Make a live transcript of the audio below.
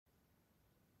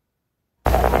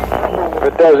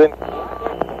it doesn't.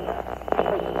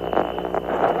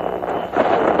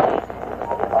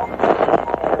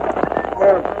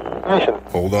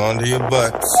 Hold on to your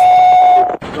butts.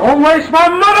 Don't waste my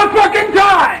motherfucking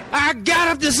time! I got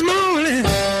up this morning,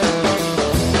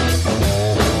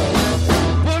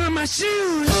 put on my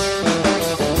shoes,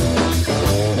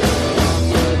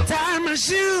 tied my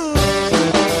shoes,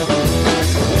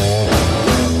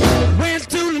 went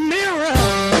to the mirror,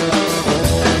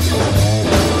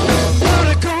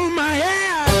 wanna comb my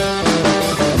hair,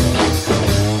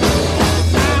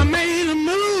 I made a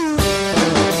move,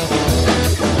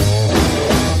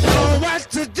 know what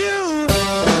to do.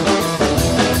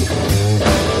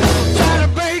 Try to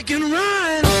break and run.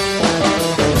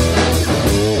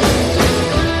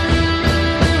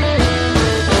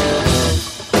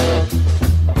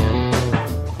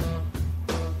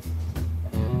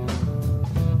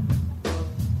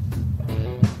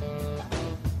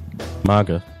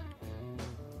 Maga.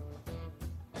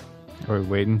 Are we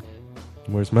waiting?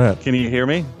 Where's Matt? Can you hear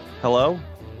me? Hello?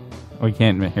 Oh, we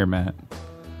can't hear Matt.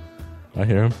 I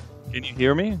hear him. Can you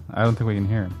hear me? I don't think we can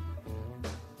hear him.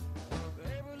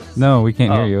 No, we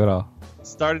can't hear you at all.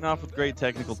 Starting off with great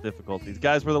technical difficulties.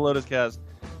 Guys, we're the Lotus Cast,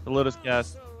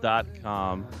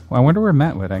 thelotuscast.com. Well, I wonder where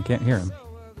Matt went. I can't hear him.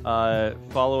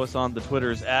 Follow us on the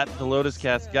Twitters at the Lotus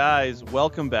Cast. Guys,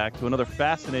 welcome back to another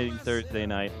fascinating Thursday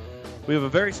night. We have a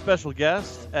very special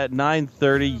guest at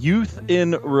 9:30. Youth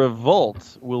in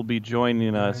Revolt will be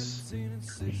joining us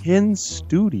in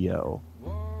studio.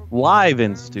 Live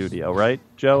in studio, right?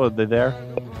 Joe, are they there?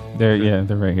 They're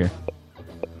right here.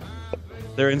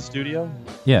 They're in studio?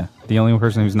 Yeah, the only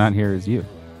person who's not here is you.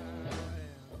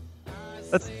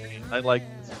 I like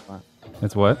this.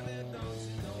 That's what?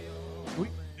 Can we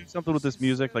do something with this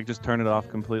music? Like just turn it off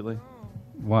completely?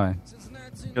 Why?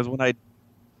 Because when I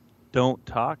don't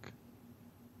talk,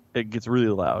 it gets really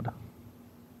loud.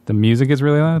 The music is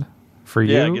really loud? For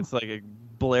you? Yeah, it gets like a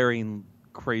blaring,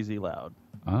 crazy loud.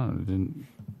 Oh,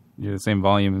 you're the same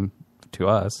volume to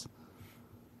us.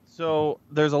 So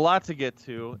there's a lot to get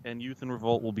to, and Youth in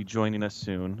Revolt will be joining us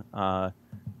soon.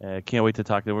 Can't wait to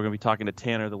talk to them. We're going to be talking to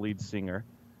Tanner, the lead singer.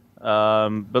 But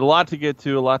a lot to get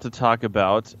to, a lot to talk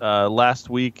about. Last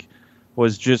week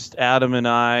was just Adam and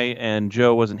I, and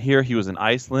Joe wasn't here. He was in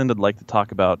Iceland. I'd like to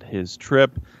talk about his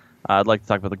trip. I'd like to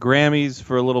talk about the Grammys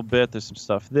for a little bit. There's some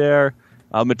stuff there.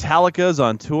 Metallica's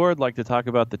on tour. I'd like to talk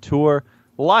about the tour.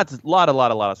 A lot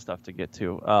of stuff to get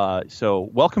to. So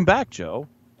welcome back, Joe.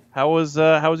 How was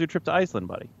your trip to Iceland,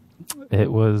 buddy?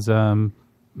 It was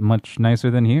much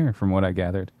nicer than here, from what I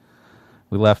gathered.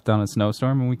 We left on a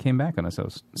snowstorm, and we came back on a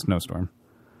snowstorm.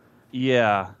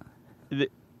 Yeah.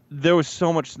 There was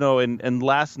so much snow, and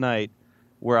last night,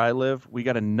 where I live, we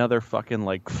got another fucking,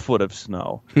 foot of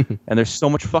snow. And there's so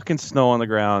much fucking snow on the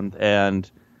ground, and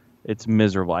it's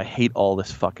miserable. I hate all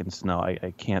this fucking snow.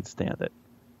 I can't stand it.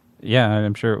 Yeah,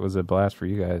 I'm sure it was a blast for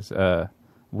you guys.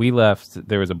 We left,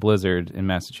 there was a blizzard in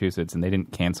Massachusetts, and they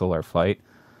didn't cancel our flight.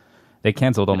 They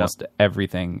canceled almost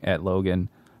everything at Logan.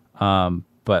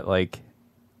 But,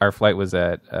 our flight was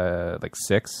at,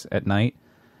 6 at night,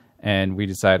 and we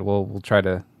decided, well, we'll try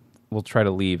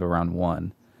to leave around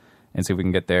 1 and see if we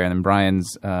can get there. And then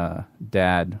Brian's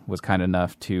dad was kind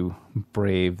enough to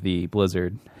brave the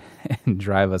blizzard and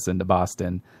drive us into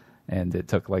Boston, and it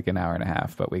took an hour and a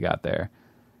half, but we got there.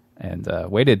 And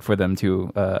waited for them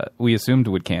to, we assumed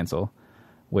would cancel,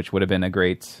 which would have been a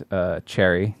great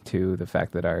cherry to the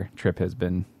fact that our trip has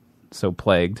been so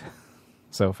plagued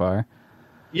so far.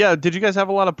 Yeah, did you guys have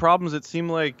a lot of problems? It seemed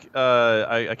like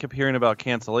I kept hearing about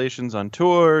cancellations on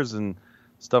tours and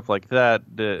stuff like that.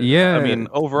 Yeah. I mean,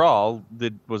 overall,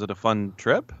 was it a fun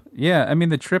trip? Yeah, I mean,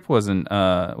 the trip wasn't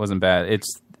bad.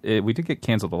 We did get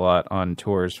canceled a lot on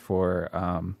tours for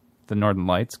the Northern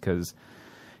Lights, because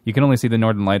you can only see the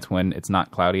Northern Lights when it's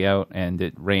not cloudy out, and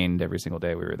it rained every single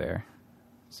day we were there.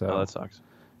 So that sucks.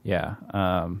 Yeah.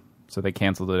 So they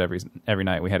canceled it every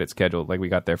night. We had it scheduled. We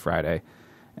got there Friday,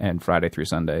 and Friday through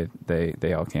Sunday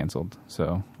they all canceled.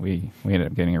 So we ended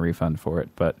up getting a refund for it.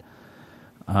 But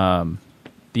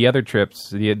the other trips,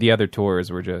 the other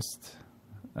tours were just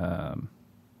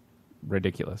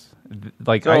ridiculous.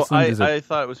 Iceland I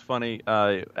thought it was funny.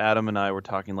 Adam and I were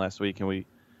talking last week, and we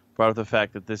brought up the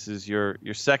fact that this is your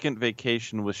second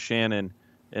vacation with Shannon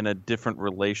in a different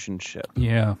relationship.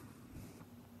 Yeah.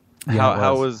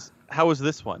 How was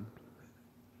this one?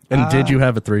 And did you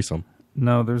have a threesome?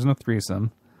 No, there's no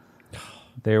threesome.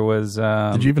 There was.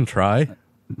 Did you even try?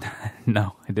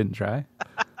 No, I didn't try.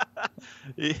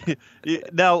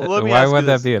 Now let me Why ask would you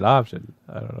that this. be an option?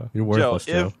 I don't know. You're worthless,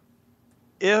 Joe.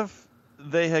 If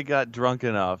they had got drunk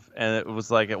enough, and it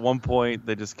was at one point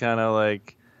they just kind of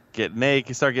get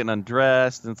naked, start getting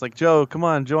undressed, and it's like, Joe, come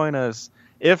on, join us.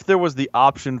 If there was the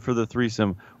option for the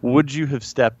threesome, would you have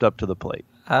stepped up to the plate?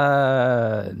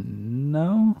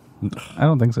 No, I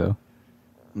don't think so.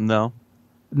 No.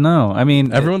 No, I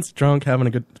mean Everyone's drunk, having a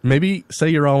good. Maybe say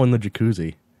you're all in the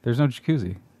jacuzzi. there's no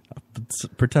jacuzzi.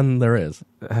 Pretend there is,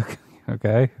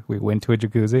 Okay, we went to a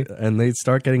jacuzzi. and they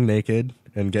start getting naked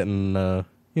and getting,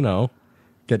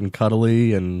 getting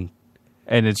cuddly, and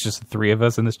It's just the three of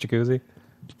us in this jacuzzi.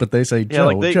 but they say, Joe,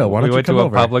 like Joe, why don't We you went come to a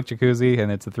over? public jacuzzi,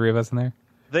 and it's the three of us in there.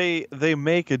 They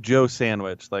make a Joe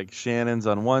sandwich. Like Shannon's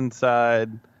on one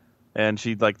side, and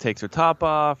she like takes her top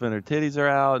off, and her titties are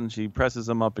out, and she presses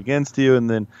them up against you, and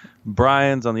then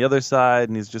Brian's on the other side,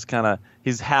 and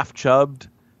he's half chubbed,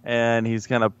 and he's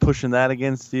kind of pushing that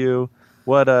against you.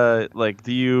 What like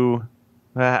do you?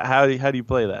 How do you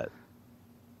play that?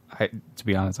 To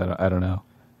be honest, I don't know.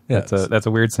 Yeah, That's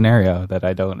a weird scenario that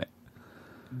I don't.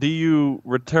 Do you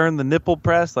return the nipple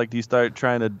press? Like, do you start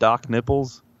trying to dock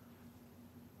nipples?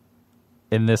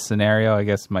 In this scenario, I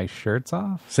guess my shirt's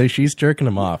off. Say she's jerking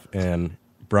him off, and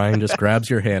Brian just grabs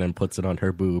your hand and puts it on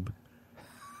her boob.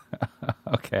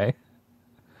 Okay.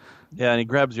 Yeah, and he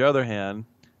grabs your other hand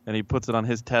and he puts it on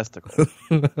his testicle.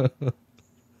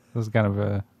 This is kind of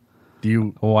a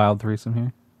Do wild threesome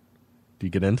here. you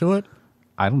get into it,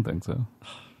 I don't think so.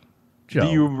 Joe? Do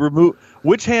you remove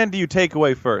which hand do you take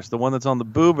away first? The one that's on the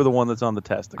boob or the one that's on the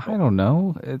testicle? I don't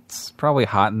know. It's probably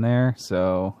hot in there,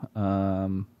 so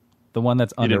the one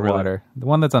that's You didn't really- underwater. The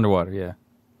one that's underwater, yeah.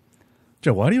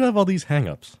 Joe, why do you have all these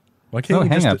hang-ups? Why can't No you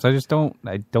hang-ups. just?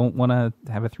 I don't want to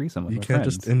have a threesome with You my can't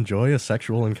friends. just enjoy a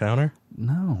sexual encounter.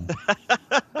 No.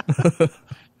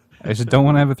 I just don't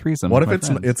want to have a threesome. What if with my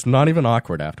friends. it's not even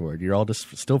awkward afterward? You're all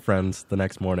just still friends the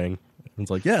next morning.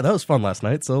 It's like, yeah, that was fun last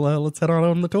night, so let's head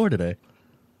on the tour today.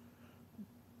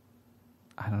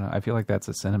 I don't know. I feel like that's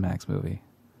a Cinemax movie.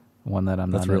 One that I'm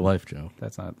That's not real in. life, Joe.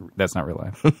 That's not real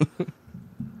life.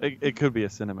 It could be a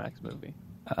Cinemax movie.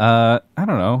 I don't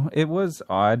know. It was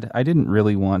odd. I didn't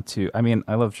really want to. I mean,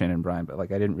 I love Shannon and Brian, but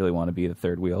like, I didn't really want to be the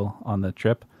third wheel on the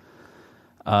trip.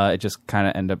 It just kind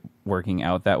of ended up working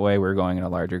out that way. We were going in a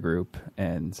larger group,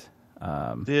 and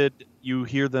Did you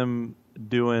hear them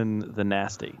doing the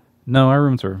nasty? no, our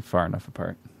rooms were far enough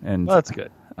apart. And Well, that's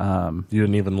good. You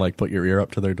didn't even like put your ear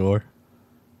up to their door.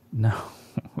 no,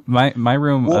 my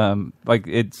room, Well- like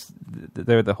it's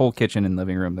the whole kitchen and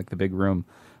living room, like the big room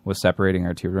was separating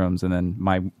our two rooms, and then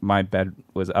my bed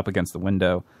was up against the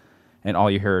window, and all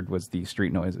you heard was the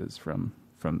street noises from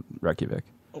Reykjavik.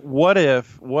 What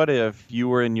if you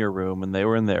were in your room and they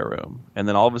were in their room, and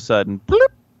then all of a sudden, bloop,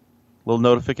 little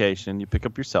notification. You pick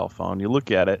up your cell phone, you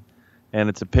look at it, and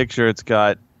it's a picture. It's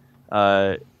got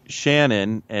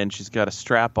Shannon, and she's got a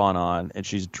strap on, and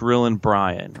she's drilling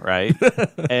Brian, right?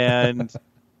 And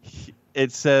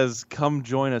it says, "Come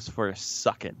join us for a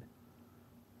sucking."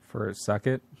 For a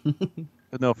sucket?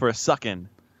 No, for a sucking.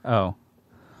 Oh, I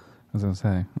was gonna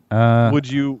say.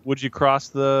 Would you cross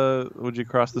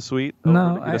the suite?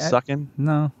 No, over to get a sucking.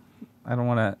 No, I don't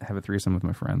want to have a threesome with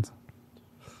my friends.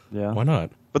 Yeah. Why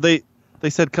not? But they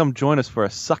said, "Come join us for a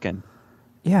sucking."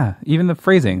 Yeah, even the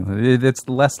phrasing, it's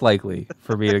less likely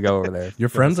for me to go over there. Your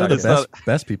friends are the It's not-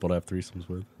 best people to have threesomes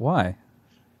with Why?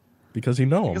 because you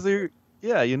know Because them.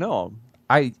 you know them.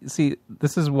 I see.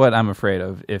 This is what I'm afraid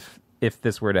of. If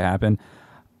this were to happen,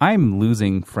 I'm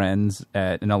losing friends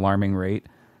at an alarming rate,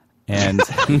 and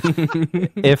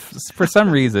if for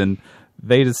some reason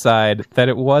they decide that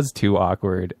it was too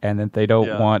awkward and that they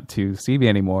don't want to see me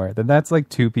anymore, then that's like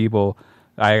two people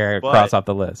I gotta But- cross off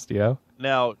the list. You know?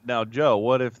 Now, Joe,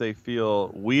 what if they feel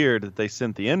weird that they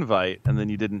sent the invite and then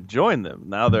you didn't join them?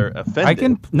 Now they're offended. I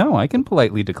can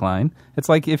politely decline. It's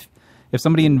like if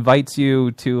somebody invites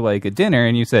you to like a dinner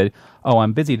and you said, "Oh,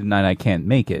 I'm busy tonight, I can't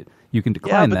make it." You can Yeah,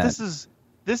 decline but that.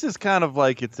 this is kind of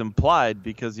like it's implied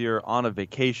because you're on a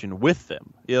vacation with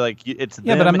them. You're like it's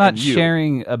Yeah, them but I'm not and you.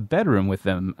 sharing a bedroom with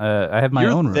them. I have my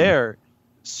You're own room. there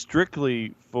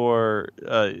strictly for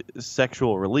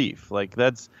sexual relief. Like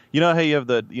that's how you have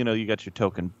you got your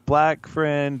token black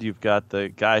friend. You've got the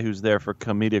guy who's there for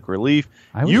comedic relief.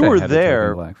 I wish You I were had a there.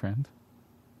 token black friend.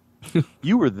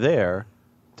 You were there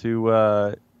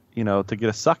to to get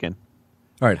a sucking.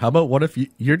 All right, how about what if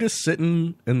you're just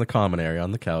sitting in the common area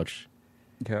on the couch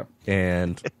Yeah.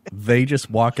 and they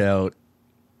just walk out.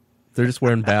 They're just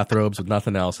wearing bathrobes with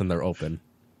nothing else, and they're open.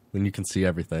 Then you can see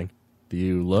everything. Do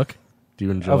you look? Do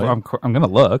you enjoy? I'm gonna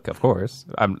look, of course.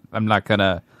 I'm not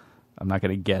gonna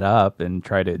get up and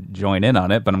try to join in on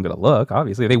it, but I'm gonna look.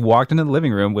 Obviously, they walked into the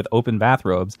living room with open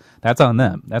bathrobes. That's on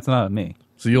them. That's not on me.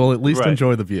 So you'll at least Right.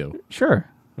 enjoy the view. Sure.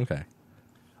 Okay.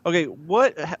 Okay,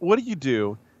 what do you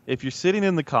do if you're sitting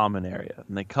in the common area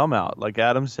and they come out, like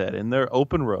Adam said, in their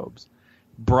open robes,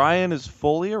 Brian is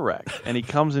fully erect, and he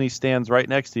comes and he stands right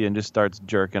next to you and just starts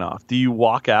jerking off. Do you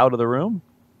walk out of the room?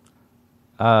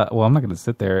 Well, I'm not going to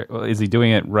sit there. Is he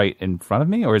doing it right in front of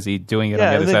me, or is he doing it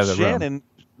on the other side of the Shannon,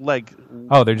 room?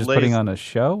 Oh, they're just putting on a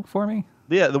show for me?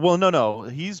 Yeah, well, no.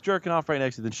 He's jerking off right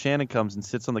next to you. Then Shannon comes and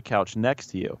sits on the couch next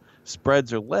to you,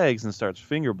 spreads her legs, and starts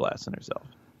finger blasting herself.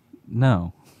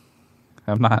 No.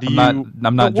 I'm not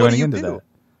joining into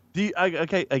that.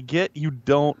 I get you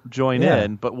don't join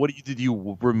in, but what do you do? Do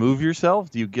you remove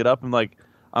yourself? Do you get up and like,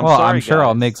 I'm sure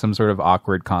I'll make some sort of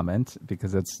awkward comment,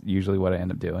 because that's usually what I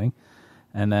end up doing.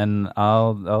 And then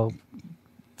I'll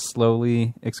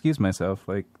slowly excuse myself,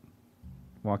 like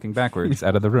walking backwards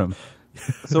out of the room.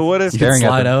 So what if you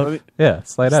slide out?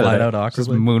 Slide out awkwardly. Just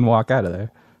moonwalk out of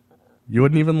there. You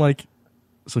wouldn't even like.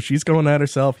 So she's going at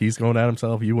herself. He's going at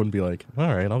himself. You wouldn't be like,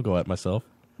 all right, I'll go at myself.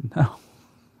 No.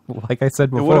 Like I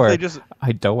said before, I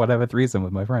don't want to have a threesome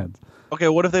with my friends. Okay,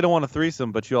 what if they don't want a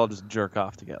threesome, but you all just jerk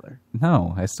off together?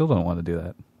 No, I still don't want to do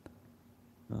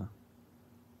that.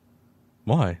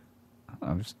 Why?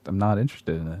 I'm not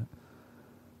interested in it.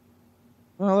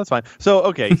 Well, that's fine. So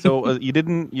okay, so you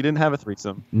didn't have a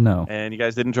threesome. No. And you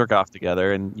guys didn't jerk off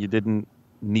together, and you didn't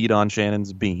knead on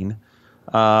Shannon's bean.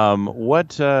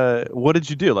 What did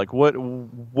you do? Like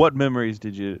what memories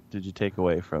did you take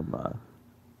away from?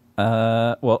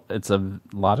 Well, it's a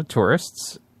lot of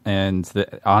tourists, and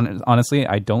honestly,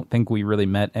 I don't think we really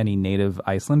met any native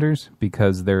Icelanders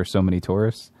because there are so many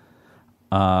tourists.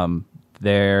 We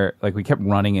kept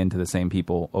running into the same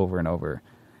people over and over,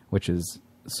 which is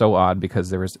so odd because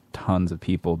there was tons of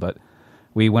people. But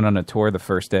we went on a tour the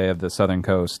first day of the southern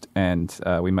coast, and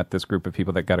we met this group of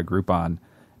people that got a Groupon,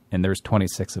 and there's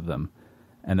 26 of them.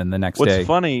 And then the next day,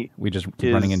 funny we just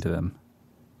keep running into them.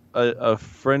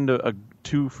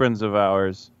 Two friends of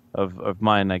ours, of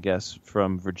mine, I guess,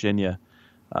 from Virginia,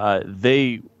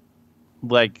 they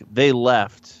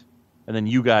left, and then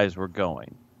you guys were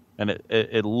going, and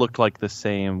it looked like the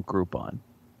same Groupon.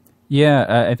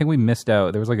 Yeah, I think we missed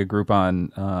out. There was like a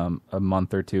Groupon a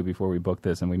month or two before we booked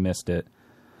this, and we missed it.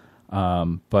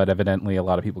 But evidently, a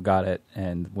lot of people got it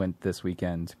and went this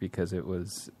weekend because it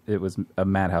was a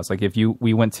madhouse. Like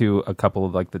we went to a couple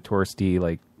of like the touristy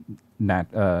like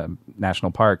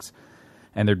national parks.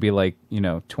 And there'd be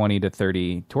 20 to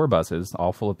 30 tour buses,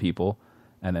 all full of people,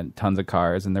 and then tons of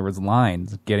cars, and there was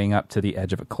lines getting up to the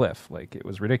edge of a cliff. Like, it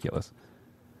was ridiculous.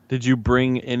 Did you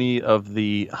bring any of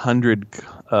the 100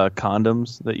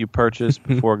 condoms that you purchased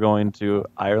before going to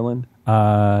Ireland?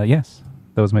 Yes,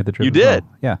 those made the trip. You did?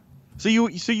 Well. Yeah. So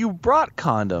you brought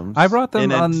condoms. I brought them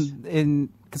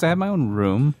because I had my own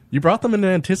room. You brought them in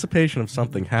anticipation of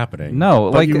something happening.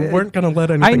 No, but you weren't going to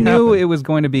let anything happen. I knew it was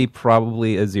going to be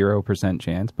probably a 0%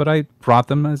 chance, but I brought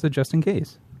them as a just in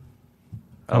case.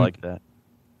 I like that.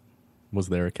 Was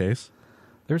there a case?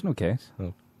 There's no case.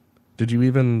 Oh. Did you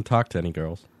even talk to any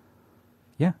girls?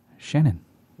 Yeah, Shannon.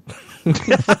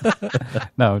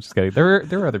 No, just kidding. There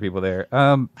were other people there.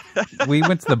 We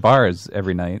went to the bars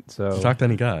every night. So did you talk to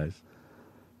any guys?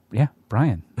 Yeah,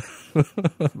 Brian.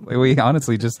 We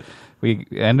honestly we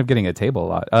ended up getting a table a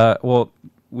lot. Well,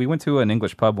 we went to an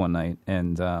English pub one night,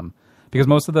 and because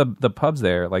most of the pubs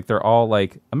there, like they're all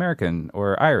like American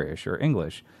or Irish or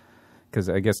English, because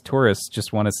I guess tourists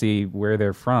just want to see where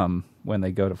they're from when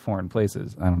they go to foreign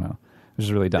places. I don't know, which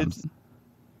is really dumb.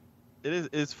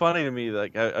 It's funny to me.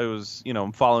 Like I was,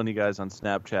 I'm following you guys on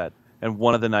Snapchat. And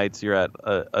one of the nights you're at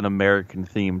an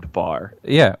American-themed bar.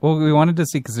 Yeah, well, we wanted to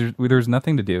see because there was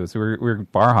nothing to do. So we were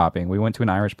bar hopping. We went to an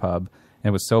Irish pub, and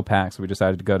it was so packed, so we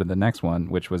decided to go to the next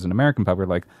one, which was an American pub. We're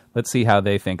like, let's see how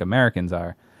they think Americans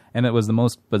are. And it was the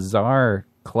most bizarre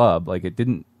club. Like,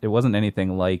 it wasn't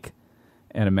anything like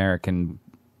an American,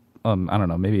 I don't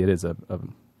know, maybe it is a...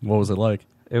 What was it like?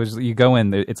 It was, you go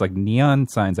in, it's like neon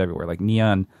signs everywhere, like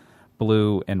neon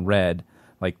blue and red.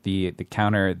 Like the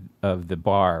counter of the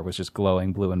bar was just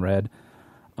glowing blue and red.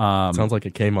 Sounds like a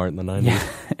Kmart in the 90s. Yeah.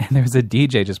 And there was a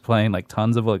DJ just playing like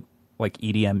tons of like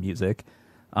EDM music.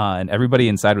 And everybody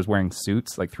inside was wearing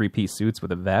suits, like 3-piece suits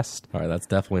with a vest. All right, that's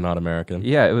definitely not American.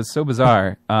 Yeah, it was so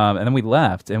bizarre. And then we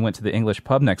left and went to the English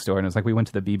pub next door, and it was like we went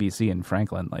to the BBC in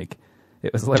Franklin. Like,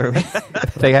 it was literally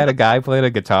they had a guy playing a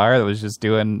guitar that was just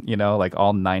doing, like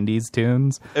all 90s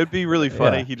tunes. It would be really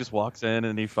funny. Yeah. He just walks in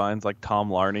and he finds like Tom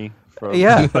Larney.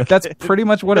 Yeah, that's pretty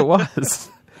much what it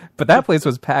was. But that place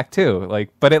was packed too.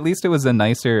 But at least it was a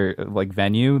nicer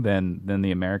venue than the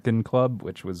American club,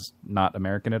 which was not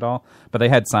American at all. But they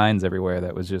had signs everywhere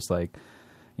that was just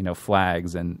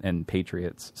flags and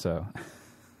patriots. So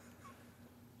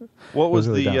What was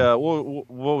really the dumb.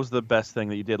 what was the best thing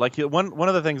that you did? Like one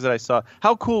of the things that I saw.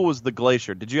 How cool was the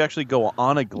glacier? Did you actually go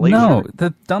on a glacier? No,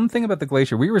 the dumb thing about the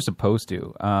glacier, we were supposed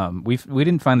to. We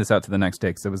didn't find this out to the next day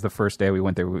because it was the first day we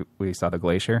went there. We saw the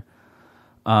glacier,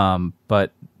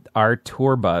 but our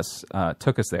tour bus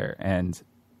took us there. And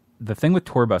the thing with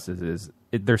tour buses is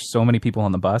there's so many people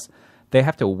on the bus, they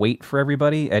have to wait for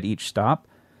everybody at each stop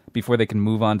before they can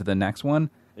move on to the next one.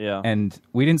 Yeah. And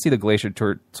we didn't see the glacier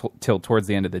till towards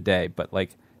the end of the day, but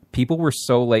like people were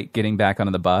so late getting back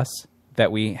onto the bus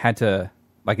that we had to,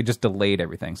 like, it just delayed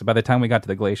everything. So by the time we got to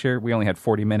the glacier, we only had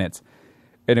 40 minutes,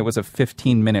 and it was a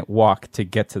 15-minute walk to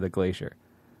get to the glacier.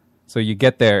 So you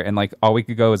get there, and like all we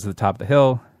could go is to the top of the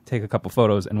hill, take a couple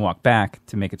photos, and walk back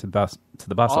to make it to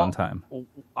the bus on time.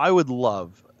 I would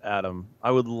love, Adam.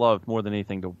 I would love more than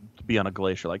anything to be on a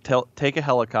glacier. Like take a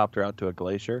helicopter out to a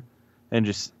glacier, and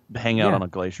just hang out on a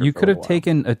glacier. You for could a have while.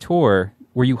 taken a tour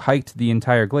where you hiked the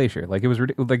entire glacier. Like it was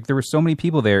like there were so many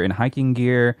people there in hiking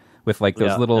gear with like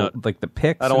those like the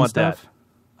picks. I don't and want stuff.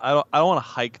 that. I don't want to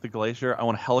hike the glacier. I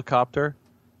want a helicopter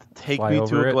to take Fly me over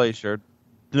to a it? glacier.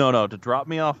 No, to drop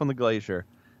me off on the glacier.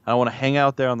 I want to hang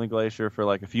out there on the glacier for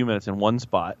like a few minutes in one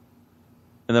spot,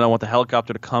 and then I want the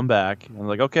helicopter to come back and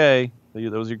like, okay,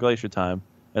 that was your glacier time,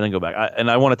 and then go back.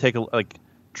 I want to take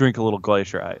drink a little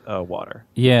glacier water.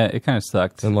 Yeah, it kind of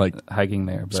sucked. And like hiking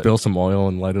there, but spill some oil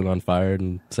and light it on fire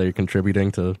and say you're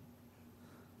contributing to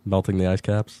melting the ice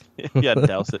caps. Yeah,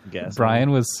 douse it in gas.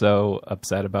 Brian was so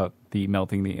upset about the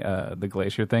melting the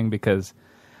glacier thing because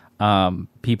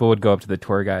people would go up to the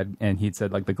tour guide and he'd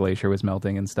said like the glacier was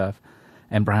melting and stuff.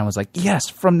 And Brian was like, yes,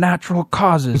 from natural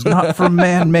causes, not from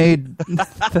man-made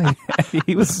thing.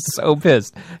 He was so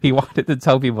pissed. He wanted to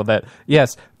tell people that,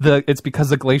 yes, it's because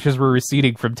the glaciers were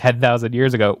receding from 10,000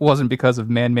 years ago. It wasn't because of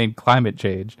man-made climate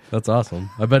change. That's awesome.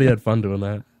 I bet he had fun doing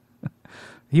that.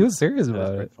 He was serious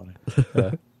about it. Funny.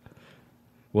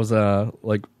 Was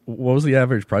like, what was the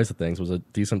average price of things? Was it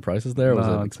decent prices there, or was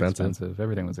No, it it's expensive?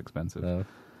 Everything was expensive.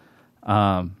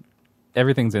 No.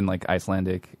 Everything's in like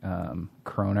Icelandic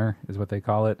kroner is what they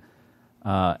call it,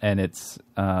 and it's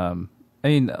I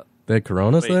mean They had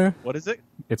Coronas Wait, there? what is it?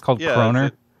 it's called Yeah, kroner.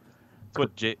 It's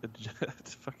what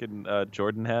fucking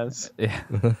Jordan has.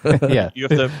 Yeah, You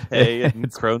have to pay in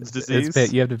Crohn's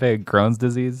disease. you have to pay Crohn's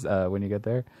disease when you get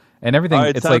there, and everything. All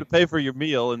right, it's time like to pay for your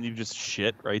meal, and you just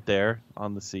shit right there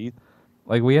on the seat.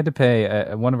 like we had to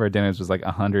pay. One of our dinners was like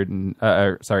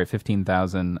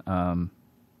 15,000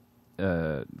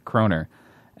 kroner,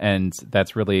 and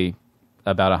that's really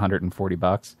about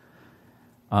 $140,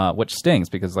 which stings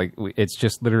because like it's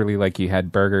just literally like you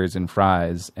had burgers and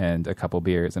fries and a couple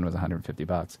beers and it was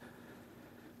 $150.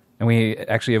 And we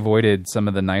actually avoided some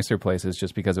of the nicer places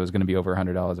just because it was going to be over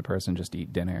 $100 a person just to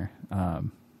eat dinner.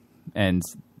 And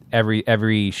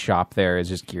every shop there is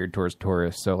just geared towards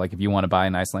tourists. So like if you want to buy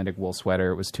an Icelandic wool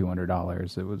sweater, it was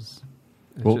 $200. It's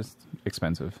Well- just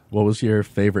expensive. What was your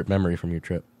favorite memory from your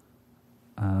trip?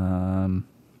 I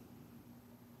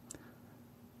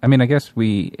mean, I guess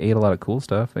we ate a lot of cool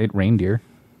stuff. I ate reindeer.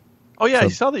 Oh yeah, So- I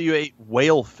saw that you ate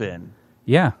whale fin.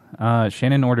 Yeah.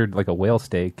 Shannon ordered like a whale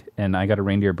steak, and I got a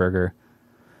reindeer burger.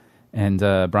 And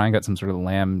Brian got some sort of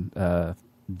lamb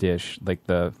dish, like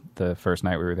the first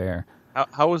night we were there.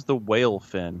 How was the whale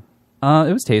fin?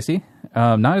 It was tasty.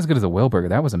 Not as good as the whale burger.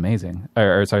 That was amazing.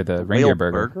 Or sorry, the reindeer Whale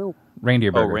burger.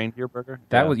 Reindeer Oh, burger. reindeer burger.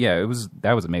 That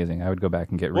was amazing. I would go back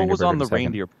and get What reindeer was burger on in the a second.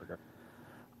 reindeer burger?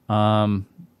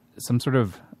 Some sort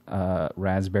of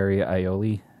raspberry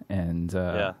aioli and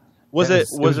Yeah. Was that it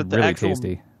the really actual?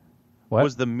 tasty? What?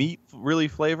 Was the meat really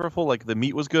flavorful? Like the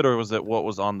meat was good, or was it what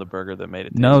was on the burger that made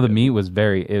it? No, taste the good? meat was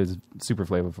it was super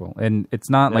flavorful. And it's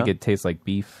not like Yeah? it tastes like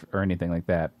beef or anything like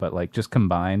that, but like just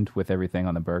combined with everything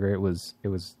on the burger, it was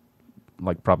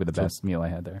like probably the best meal I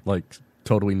had there. Like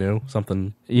totally new?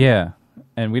 Something? Yeah.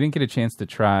 And we didn't get a chance to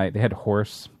try. They had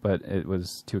horse, but it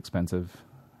was too expensive.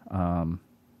 And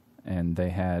they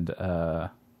had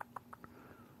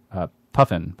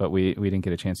puffin, but we didn't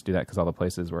get a chance to do that because all the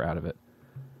places were out of it.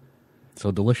 So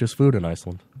delicious food in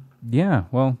Iceland. Yeah,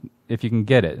 well, if you can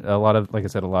get it. Like I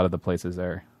said, a lot of the places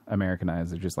are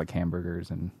Americanized. They're just like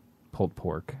hamburgers and pulled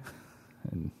pork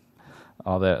and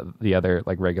all the other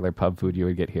like regular pub food you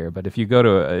would get here. But if you go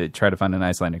to try to find an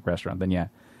Icelandic restaurant, then yeah,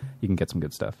 you can get some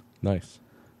good stuff. Nice.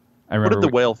 I What remember did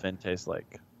the whale fin taste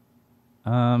like?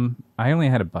 I only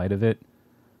had a bite of it.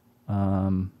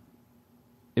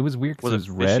 It was weird because Was it it was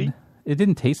red. fishy? It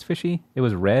didn't taste fishy. It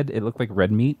was red. It looked like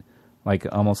red meat, like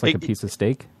almost like Hey, a piece of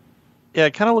steak. Yeah,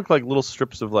 it kind of looked like little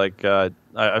strips of like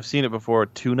I've seen it before.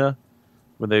 Tuna,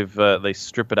 Where they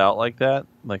strip it out like that,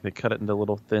 like they cut it into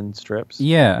little thin strips.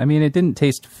 Yeah, I mean, it didn't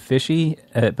taste fishy,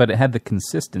 but it had the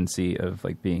consistency of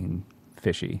like being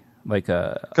fishy, like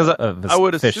a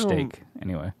fish steak.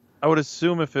 Anyway, I would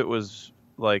assume if it was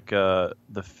like the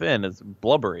fin is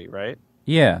blubbery, right?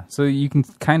 Yeah, so you can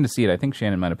kind of see it. I think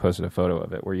Shannon might have posted a photo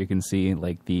of it where you can see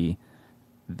like the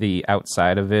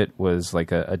outside of it was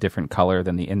like a different color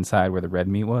than the inside where the red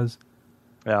meat was.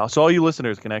 Yeah, so all you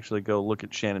listeners can actually go look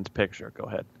at Shannon's picture. Go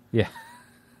ahead. Yeah.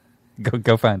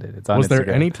 Go find it. It's on Was Instagram.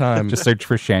 there any time... Just search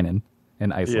for Shannon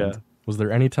in Iceland. Yeah. Was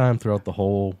there any time throughout the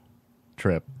whole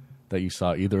trip that you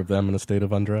saw either of them in a state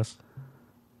of undress?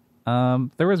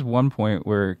 There was one point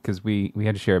where, because we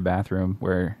had to share a bathroom,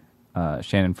 where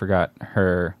Shannon forgot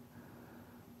her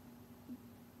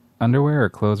underwear or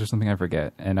clothes or something, I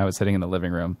forget. And I was sitting in the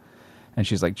living room. And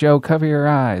she's like, Joe, cover your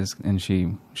eyes. And she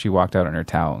walked out on her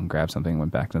towel and grabbed something and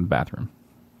went back to the bathroom.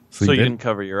 So you didn't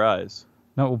cover your eyes?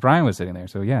 No, well, Brian was sitting there.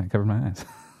 So, yeah, I covered my eyes.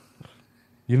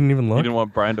 You didn't even look? You didn't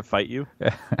want Brian to fight you?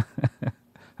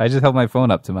 I just held my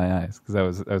phone up to my eyes because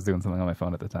I was doing something on my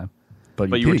phone at the time.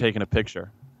 But you were taking a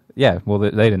picture. Yeah, well, they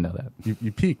didn't know that.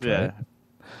 You peeked, Yeah. right?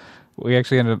 We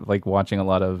actually ended up like watching a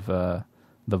lot of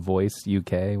The Voice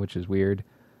UK, which is weird.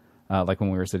 Like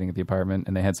when we were sitting at the apartment,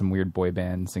 and they had some weird boy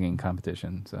band singing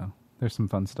competition. So there's some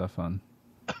fun stuff on.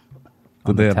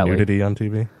 Did they have telly. nudity on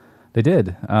TV? They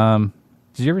did.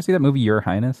 Did you ever see that movie Your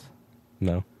Highness?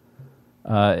 No.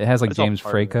 It has like I saw James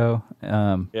part of it.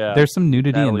 Franco. Yeah. There's some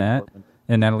nudity in Natalie that, Portman.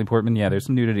 and Natalie Portman. Yeah, there's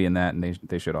some nudity in that, and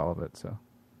they showed all of it. So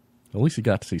At least you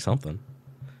got to see something.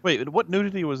 Wait, what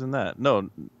nudity was in that? No,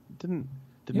 did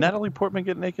Natalie Portman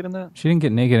get naked in that? she didn't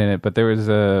get naked in it, but there was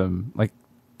like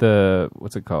the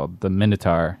what's it called? The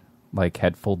Minotaur like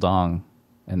had full dong,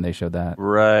 and they showed that.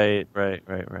 Right.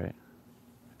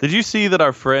 Did you see that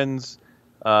our friends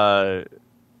Michael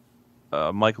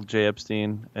J.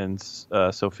 Epstein and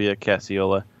Sophia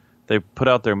Cassiola, they put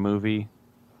out their movie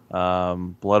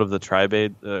Blood of the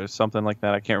Tribade or something like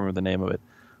that? I can't remember the name of it.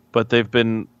 But they've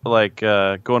been like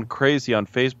going crazy on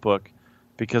Facebook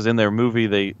because in their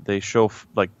movie they show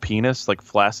like penis, like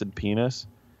flaccid penis.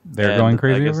 They're And going I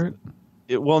crazy guess- over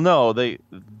it. Well, no,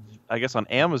 I guess on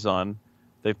Amazon,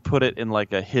 they've put it in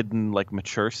like a hidden, like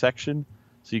mature section,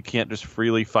 so you can't just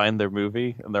freely find their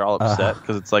movie, and they're all upset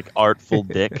because it's like artful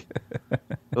dick. They're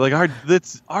like,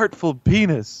 that's artful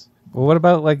penis. Well, what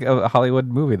about like a Hollywood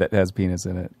movie that has penis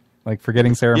in it, like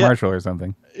Forgetting Sarah Yeah. Marshall or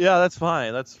something? Yeah, that's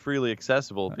fine. That's freely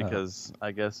accessible because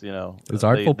I guess Is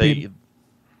artful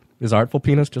Is artful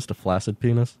penis just a flaccid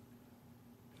penis?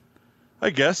 I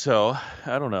guess so.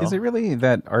 I don't know. Is it really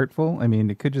that artful? I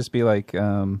mean, it could just be like,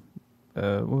 what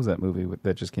was that movie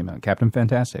that just came out? Captain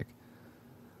Fantastic,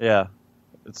 Yeah,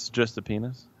 it's just a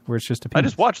penis. where it's just a penis. I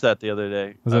just watched that the other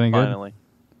day. Was it any good? Finally.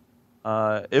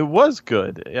 It was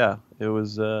good. Yeah, it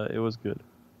was good.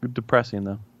 Depressing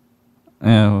though.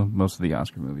 Yeah, well, most of the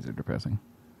Oscar movies are depressing.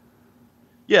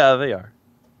 Yeah, they are.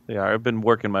 They are. I've been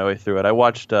working my way through it. I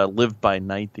watched Live by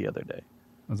Night the other day.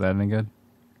 Was that any good?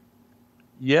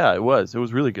 Yeah, it was. It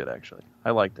was really good, actually.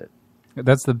 I liked it.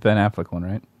 That's the Ben Affleck one,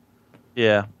 right?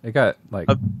 Yeah. It got like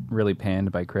really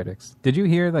panned by critics. Did you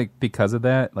hear like because of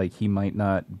that, like he might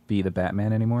not be the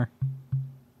Batman anymore?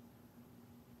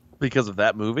 Because of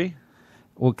that movie?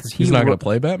 Well, because He's not going to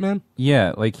play Batman?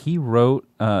 Yeah, like he wrote.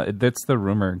 That's the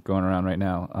rumor going around right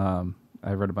now.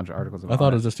 I read a bunch of articles about I thought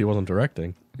it it. was just he wasn't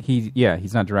directing.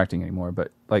 He's not directing anymore.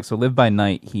 But like, so Live by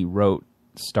Night, he wrote,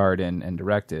 starred in, and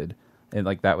directed, and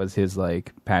like that was his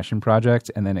like passion project.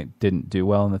 And then it didn't do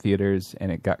well in the theaters,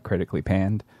 and it got critically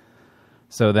panned.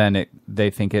 So then they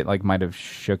think it like might have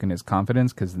shooken his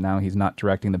confidence because now he's not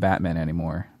directing the Batman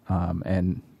anymore.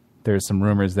 And there's some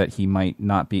rumors that he might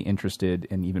not be interested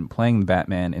in even playing the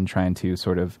Batman and trying to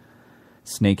sort of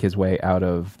snake his way out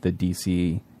of the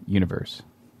DC universe.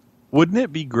 Wouldn't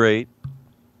it be great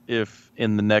if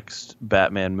in the next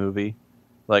Batman movie,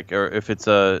 like, or if it's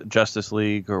a Justice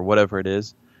League or whatever it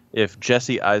is, if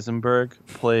Jesse Eisenberg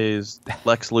plays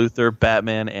Lex Luthor,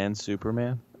 Batman, and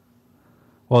Superman?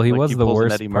 Well, he Like was he the pulls an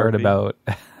worst Eddie part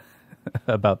Murphy.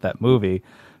 about that movie.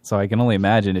 So I can only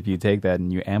imagine if you take that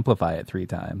and you amplify it 3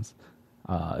 times,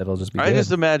 it'll just be I good.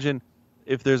 just imagine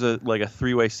if there's a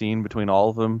 3-way scene between all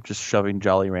of them, just shoving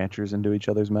Jolly Ranchers into each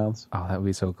other's mouths. Oh, that would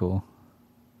be so cool.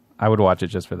 I would watch it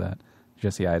just for that.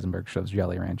 Jesse Eisenberg shoves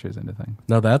Jolly Ranchers into things.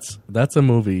 No, that's a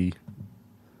movie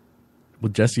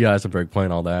with Jesse Eisenberg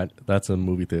playing all that. That's a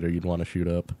movie theater you'd want to shoot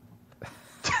up.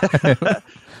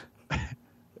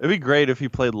 It'd be great if he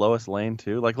played Lois Lane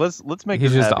too. Like let's make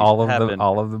He's this just happen.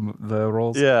 all of the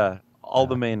roles. Yeah, all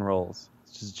the main roles.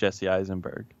 It's just Jesse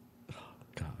Eisenberg.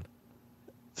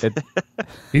 God.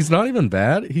 He's not even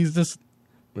bad. He's just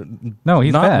No,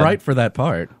 he's not bad. right for that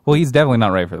part. Well, he's definitely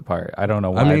not right for the part. I don't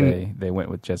know why I mean- they went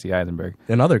with Jesse Eisenberg.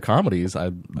 In other comedies,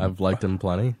 I've liked him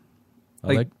plenty. I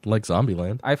Like- like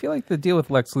Zombieland. I feel like the deal with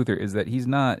Lex Luthor is that he's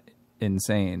not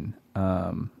insane,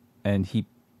 and he,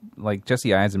 like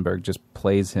Jesse Eisenberg, just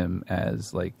plays him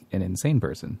as like an insane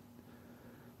person,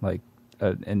 like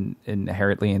an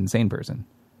inherently insane person.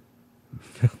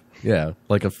 Yeah,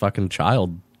 like a fucking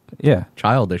Yeah.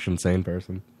 childish insane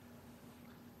person.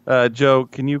 Joe,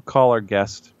 can you call our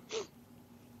guest?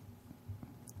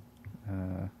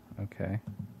 Okay.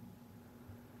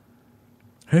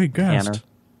 Hey, guest.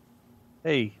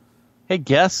 Tanner. Hey,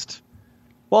 guest.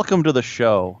 Welcome to the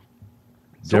show.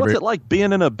 So what's it like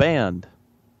being in a band?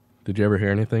 Did you ever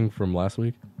hear anything from last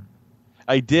week?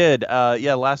 I did.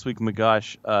 Yeah, last week, my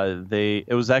gosh,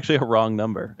 it was actually a wrong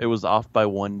number. It was off by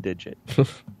 1 digit.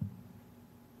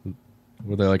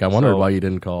 Were they like, I wondered why you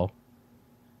didn't call?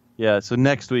 Yeah, so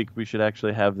next week we should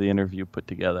actually have the interview put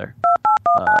together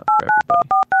for everybody.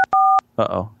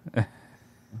 Uh-oh.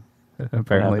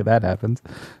 Apparently that happens.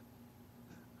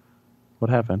 What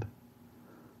happened?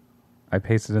 I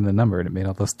pasted in the number and it made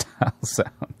all those dial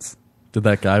sounds. Did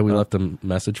that guy we left a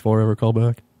message for ever call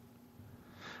back?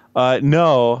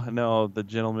 No, the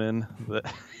gentleman.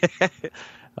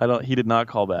 He did not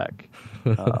call back.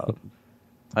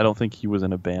 I don't think he was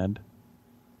in a band.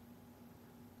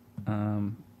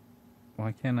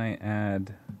 Why can't I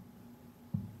add?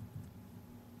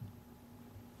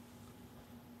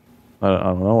 I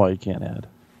don't know why you can't add.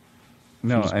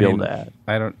 No, just I be able mean, to add.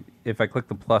 I don't. If I click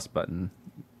the plus button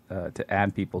to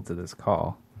add people to this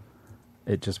call,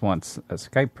 it just wants a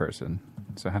Skype person.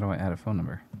 So how do I add a phone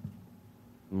number?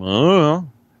 I don't know.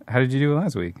 How did you do it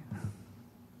last week?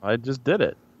 I just did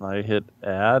it. I hit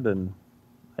add and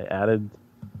I added.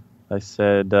 I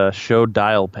said show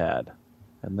dial pad,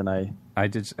 and then I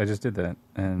just did that,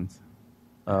 and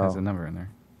it has a number in there.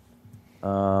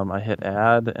 I hit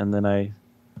add, and then I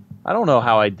don't know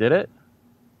how I did it.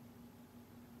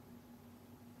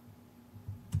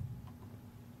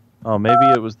 Oh, maybe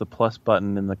it was the plus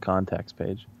button in the contacts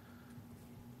page.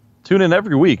 Tune in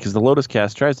every week as the Lotus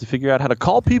Cast tries to figure out how to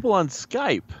call people on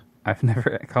Skype. I've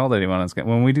never called anyone on Skype.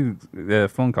 When we do the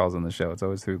phone calls on the show, it's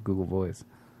always through Google Voice.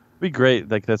 It'd be great.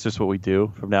 Like, that's just what we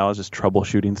do from now on, is just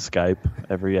troubleshooting Skype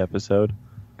every episode.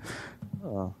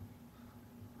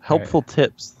 Helpful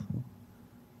tips.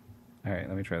 All right,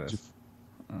 let me try this.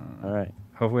 All right.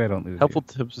 Hopefully I don't lose Helpful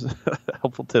tips.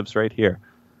 Helpful tips right here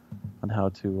on how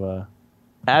to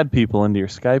add people into your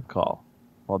Skype call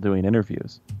while doing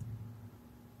interviews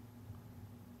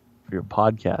for your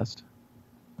podcast.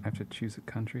 I have to choose a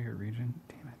country or region?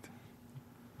 Damn it.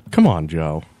 Come on,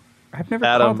 Joe. I've never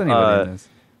Adam, called anybody in this.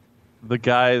 The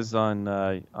guys on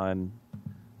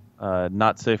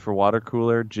Not Safe for Water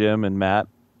Cooler, Jim and Matt,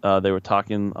 they were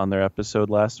talking on their episode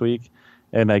last week,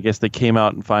 and I guess they came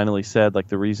out and finally said, like,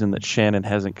 the reason that Shannon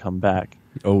hasn't come back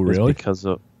Oh, really?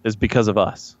 is because of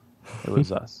us. It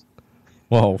was us.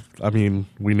 Well, I mean,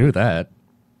 we knew that.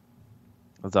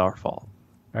 It's our fault.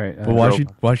 All right. But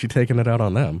why is she taking it out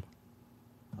on them?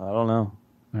 I don't know.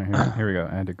 All right, here we go.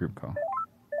 Add a group call.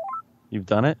 You've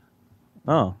done it?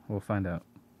 Oh, We'll find out.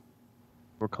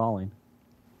 we're calling.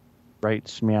 Right,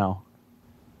 Smeow.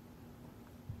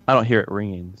 I don't hear it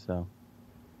ringing, so.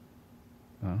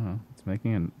 Uh-huh. It's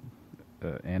making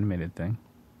an animated thing.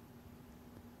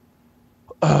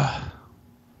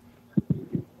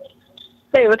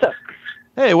 Hey, what's up?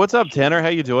 Hey, what's up, Tanner? How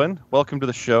you doing? Welcome to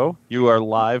the show. You are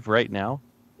live right now.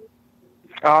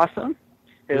 Awesome.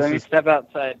 Hey, This let me is- step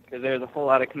outside because there's a whole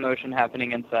lot of commotion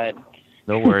happening inside.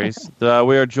 No worries. We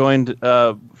are joined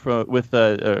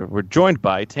we're joined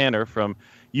by Tanner from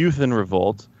Youth In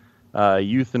Revolt.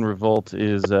 Youth In Revolt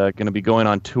is going to be going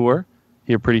on tour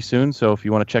here pretty soon. So if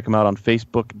you want to check them out on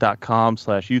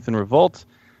Facebook.com/Youth In Revolt,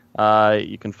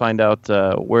 you can find out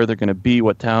where they're going to be,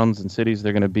 what towns and cities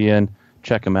they're going to be in.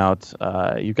 Check them out.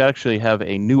 You actually have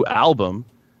a new album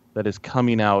that is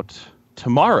coming out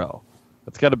tomorrow.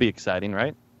 That's got to be exciting,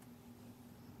 right?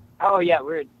 Oh, yeah,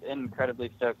 we're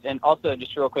incredibly stoked. And also,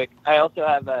 just real quick, I also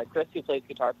have Chris who plays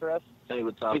guitar for us. Hey,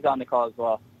 what's up? He's on the call as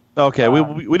well. Okay, we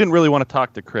didn't really want to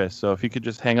talk to Chris, so if you could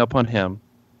just hang up on him.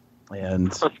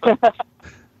 And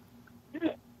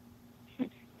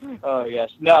Oh, yes.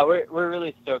 No, we're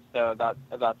really stoked, though,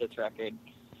 about this record.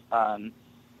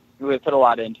 We've put a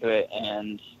lot into it,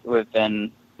 and we've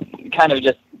been kind of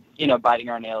just, biting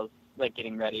our nails, like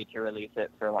getting ready to release it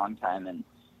for a long time. And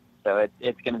so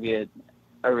it's going to be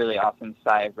a really awesome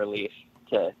sigh of relief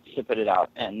to put it out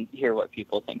and hear what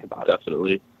people think about it.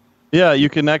 Definitely. yeah, you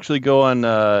can actually go on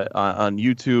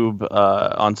YouTube,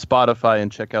 on Spotify,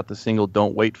 and check out the single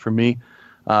 "Don't Wait for Me."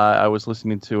 I was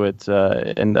listening to it,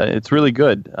 and it's really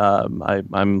good.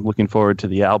 I'm looking forward to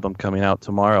the album coming out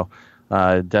tomorrow.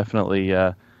 Definitely.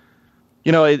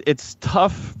 It's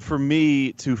tough for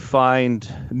me to find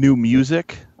new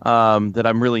music that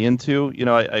I'm really into.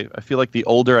 I feel like the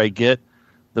older I get,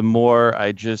 the more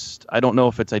I don't know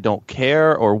if it's I don't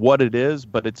care or what it is,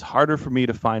 but it's harder for me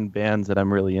to find bands that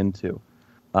I'm really into.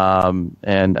 And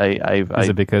Is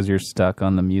it because you're stuck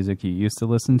on the music you used to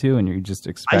listen to and you just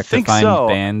expect to find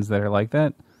bands that are like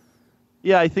that?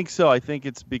 Yeah, I think so. I think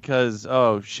it's because,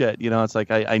 oh, shit, it's like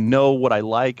I know what I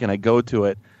like and I go to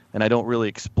it and I don't really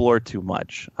explore too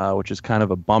much, which is kind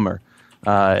of a bummer.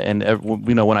 And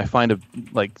when I find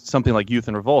something like Youth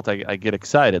in Revolt, I get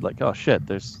excited. Like, oh, shit,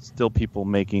 there's still people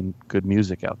making good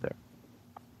music out there.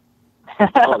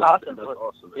 Awesome. That's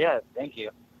awesome. Yeah, thank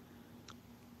you.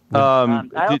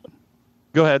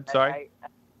 Go ahead. Sorry.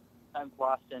 I'm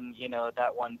lost in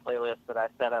that one playlist that I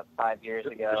set up 5 years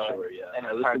ago. For sure, yeah. And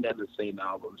I it's hard listened to to the same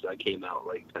albums that came out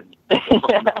like 10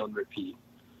 on repeat.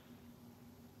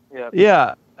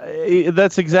 Yeah,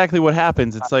 that's exactly what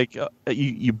happens. It's like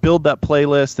you build that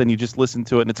playlist and you just listen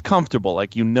to it and it's comfortable.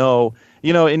 Like and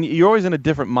you're always in a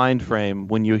different mind frame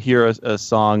when you hear a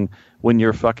song when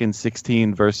you're fucking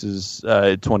 16 versus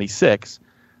 26.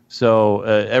 So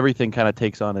everything kind of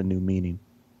takes on a new meaning.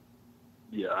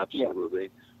 Yeah, absolutely.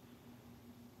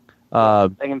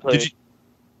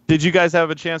 Did you guys have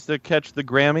a chance to catch the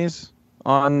Grammys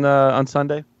on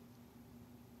Sunday?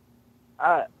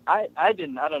 I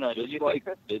didn't. I don't know. Did Just you like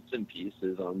Chris? bits and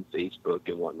pieces on Facebook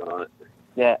and whatnot.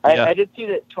 Yeah, I did see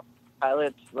that 20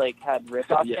 Pilots had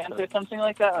rip-off Yeah. bands or something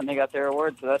like that when they got their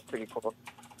awards, so that's pretty cool.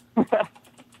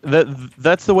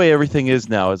 That's the way everything is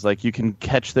now. Is like you can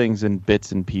catch things in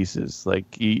bits and pieces. Like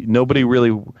nobody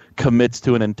really commits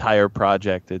to an entire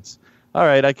project. It's all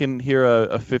right. I can hear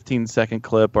a 15-second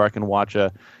clip, or I can watch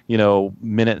a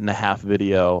minute and a half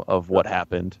video of what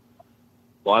happened.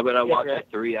 Why would I watch right.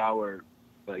 a 3-hour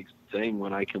thing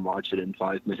when I can watch it in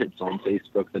 5 minutes on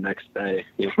Facebook the next day?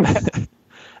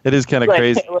 It is kind of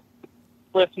crazy.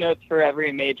 Cliff notes for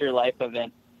every major life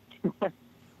event.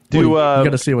 You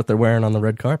got to see what they're wearing on the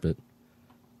red carpet.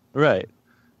 Right.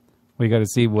 We got to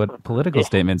see what political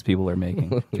statements people are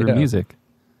making through music.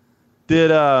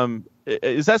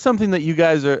 Is that something that you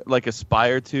guys are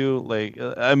aspire to?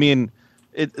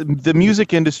 The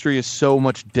music industry is so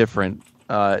much different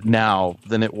now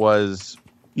than it was,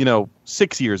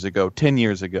 6 years ago, 10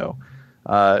 years ago,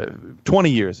 20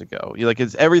 years ago.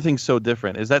 Everything's so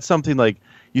different. Is that something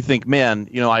you think, man,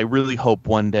 I really hope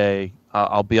one day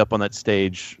I'll be up on that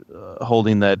stage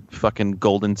holding that fucking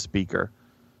golden speaker?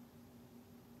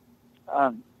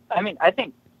 I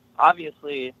think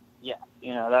obviously, yeah,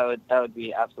 that would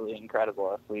be absolutely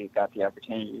incredible if we got the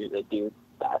opportunity to do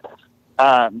that.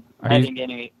 I think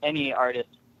any artist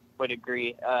would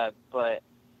agree, but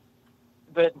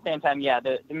at the same time, yeah,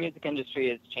 the music industry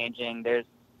is changing. There's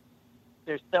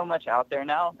so much out there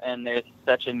now, and there's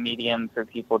such a medium for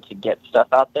people to get stuff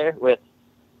out there with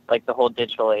the whole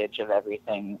digital age of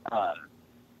everything.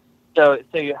 So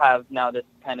you have now this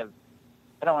kind of,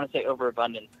 I don't want to say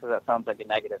overabundance because that sounds like a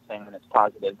negative thing when it's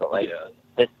positive, but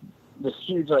this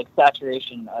huge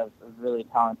saturation of really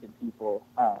talented people.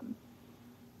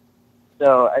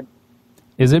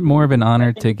 Is it more of an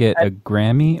honor to get a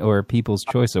Grammy or a People's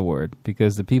Choice Award?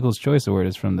 Because the People's Choice Award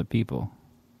is from the people.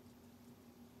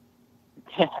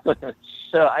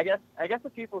 So I guess the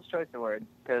People's Choice Award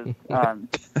because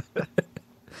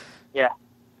yeah,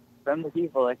 from the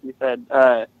people, like you said.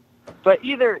 But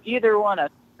either one, I'm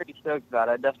pretty stoked about.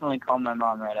 I'd definitely call my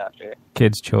mom right after.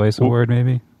 Kids' Choice Award,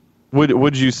 maybe.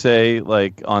 Would you say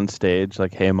on stage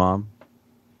hey mom?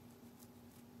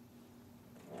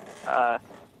 I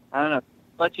don't know.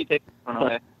 Let you take this one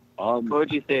away. What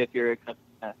would you say if you're a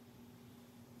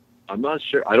I'm not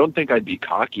sure. I don't think I'd be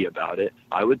cocky about it.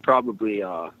 I would probably,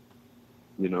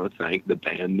 thank the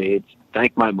bandmates.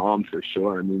 Thank my mom for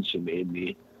sure. I mean, she made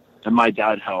me. And my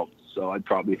dad helped, so I'd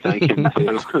probably thank him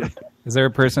too. Is there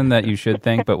a person that you should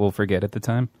thank but will forget at the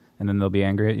time, and then they'll be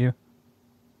angry at you?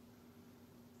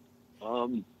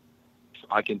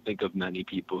 I can think of many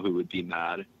people who would be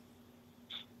mad.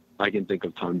 I can think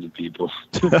of tons of people.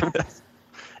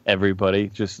 Everybody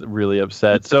just really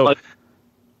upset. So,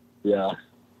 yeah.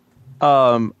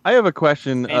 I have a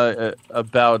question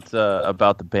about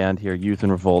the band here, Youth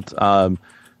in Revolt.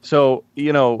 So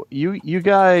you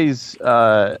guys,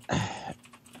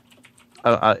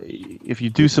 if you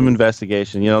do some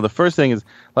investigation, the first thing is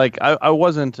I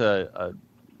wasn't a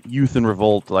Youth in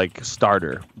Revolt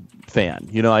starter fan.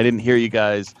 I didn't hear you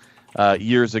guys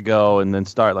years ago, and then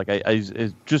start. Like I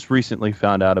just recently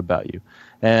found out about you,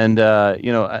 and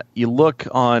you look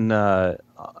on,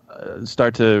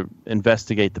 start to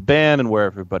investigate the band and where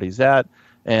everybody's at,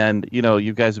 and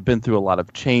you guys have been through a lot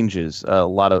of changes, a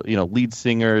lot of lead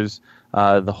singers,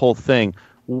 the whole thing.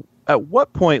 At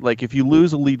what point, like if you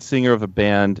lose a lead singer of a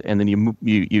band and then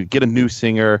you get a new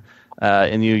singer,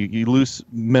 and you lose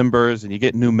members and you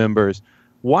get new members,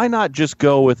 why not just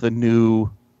go with a new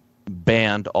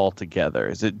band altogether?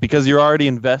 Is it because you're already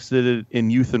invested in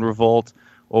Youth in Revolt,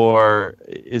 or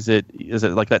is it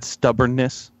like that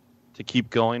stubbornness to keep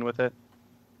going with it?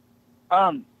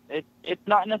 It's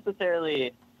not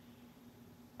necessarily.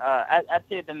 I'd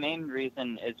say the main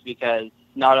reason is because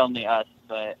not only us,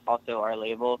 but also our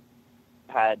label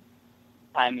had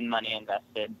time and money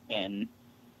invested in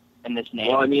this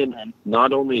name. Well, I mean,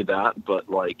 not only that, but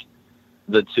like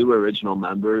the two original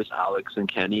members, Alex and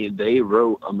Kenny, they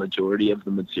wrote a majority of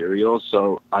the material.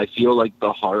 So I feel like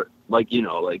the heart, like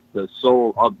the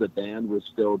soul of the band was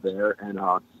still there. And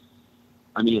I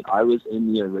mean, I was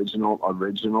in the original,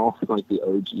 like the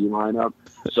OG lineup.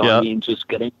 So Yeah. I mean, just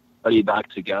getting everybody back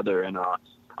together, and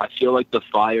I feel like the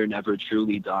fire never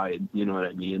truly died. You know what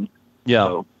I mean? Yeah.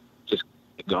 So just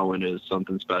going is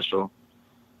something special.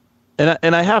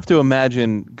 And I have to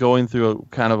imagine going through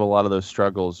kind of a lot of those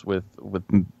struggles with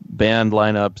band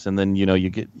lineups, and then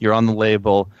you're on the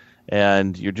label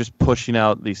and you're just pushing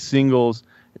out these singles,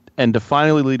 and to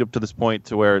finally lead up to this point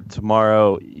to where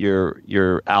tomorrow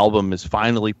your album is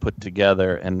finally put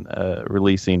together and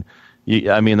releasing.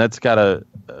 I mean, that's gotta.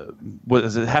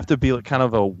 Does it have to be like kind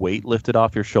of a weight lifted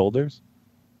off your shoulders?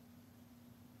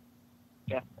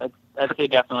 Yeah, I'd say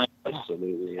definitely.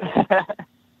 Absolutely. Yeah.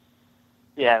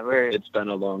 Yeah, It's been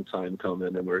a long time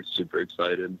coming, and we're super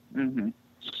excited. Mm-hmm.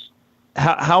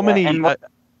 How many? and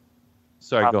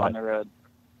Sorry, hop go on ahead. the road.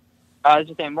 I was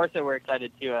just saying, more so we're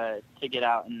excited to get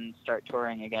out and start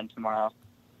touring again tomorrow.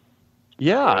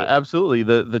 Yeah, Right. absolutely.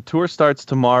 The tour starts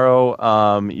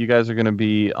tomorrow. You guys are going to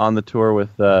be on the tour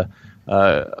with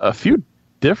a few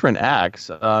different acts.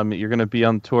 You're going to be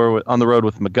on tour on the road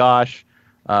with Magash,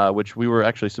 which we were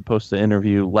actually supposed to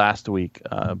interview last week,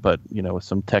 but with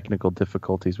some technical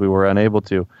difficulties, we were unable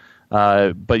to.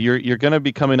 But you're going to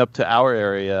be coming up to our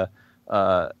area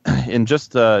in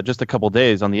just a couple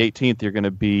days. On the 18th, you're going to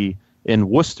be in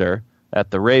Worcester at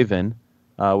the Raven,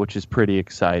 which is pretty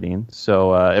exciting.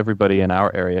 So everybody in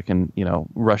our area can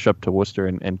rush up to Worcester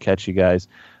and catch you guys.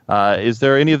 Is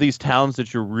there any of these towns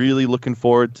that you're really looking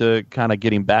forward to kind of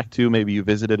getting back to? Maybe you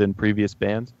visited in previous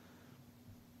bands.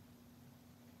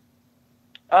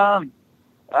 I'm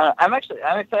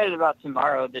excited about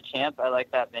tomorrow, the Champ. I like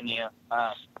that venue.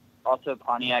 Also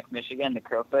Pontiac, Michigan, the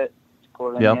Crowfoot. It's a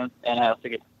cool venue. Yep. And I also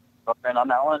get a girlfriend on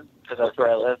that one because that's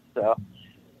where I live. So,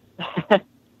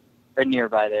 or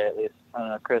nearby there at least. I don't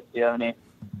know, Chris, do you have any?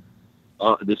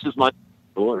 This is my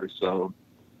tour, so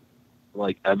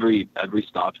like every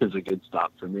stop is a good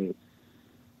stop for me.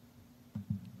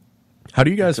 How do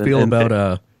you guys feel about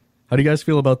how do you guys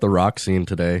feel about the rock scene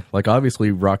today? Like,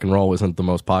 obviously rock and roll isn't the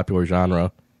most popular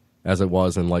genre as it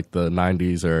was in like the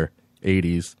 90s or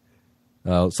 80s.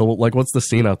 So like, what's the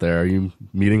scene out there? Are you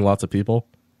meeting lots of people?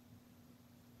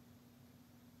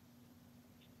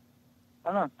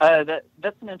 I don't know.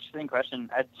 That's an interesting question.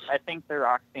 I think the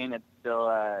rock scene is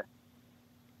still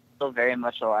very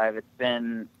much alive. It's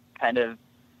been kind of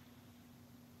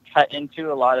cut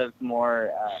into a lot of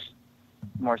more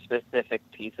specific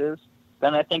pieces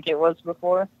than I think it was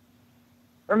before,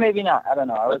 or maybe not. I don't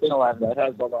know. I wasn't alive. That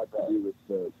has a lot to do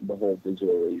with the whole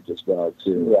visual that you just brought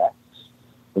too. Yeah.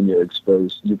 When you're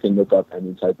exposed, you can look up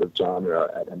any type of genre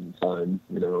at any time.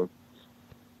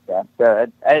 Yeah. So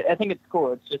I think it's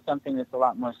cool. It's just something that's a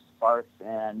lot more sparse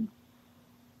and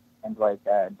like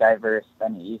diverse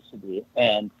than it used to be.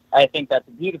 And I think that's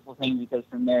a beautiful thing because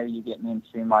from there you get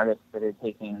mainstream artists that are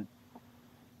taking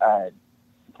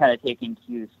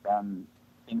cues from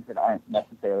things that aren't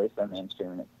necessarily so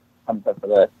mainstream, and it comes up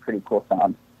with a pretty cool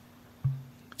sound.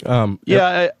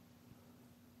 Yeah.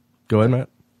 Go ahead, Matt.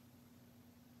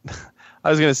 I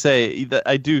was going to say that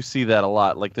I do see that a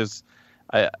lot. Like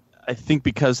I think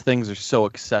because things are so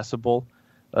accessible,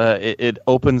 it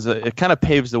opens, it kind of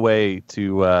paves the way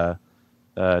to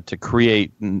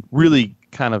create really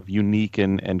kind of unique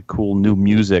and cool new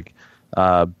music.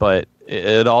 But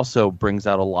it also brings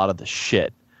out a lot of the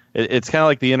shit. It's kind of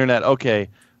like the internet. Okay,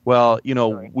 well,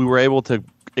 we were able to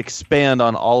expand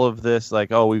on all of this. Like,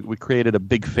 we created a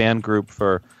big fan group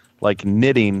for like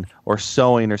knitting or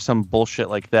sewing or some bullshit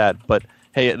like that. But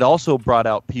hey, it also brought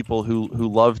out people who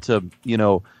love to,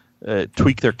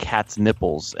 tweak their cat's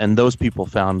nipples, and those people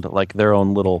found like their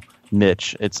own little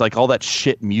niche. It's like all that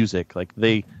shit music. Like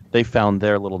they found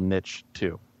their little niche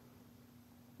too.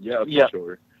 Yeah, for Yeah.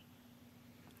 sure.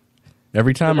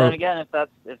 Every But time then again,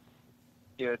 if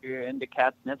you're into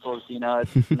cat's nipples,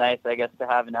 it's nice, I guess, to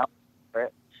have an outlet for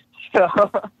it. So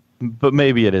But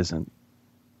maybe it isn't.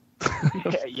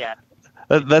 yeah.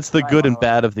 That's the good and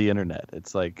bad of the internet.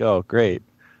 It's like, oh, great.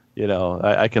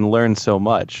 I can learn so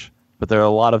much, but there are a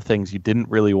lot of things you didn't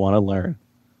really want to learn.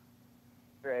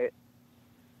 Right.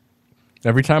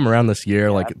 every time around this year,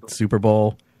 Yeah, like at the Super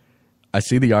Bowl, I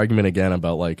see the argument again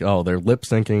about like, oh, they're lip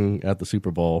syncing at the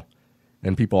Super Bowl,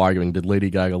 and people arguing did Lady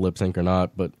Gaga lip sync or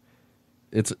not. But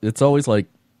it's always like,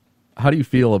 how do you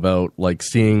feel about like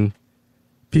seeing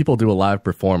people do a live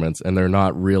performance and they're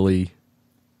not really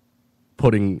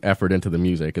putting effort into the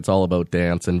music? It's all about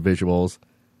dance and visuals.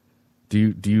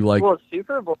 Do you like? Well,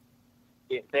 Super Bowl,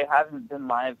 they haven't been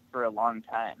live for a long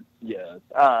time. Yeah,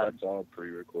 that's all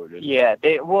pre-recorded. Yeah,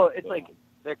 it's like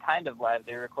they're kind of live.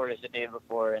 They record it the day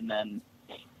before and then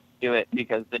do it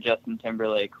because the Justin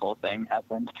Timberlake whole thing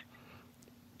happened.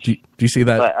 Do you see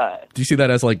that? But, do you see that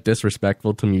as like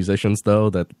disrespectful to musicians though?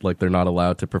 That like they're not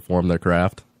allowed to perform their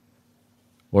craft,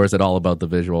 or is it all about the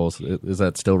visuals? Is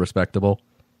that still respectable?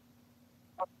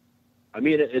 I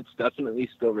mean, it's definitely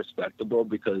still respectable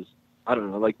because, I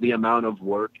don't know, like the amount of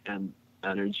work and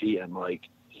energy and like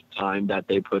time that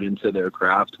they put into their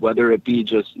craft, whether it be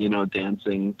just,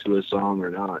 dancing to a song or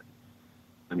not.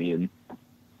 I mean,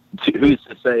 who's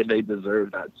to say they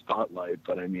deserve that spotlight?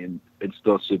 But I mean, it's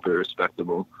still super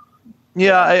respectable.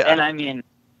 Yeah, I mean,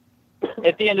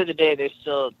 at the end of the day, they're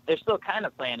still kind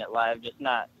of playing it live, just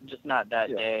not that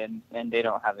day, and they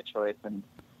don't have a choice. And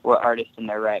what artist in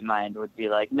their right mind would be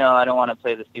like, no, I don't want to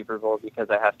play the Super Bowl because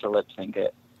I have to lip sync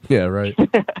it. Yeah, right.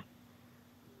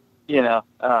 Yeah,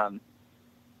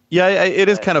 it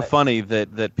is kind of funny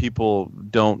that people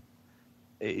don't,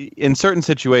 in certain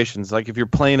situations, like if you're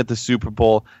playing at the Super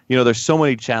Bowl, there's so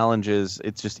many challenges,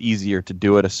 it's just easier to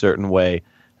do it a certain way.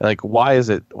 Like, why is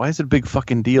it a big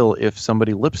fucking deal if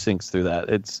somebody lip syncs through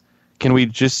that? Can we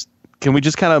just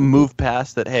kind of move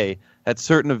past that? Hey, at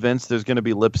certain events, there's going to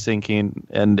be lip syncing,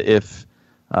 and if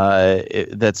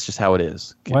that's just how it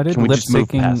is. Why did Can we lip just move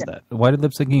past syncing? that? Why did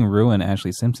lip syncing ruin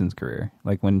Ashley Simpson's career?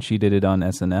 Like when she did it on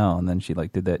SNL, and then she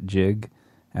like did that jig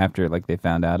after like they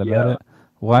found out about it.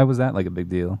 Why was that like a big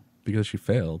deal? Because she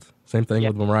failed. Same thing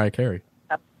with Mariah Carey.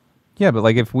 Yeah, but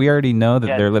like if we already know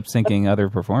that they're lip syncing other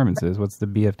performances, what's the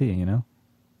BFD?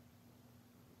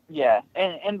 Yeah,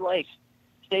 and like,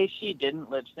 say she didn't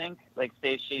lip sync, like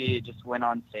say she just went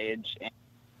on stage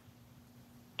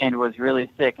and was really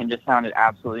sick and just sounded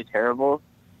absolutely terrible,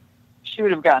 she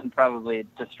would have gotten probably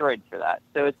destroyed for that.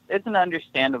 So it's an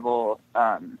understandable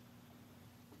kind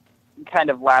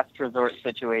of last resort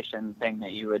situation thing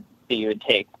that you would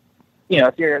take.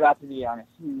 If you're about to be on a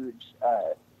huge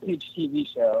TV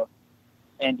show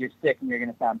and you're sick and you're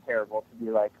going to sound terrible, to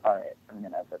be like, all right, I'm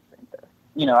going to lip sync this.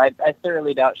 I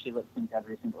thoroughly doubt she lip synced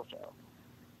every single show.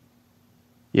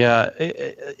 Yeah,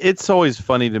 it's always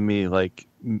funny to me, like,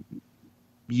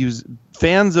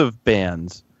 fans of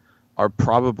bands are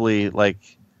probably,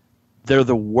 like, they're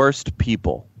the worst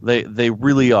people. They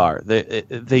really are.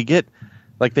 They get,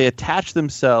 like, they attach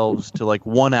themselves to, like,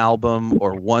 one album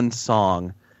or one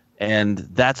song, and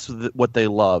that's what they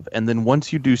love. And then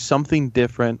once you do something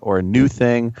different or a new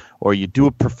thing, or you do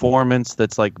a performance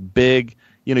that's, like, big,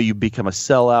 you become a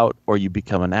sellout, or you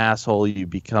become an asshole, you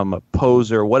become a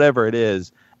poser, whatever it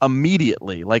is,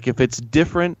 immediately. Like, if it's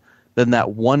different than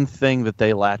that one thing that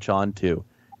they latch onto,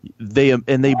 they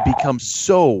become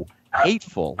so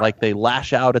hateful. Like, they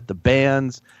lash out at the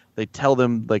bands, they tell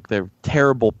them like they're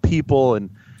terrible people, and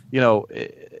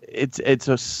it's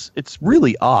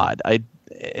really odd.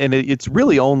 It's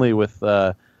really only with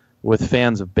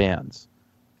fans of bands.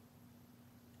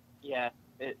 Yeah,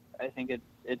 I think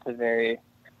it's a very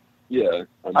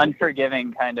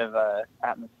unforgiving kind of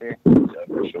atmosphere. Yeah,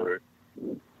 for sure.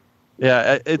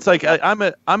 Yeah, it's like I'm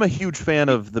a huge fan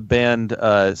of the band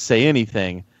Say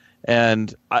Anything,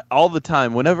 and all the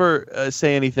time, whenever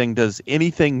Say Anything does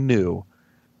anything new,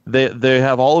 they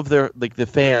have all of their, like, the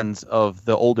fans of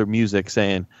the older music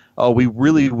saying, "Oh, we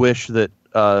really wish that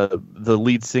the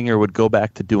lead singer would go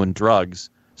back to doing drugs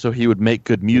so he would make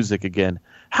good music again."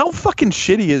 How fucking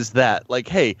shitty is that? Like,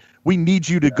 hey, we need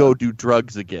you to go do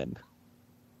drugs again.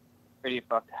 Pretty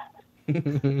fucked up.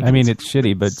 I mean, it's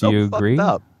shitty, but do you agree?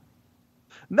 Up.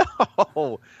 No.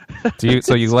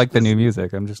 So you like the new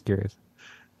music? I'm just curious.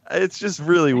 It's just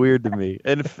really weird to me,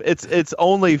 and it's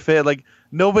only fair. Like,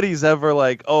 nobody's ever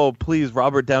like, "Oh, please,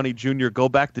 Robert Downey Jr., go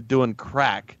back to doing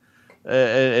crack,"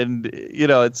 and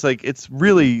it's like it's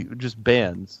really just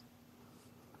bands.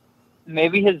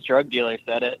 Maybe his drug dealer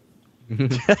said it.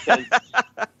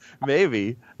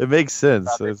 Maybe it makes sense.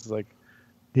 It's like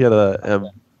he had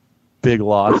a big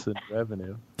loss in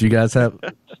revenue. Do you guys have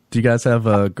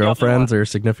girlfriends or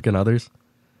significant others?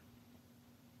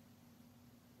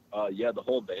 Yeah, the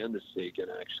whole band is taken,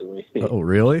 actually. Oh,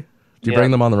 really? Do you bring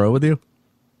them on the road with you?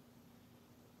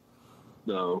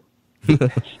 No.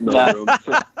 No.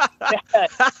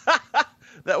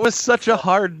 That was such a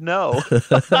hard no.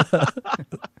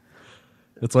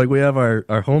 It's like we have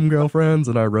our home girlfriends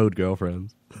and our road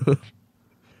girlfriends.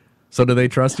 So do they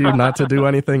trust you not to do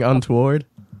anything untoward?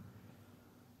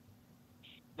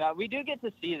 No, we do get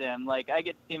to see them. Like, I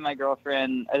get to see my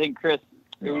girlfriend. I think Chris...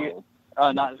 No.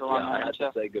 Not so long. I had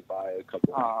to say goodbye a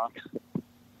couple of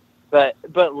But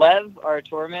Lev, our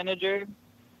tour manager,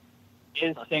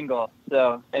 is single.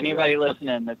 So anybody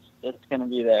listening, it's going to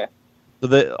be there.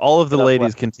 So all of the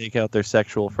ladies can take out their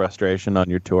sexual frustration on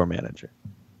your tour manager.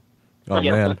 Oh,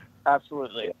 man.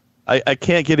 Absolutely. I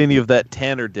can't get any of that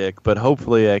Tanner dick, but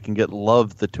hopefully I can get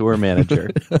Love, the tour manager.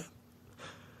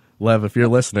 Lev, if you're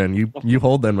listening, you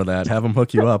hold them with that. Have them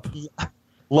hook you up.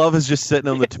 Love is just sitting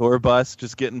on the tour bus,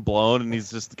 just getting blown, and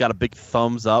he's just got a big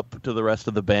thumbs up to the rest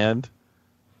of the band.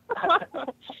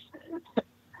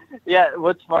 Yeah,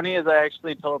 what's funny is I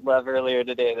actually told Lev earlier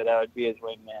today that I would be his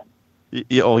wingman.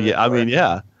 I mean,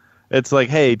 yeah. It's like,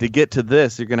 hey, to get to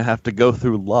this, you're going to have to go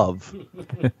through Love.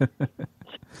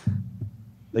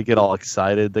 They get all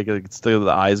excited. They get still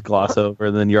the eyes gloss over,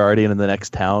 and then you're already in the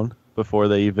next town before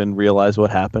they even realize what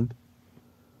happened.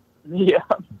 Yeah.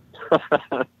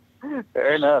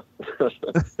 Fair enough.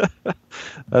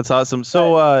 That's awesome.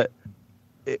 So,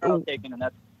 taken, and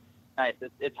that's nice.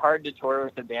 It's hard to tour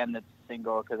with a band that's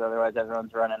single because otherwise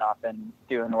everyone's running off and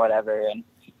doing whatever. And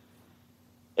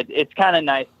it's kind of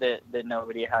nice that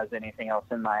nobody has anything else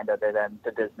in mind other than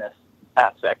the business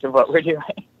aspect of what we're doing.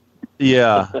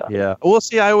 Yeah, yeah. Well,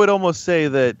 see, I would almost say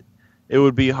that it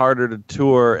would be harder to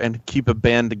tour and keep a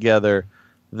band together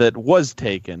that was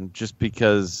taken just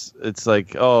because it's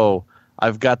like, oh,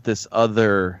 I've got this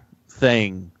other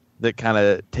thing that kind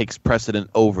of takes precedent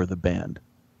over the band.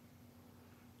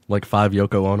 Like 5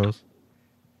 Yoko Onos?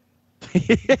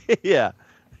 Yeah.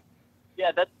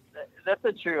 Yeah, that's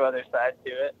a true other side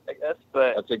to it, I guess.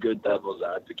 But that's a good devil's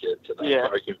advocate to that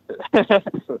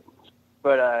argument.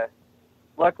 But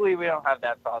luckily we don't have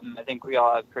that problem. I think we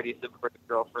all have pretty supportive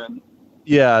girlfriends.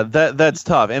 Yeah, that's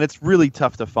tough, and it's really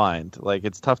tough to find. Like,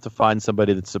 it's tough to find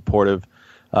somebody that's supportive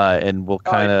and will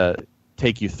kind of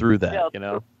take you through that, you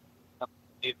know?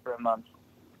 Leave for a month.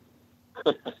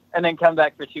 And then come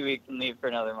back for 2 weeks and leave for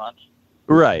another month.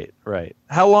 Right.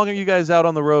 How long are you guys out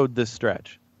on the road this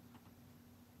stretch?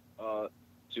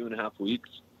 2.5 weeks,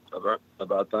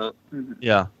 about that. Mm-hmm.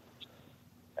 Yeah.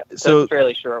 So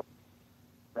fairly short.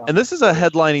 And this is a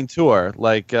headlining tour.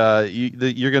 Like, you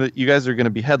guys are gonna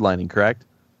be headlining, correct?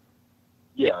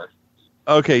 Yeah.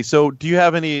 Okay, so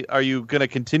are you gonna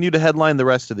continue to headline the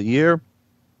rest of the year?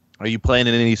 Are you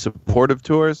planning any supportive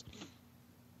tours?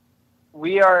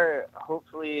 We are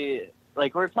hopefully,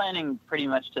 we're planning pretty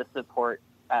much to support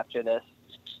after this.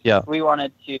 Yeah. We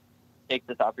wanted to take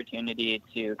this opportunity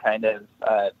to kind of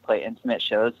play intimate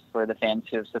shows for the fans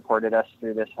who have supported us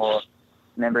through this whole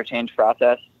member change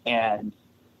process. And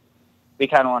we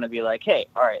kind of want to be like, hey,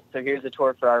 all right, so here's a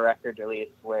tour for our record release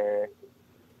where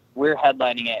we're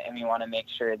headlining it, and we want to make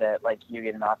sure that, you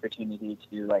get an opportunity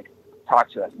to,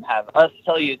 talk to us and have us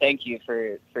tell you thank you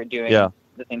for doing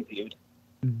the things that you've done.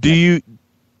 Do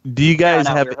you guys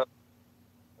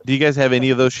have any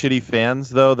of those shitty fans,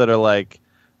 though, that are like,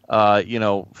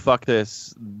 fuck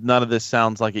this, none of this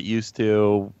sounds like it used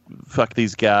to, fuck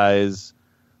these guys?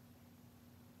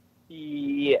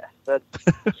 Yes, that's...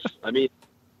 I mean,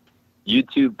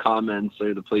 YouTube comments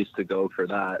are the place to go for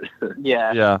that.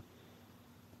 Yeah. Yeah.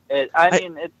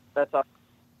 That's a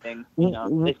thing.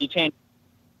 If you change...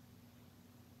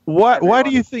 Why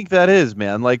do you think that is,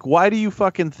 man? Why do you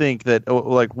fucking think that,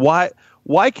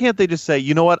 why can't they just say,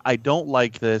 you know what, I don't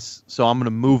like this, so I'm going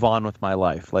to move on with my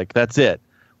life? That's it.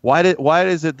 Why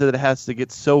is it that it has to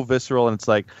get so visceral and it's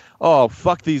like, oh,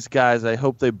 fuck these guys, I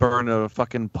hope they burn in a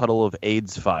fucking puddle of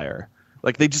AIDS fire?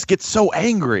 They just get so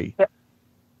angry. It's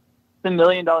a $1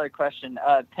 million question.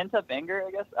 Pent-up anger,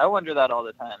 I guess? I wonder that all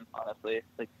the time, honestly.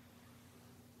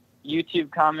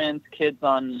 YouTube comments, kids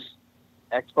on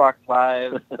Xbox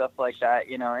Live, stuff like that.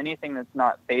 Anything that's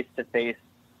not face-to-face,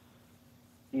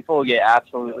 people get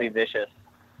absolutely vicious.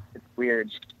 It's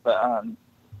weird. But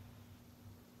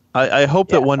I hope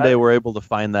that one day we're able to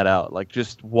find that out.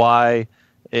 Just why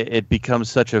it becomes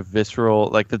such a visceral,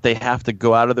 that they have to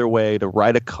go out of their way to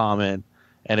write a comment,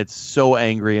 and it's so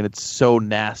angry and it's so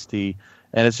nasty,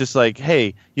 And it's just like,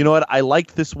 hey, you know what? I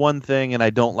like this one thing and I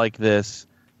don't like this.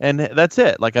 And that's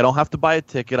it. Like, I don't have to buy a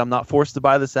ticket. I'm not forced to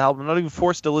buy this album. I'm not even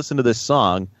forced to listen to this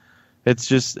song. It's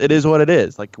just, it is what it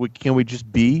is. Like, can we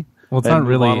just be? Well, it's not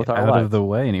really out of the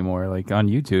way anymore. Like on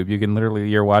YouTube, you can literally,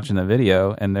 you're watching the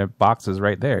video and their box is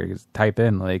right there. You just type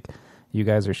in like, you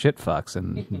guys are shit fucks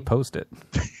and post it.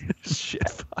 Shit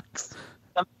fucks.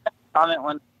 Some comment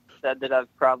once said that I've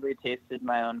probably tasted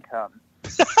my own cum.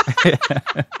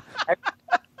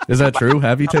 Is that true?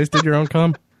 Have you tasted your own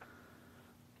cum?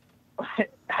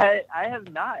 I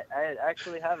have not. I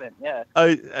actually haven't. Yeah.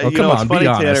 Oh, come on, be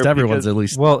honest. Everyone's at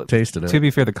least tasted it. To be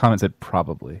fair, the comment said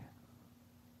probably.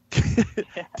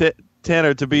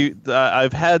 Tanner,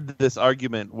 I've had this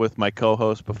argument with my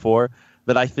co-host before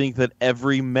that I think that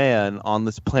every man on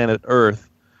this planet Earth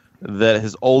that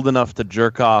is old enough to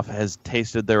jerk off has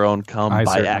tasted their own cum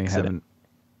by accident.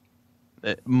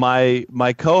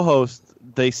 My co-host,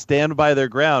 they stand by their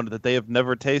ground that they have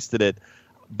never tasted it,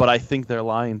 but I think they're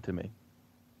lying to me.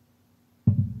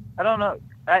 I don't know.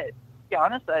 To be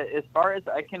honest, as far as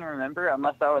I can remember,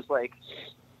 unless I was like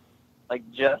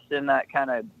just in that kind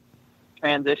of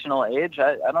transitional age,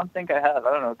 I don't think I have.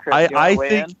 I don't know,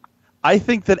 Chris. I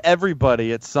think that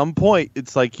everybody at some point,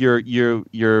 it's like you're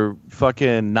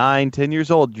fucking 9-10 years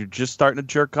old, you're just starting to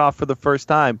jerk off for the first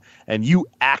time, and you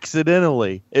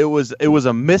accidentally, it was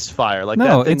a misfire. Like,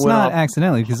 no, that thing it's went not off.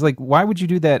 accidentally, because like, why would you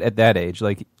do that at that age?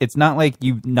 Like, it's not like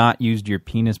you've not used your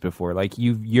penis before. Like,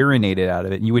 you've urinated out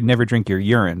of it, and you would never drink your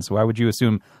urine. So why would you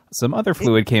assume some other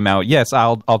fluid came out? Yes,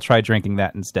 I'll try drinking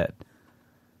that instead.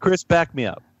 Chris, back me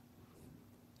up.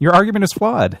 Your argument is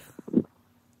flawed.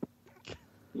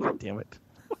 God damn it.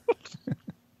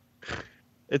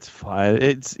 It's fine.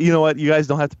 It's, you know what? You guys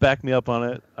don't have to back me up on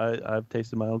it. I've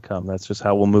tasted my own cum. That's just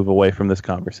how we'll move away from this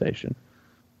conversation.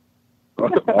 All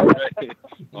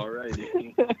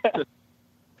right.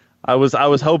 I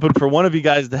was hoping for one of you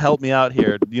guys to help me out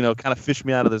here, kind of fish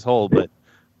me out of this hole, but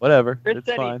whatever. Chris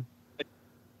it's fine.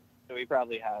 So we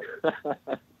probably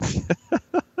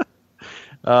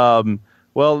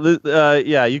Well, have.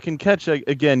 yeah, you can catch,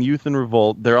 again, Youth in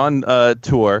Revolt. They're on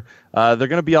tour. They're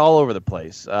going to be all over the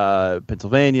place.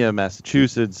 Pennsylvania,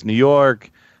 Massachusetts, New York,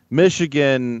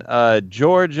 Michigan,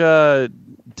 Georgia,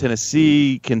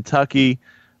 Tennessee, Kentucky.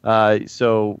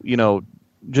 So,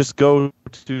 just go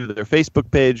to their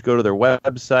Facebook page, go to their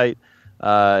website,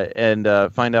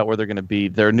 and find out where they're going to be.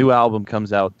 Their new album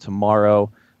comes out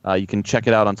tomorrow. You can check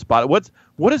it out on Spotify.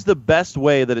 What is the best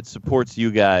way that it supports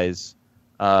you guys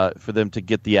for them to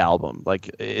get the album?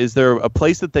 Like, is there a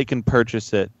place that they can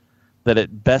purchase it that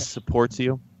it best supports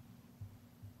you?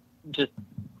 Just,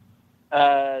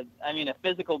 a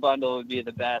physical bundle would be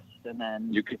the best, and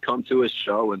then you could come to a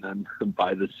show and then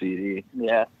buy the CD.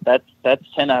 Yeah, that's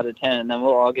 10 out of 10, and then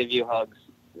we'll all give you hugs.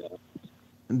 Yeah.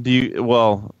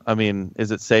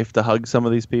 Is it safe to hug some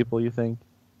of these people, you think?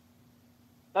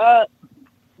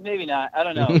 Maybe not. I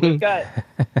don't know. We've got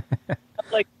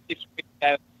like a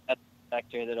guy at the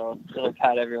sector that'll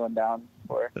pat everyone down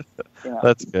for.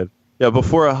 That's good. Yeah,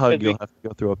 before a hug, you'll have to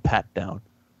go through a pat down.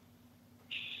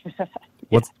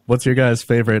 What's your guys'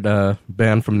 favorite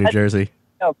band from New Jersey?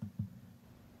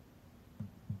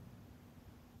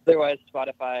 Otherwise,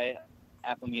 Spotify,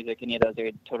 Apple Music, any of those are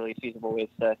totally feasible ways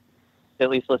to at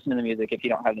least listen to the music if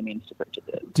you don't have the means to purchase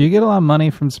it. Do you get a lot of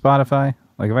money from Spotify?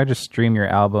 Like, if I just stream your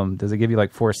album, does it give you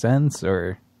like 4 cents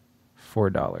or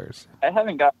 $4? I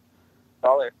haven't got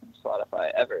 $1 from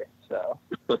Spotify ever, so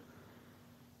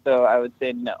I would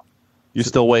say no. You're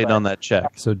still waiting on that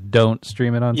check. So don't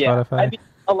stream it on Spotify?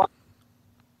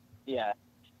 Yeah.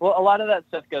 Well, a lot of that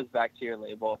stuff goes back to your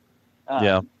label.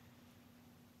 Yeah.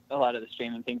 A lot of the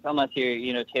streaming things, unless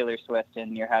you're, Taylor Swift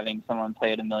and you're having someone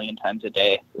play it 1 million times a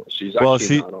day. She's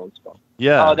actually not on Spotify.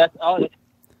 Yeah. Oh, that's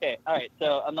okay. All right.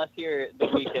 So unless you're The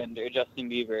Weeknd or Justin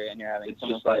Bieber and you're having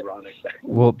someone play ironic.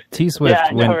 Well, T Swift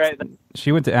right?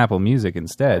 She went to Apple Music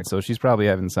instead, so she's probably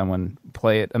having someone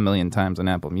play it 1 million times on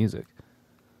Apple Music.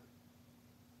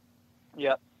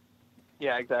 Yep.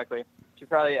 Yeah, exactly. She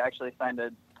probably actually signed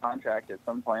a contract at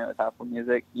some point with Apple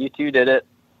Music. U2 did it.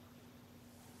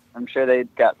 I'm sure they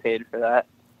got paid for that.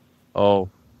 Oh,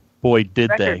 boy,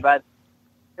 did they. But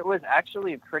it was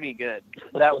actually pretty good.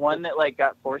 That one that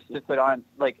got forced to put on,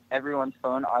 everyone's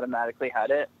phone automatically had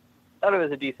it. I thought it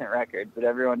was a decent record, but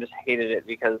everyone just hated it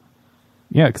because...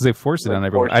 Yeah, because they forced it on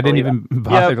everyone. I didn't even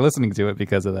bother listening to it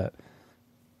because of that.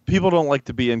 People don't like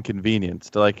to be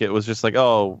inconvenienced. It was just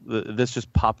this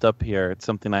just popped up here. It's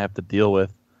something I have to deal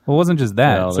with. Well, it wasn't just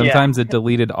that. Sometimes it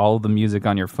deleted all the music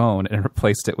on your phone and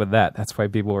replaced it with that. That's why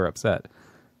people were upset.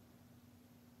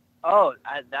 Oh,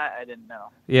 that I didn't know.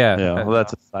 Yeah, Yeah, well,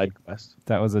 that's a side quest.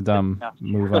 that was a dumb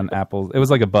move on Apple's. It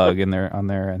was like a bug in their on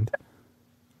their end.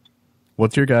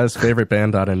 What's your guys' favorite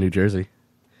band out in New Jersey?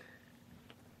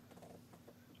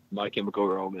 My Chemical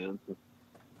Romance.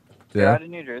 You're Yeah. out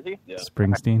in New Jersey? Yeah.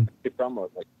 Springsteen. You're from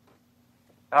like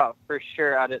Oh, for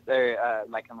sure, out at there,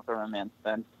 My Chemical Romance.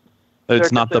 Then. It's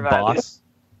Circus not the Survival. boss.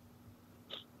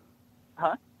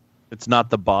 Huh? It's not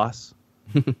the boss.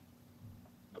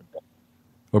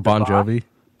 Or Bon Boss? Jovi?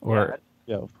 Or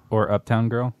Yeah. or Uptown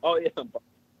Girl. oh yeah.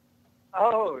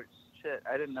 Oh shit!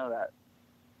 I didn't know that.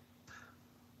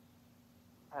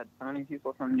 I had so many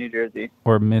people from New Jersey.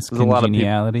 Or Miss There's a lot of people-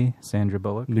 Congeniality, Sandra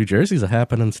Bullock. New Jersey's a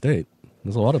happening state.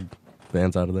 There's a lot of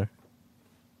bands out of there.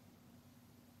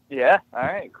 Yeah. All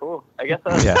right. Cool. I guess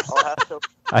I'll have to.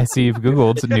 I see you've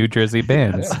Googled New Jersey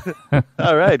bands.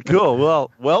 All right, cool.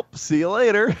 Well, see you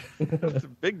later.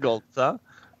 Big gulps, huh?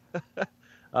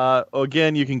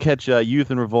 Again, you can catch Youth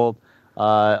in Revolt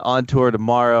on tour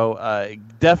tomorrow.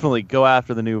 Definitely go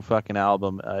after the new fucking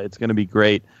album. It's going to be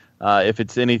great. If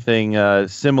it's anything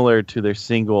similar to their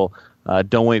single,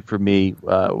 Don't Wait For Me,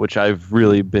 which I've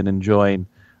really been enjoying.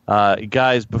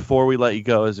 Guys, before we let you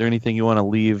go, is there anything you want to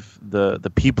leave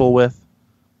the people with?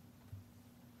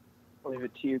 I'll leave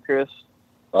it to you, Chris.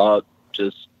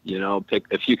 Just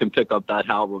if you can pick up that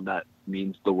album, that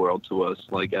means the world to us.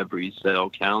 Like every sale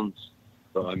counts.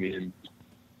 So I mean,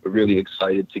 we're really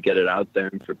excited to get it out there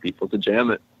and for people to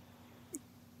jam it.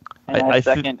 And I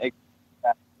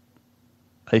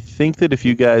think that if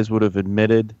you guys would have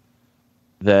admitted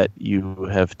that you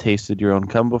have tasted your own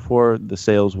cum before, the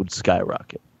sales would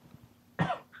skyrocket.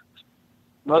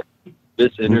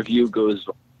 This interview goes.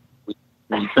 We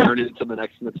turn it into the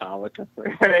next Metallica.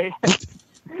 Right.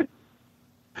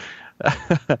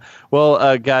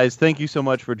 Well, guys, thank you so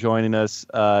much for joining us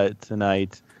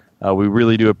tonight. We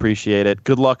really do appreciate it.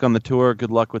 Good luck on the tour. Good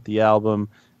luck with the album,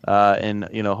 and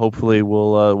hopefully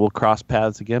we'll cross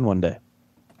paths again one day.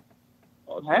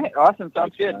 All right. Awesome.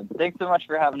 Sounds Thanks, good. man. Thanks so much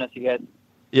for having us, you guys.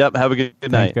 Yep. Have a good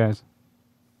night. Thanks, guys.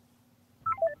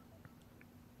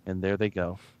 And there they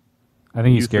go. I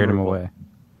think you Youth scared in him Revolt. away.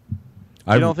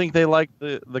 You don't think they like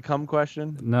the cum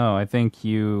question? No, I think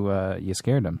you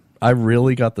scared him. I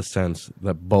really got the sense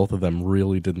that both of them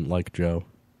really didn't like Joe.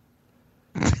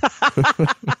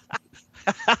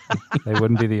 They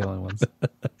wouldn't be the only ones.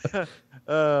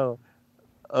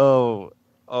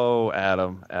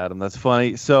 Adam, that's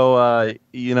funny. So,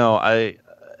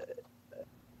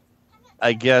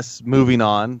 I guess moving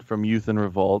on from Youth in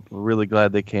Revolt, we're really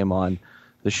glad they came on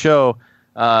the show.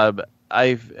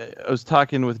 I was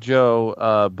talking with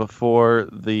Joe before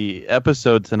the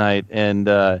episode tonight, and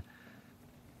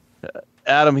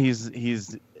Adam, he's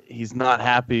not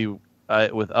happy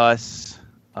with us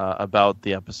about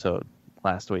the episode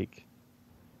last week.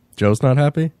 Joe's not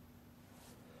happy?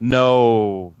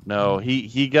 No,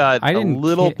 he got I a didn't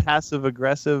little ca- passive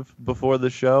aggressive before the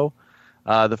show.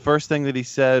 The first thing that he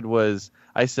said was,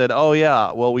 I said, "Oh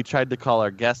yeah, well we tried to call our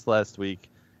guest last week,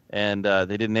 and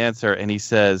they didn't answer." And he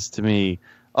says to me,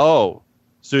 "Oh,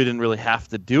 so you didn't really have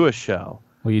to do a show?"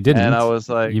 Well, you didn't. And I was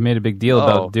like, you made a big deal "Oh."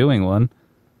 about doing one,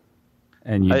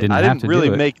 and you didn't I have didn't to really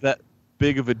do it. make that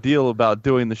big of a deal about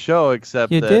doing the show,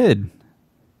 except You that did.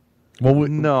 Well,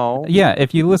 no, Yeah,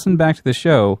 if you listen back to the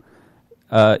show,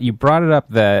 you brought it up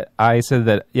that I said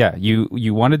that,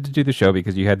 you wanted to do the show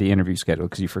because you had the interview scheduled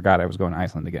because you forgot I was going to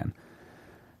Iceland again.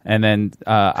 And then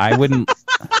I wouldn't,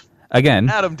 again,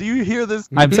 Adam, do you hear this?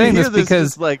 I'm Do you saying hear this because-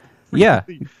 just, like, yeah,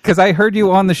 because I heard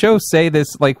you on the show say this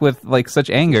with such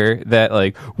anger that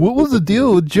what was the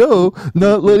deal with Joe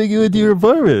not letting you into your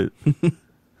apartment?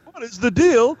 what is the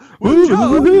deal with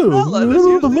Joe not letting us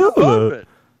use the apartment?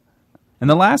 And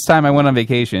the last time I went on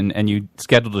vacation and you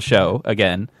scheduled a show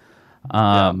again,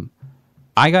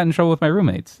 I got in trouble with my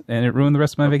roommates and it ruined the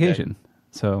rest of my vacation.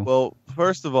 So, Well,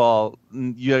 first of all,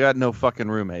 you got no fucking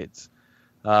roommates.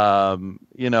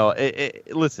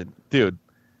 Listen, dude,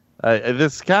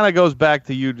 this kind of goes back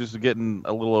to you just getting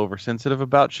a little oversensitive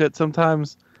about shit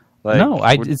sometimes. no,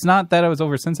 it's not that I was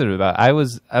oversensitive about it.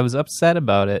 I was upset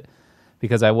about it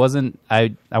because I wasn't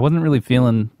really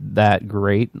feeling that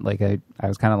great. Like I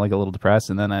was kind of like a little depressed,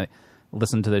 and then I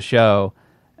listened to the show,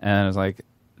 and I was like,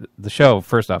 the show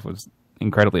first off was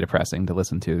incredibly depressing to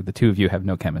listen to. The two of you have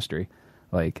no chemistry.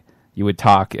 Like you would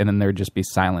talk, and then there would just be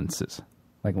silences,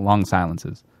 like long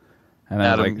silences. And then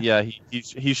I was Adam, like, yeah,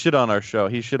 he shit on our show.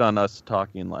 He shit on us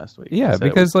talking last week. yeah, He said it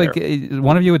because was like terrible.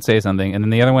 one of you would say something, and then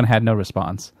the other one had no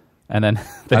response, and then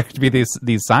there would be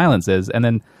these silences, and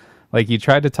then like you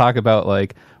tried to talk about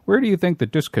like where do you think the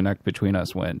disconnect between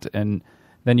us went, and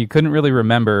then you couldn't really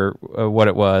remember what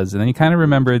it was, and then you kind of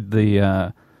remembered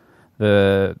the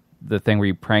the thing where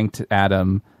you pranked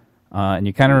Adam, and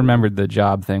you kind of remembered the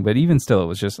job thing. But even still, it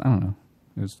was just, I don't know.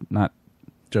 It was not...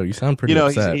 Joe, you sound pretty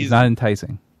upset. He's not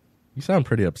enticing. You sound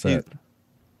pretty upset.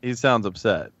 He sounds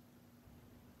upset.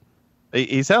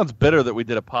 He sounds bitter that we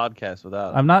did a podcast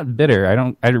without him. I'm not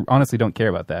bitter. I honestly don't care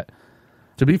about that.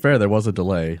 To be fair, there was a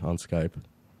delay on Skype.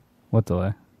 What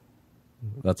delay?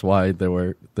 That's why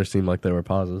there seemed like there were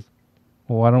pauses.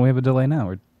 Well, why don't we have a delay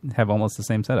now? We have almost the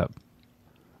same setup.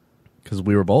 Because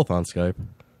we were both on Skype.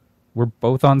 We're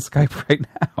both on Skype right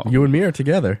now. You and me are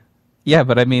together. Yeah,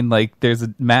 but I mean, like,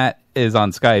 Matt is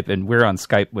on Skype, and we're on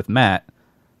Skype with Matt.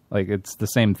 Like, it's the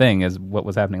same thing as what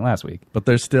was happening last week. But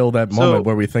there's still that moment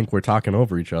where we think we're talking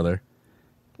over each other.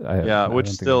 Which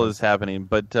still is happening.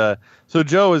 But so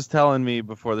Joe was telling me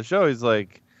before the show, he's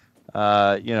like,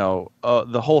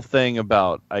 the whole thing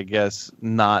about, I guess,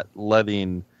 not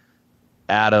letting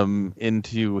Adam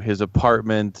into his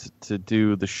apartment to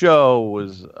do the show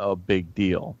was a big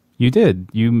deal. You did.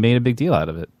 You made a big deal out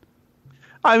of it.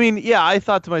 I mean, yeah, I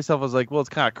thought to myself, I was like, well, it's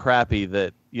kind of crappy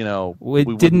that, we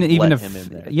didn't even let him in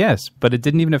there. Yes, but it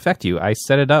didn't even affect you. I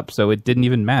set it up so it didn't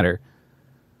even matter.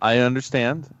 I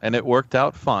understand, and it worked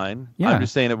out fine. Yeah. I'm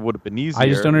just saying it would have been easier. I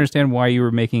just don't understand why you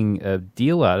were making a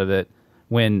deal out of it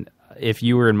when, if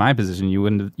you were in my position, you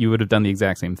would have done the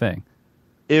exact same thing.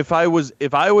 If I was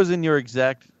in your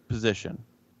exact position,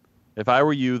 if I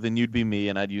were you, then you'd be me,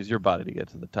 and I'd use your body to get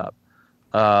to the top.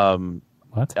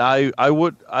 What? I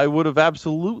would have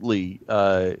absolutely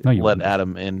let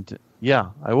Adam in. Yeah,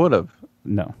 I would have.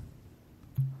 No.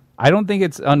 I don't think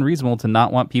it's unreasonable to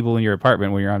not want people in your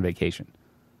apartment when you're on vacation.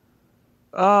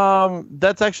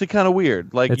 That's actually kind of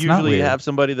weird. Like, it's usually you have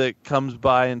somebody that comes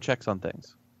by and checks on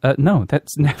things. No,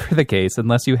 that's never the case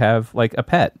unless you have, like, a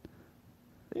pet.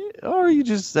 Or you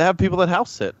just have people that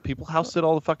house sit. People house sit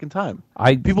all the fucking time.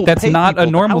 That's not a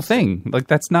normal thing. Like,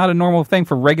 that's not a normal thing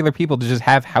for regular people to just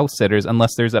have house sitters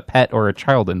unless there's a pet or a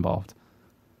child involved.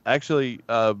 Actually,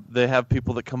 they have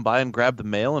people that come by and grab the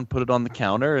mail and put it on the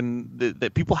counter, and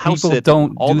people house sit. People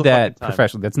don't do that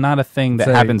professionally. That's not a thing that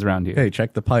happens around here. Hey,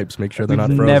 check the pipes. Make sure they're not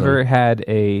frozen. I've never had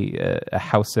a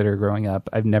house sitter growing up.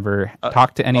 I've never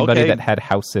talked to anybody that had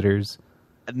house sitters,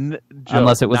 Joe,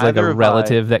 unless it was like a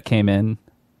relative that came in.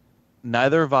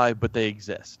 Neither have I, but they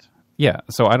exist. Yeah,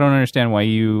 so I don't understand why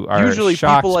you are usually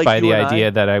shocked like by the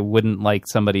idea that I wouldn't like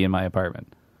somebody in my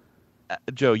apartment.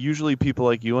 Joe, usually people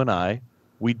like you and I,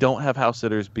 we don't have house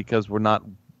sitters because we're not,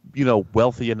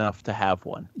 wealthy enough to have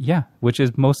one. Yeah, which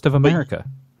is most of America.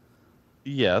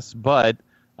 Yes, but,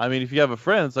 I mean, if you have a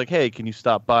friend, it's like, hey, can you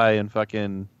stop by and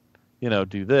fucking,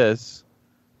 do this?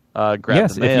 Grab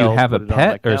yes, the mail, if you have a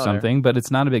pet or counter. something, but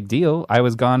it's not a big deal. I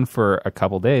was gone for a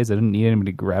couple days. I didn't need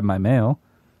anybody to grab my mail.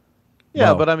 Yeah,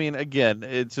 No. but I mean, again,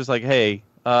 it's just like, hey,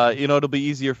 it'll be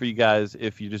easier for you guys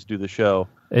if you just do the show.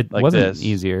 It like wasn't this.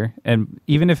 easier. And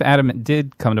even if Adam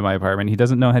did come to my apartment, he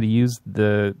doesn't know how to use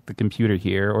the computer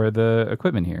here or the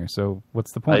equipment here. So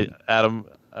what's the point? Adam,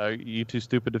 are you too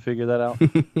stupid to figure that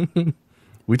out?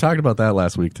 We talked about that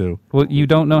last week too. Well, you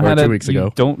don't know how to. 2 weeks ago.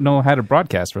 You don't know how to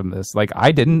broadcast from this. Like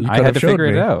I didn't. You I could had have to showed figure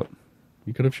it me. out.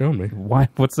 You could have shown me. Why?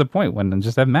 What's the point? When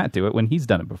just have Matt do it when he's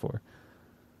done it before.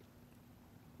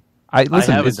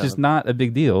 Listen. It's just not a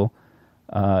big deal.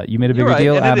 You made a bigger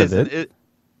deal out of it.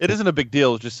 It isn't a big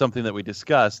deal. It's just something that we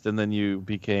discussed, and then you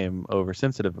became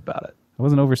oversensitive about it. I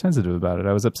wasn't oversensitive about it.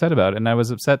 I was upset about it, and I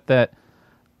was upset that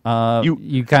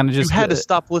you kind of just you had to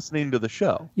stop listening to the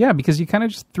show. Yeah, because you kind of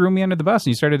just threw me under the bus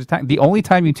and you started attacking. The only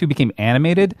time you two became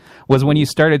animated was when you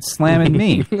started slamming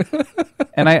me.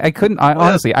 And I couldn't,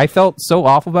 honestly, I felt so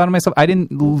awful about myself. I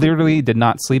literally did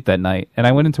not sleep that night. And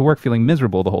I went into work feeling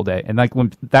miserable the whole day. And like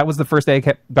when that was the first day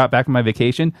I got back from my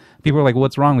vacation, people were like,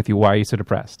 what's wrong with you? Why are you so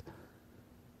depressed?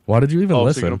 Why did you even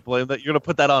listen? So you're gonna blame that? You're gonna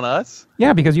put that on us?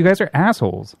 Yeah, because you guys are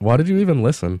assholes. Why did you even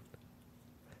listen?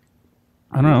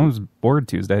 I don't know. I was bored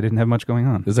Tuesday. I didn't have much going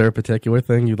on. Is there a particular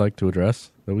thing you'd like to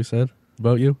address that we said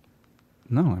about you?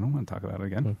 No, I don't want to talk about it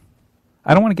again.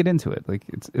 I don't want to get into it. Like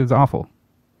it was awful.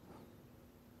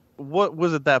 What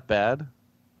was it that bad?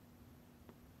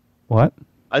 What?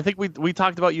 I think we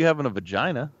talked about you having a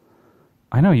vagina.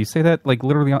 I know you say that like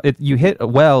literally. You hit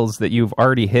wells that you've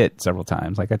already hit several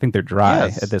times. Like I think they're dry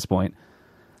at this point.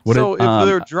 If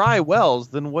they're dry wells,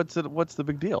 then what's the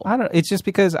big deal? I don't. It's just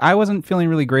because I wasn't feeling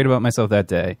really great about myself that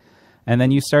day, and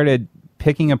then you started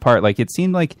picking apart. Like it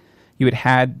seemed like you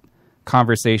had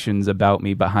conversations about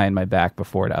me behind my back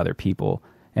before to other people,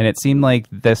 and it seemed like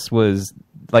this was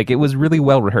like it was really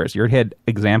well rehearsed. You had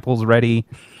examples ready,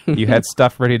 you had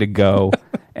stuff ready to go,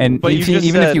 and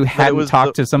even if you hadn't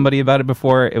talked to somebody about it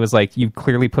before, it was like you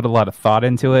clearly put a lot of thought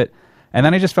into it. And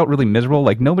then I just felt really miserable.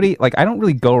 Like nobody, like I don't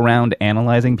really go around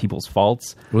analyzing people's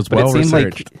faults. It was but well it seemed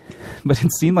researched. but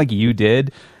it seemed like you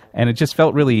did, and it just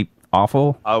felt really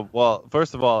awful. Well,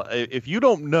 first of all, if you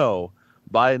don't know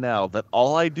by now that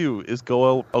all I do is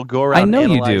go around. I know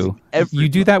you analyzing do. everybody. You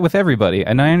do that with everybody,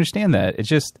 and I understand that. It's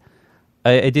just,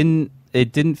 it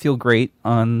didn't feel great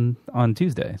on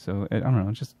Tuesday. So I don't know.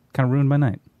 It just kind of ruined my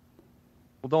night.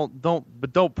 Well,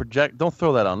 don't project. Don't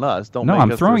throw that on us. Don't. No, make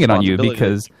I'm us throwing the it on you responsibility.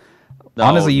 because No,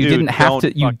 honestly, you dude, didn't have don't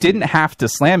to. You fucking- didn't have to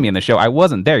slam me in the show. I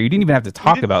wasn't there. You didn't even have to We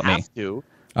talk didn't about me. have to.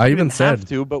 I We even didn't have said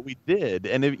to, but we did.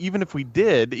 And even if we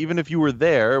did, even if you were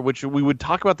there, which we would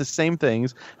talk about the same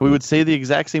things, we would say the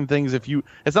exact same things. If you,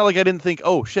 it's not like I didn't think,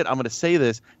 oh shit, I'm going to say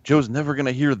this. Joe's never going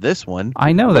to hear this one.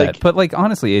 I know Like, that, but like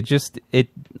honestly, I don't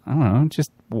know.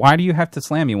 Just why do you have to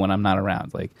slam me when I'm not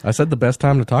around? Like I said the best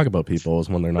time to talk about people is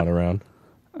when they're not around.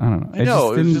 I don't know. I know it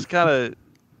was didn't- just kind of.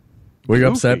 Were you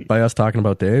Goofy. upset by us talking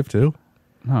about Dave too?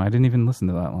 No, I didn't even listen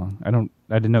to that long. I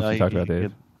didn't know if No, you talked about you-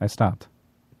 Dave. I stopped.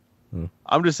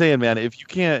 I'm just saying, man. If you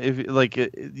can't, if like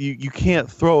you can't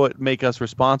make us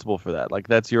responsible for that. Like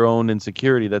that's your own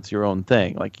insecurity. That's your own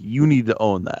thing. Like you need to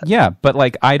own that. Yeah, but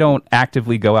like I don't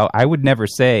actively go out. I would never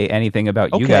say anything about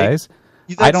you Okay. guys.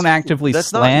 That's- I don't actively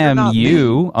that's not- you're slam not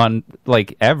you me. on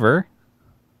like ever.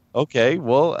 Okay,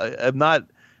 well, I'm not.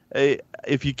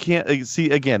 If you can't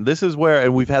see again, this is where,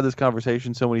 and we've had this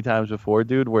conversation so many times before,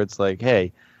 dude. Where it's like,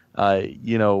 hey,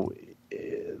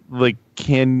 like,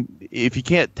 if you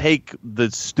can't take the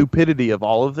stupidity of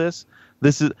all of this,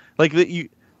 this is like that you.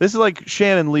 This is like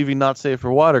Shannon leaving Not Safe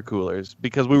for Water Coolers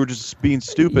because we were just being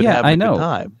stupid. and Yeah, having I a know. Good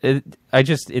time.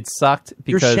 It sucked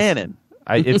You're because Shannon.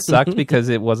 It sucked because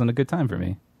it wasn't a good time for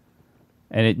me,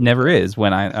 and it never is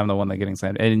when I'm the one that getting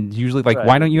slammed. And usually, like, Right.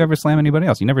 why don't you ever slam anybody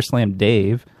else? You never slam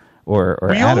Dave or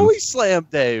We Adam. always slam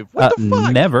Dave. What the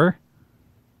fuck? Never.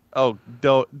 Oh,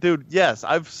 dude. Yes,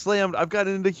 I've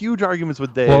gotten into huge arguments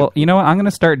with Dave. Well, you know what? I'm going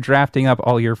to start drafting up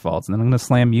all your faults, and then I'm going to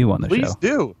slam you on the Please show.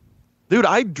 do. Dude,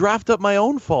 I draft up my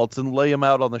own faults and lay them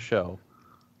out on the show.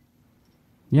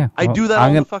 Yeah, I well, do that I'm all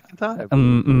gonna, the fucking time.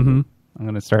 I'm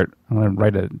going to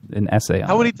write an essay on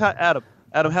How many it. times, Adam?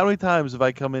 How many times have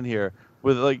I come in here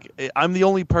with like I'm the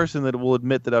only person that will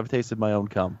admit that I've tasted my own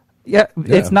cum? Yeah,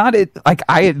 it's not it. Like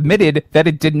I admitted that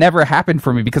it did never happen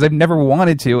for me because I've never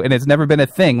wanted to, and it's never been a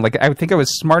thing. Like I think I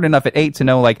was smart enough at 8 to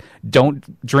know, like,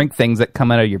 don't drink things that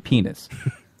come out of your penis.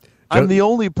 I'm the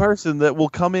only person that will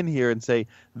come in here and say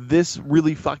this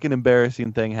really fucking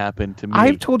embarrassing thing happened to me.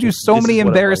 I've told you so This many is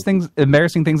what it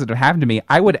embarrassing things that have happened to me.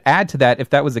 I would add to that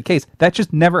if that was the case. That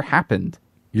just never happened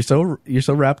You're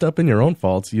so wrapped up in your own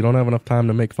faults, you don't have enough time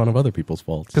to make fun of other people's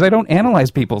faults. because I don't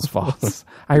analyze people's faults.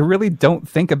 I really don't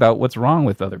think about what's wrong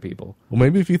with other people. Well,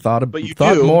 maybe if you thought But you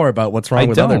thought do. more about what's wrong I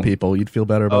with other don't. people, you'd feel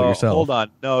better about yourself. Hold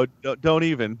on, no, don't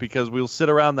even, because we'll sit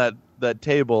around that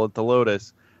table at the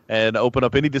Lotus and open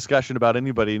up any discussion about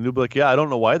anybody, and you'll be like, yeah, I don't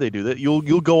know why they do that. You'll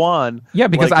go on. Yeah,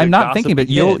 because like I'm a not thinking, but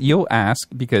gossipy kid. you'll ask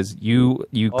because you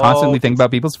constantly think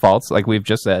about people's faults, like we've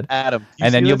just said. Adam, you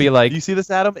And then see you'll this? be like- "Do you see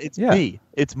this, Adam? It's Yeah. me.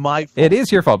 It's my fault." It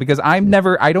is your fault because I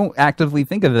don't actively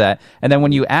think of that. And then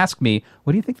when you ask me,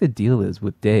 what do you think the deal is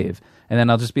with Dave? And then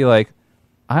I'll just be like,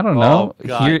 I don't know. Oh,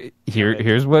 God.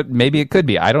 Here's what maybe it could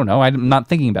be. I don't know. I'm not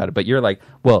thinking about it. But you're like,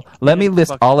 well, let me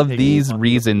list fucking all of take these one.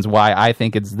 reasons why I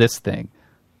think it's this thing.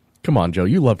 Come on, Joe,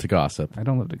 you love to gossip. I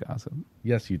don't love to gossip.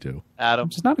 Yes, you do. Adam, I'm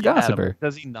just not a Adam, gossiper.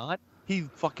 does he not? He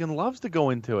fucking loves to go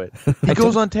into it. He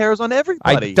goes on tears on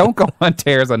everybody. I don't go on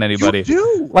tears on anybody. You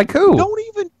do. Like who? Don't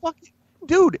even fucking,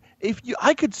 dude.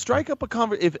 I could strike up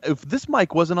a if this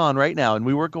mic wasn't on right now and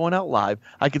we weren't going out live,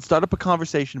 I could start up a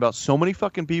conversation about so many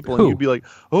fucking people, and Who? you'd be like,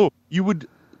 oh, you would.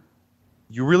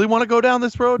 You really want to go down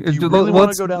this road? Do you really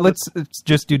want to go down? let's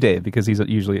just do Dave because he's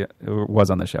usually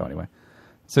was on the show anyway.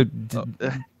 So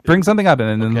bring something up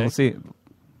and then Okay. we'll see.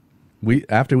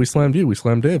 After we slammed you, we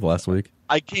slammed Dave last week.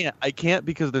 I can't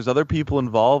because there's other people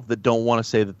involved that don't want to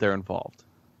say that they're involved.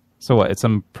 So what? It's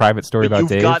some private story But about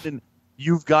Dave.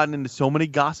 You've gotten into so many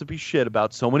gossipy shit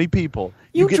about so many people.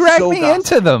 You get dragged so me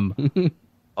gossipy. into them.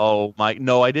 Oh my!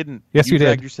 No, I didn't. Yes, you did.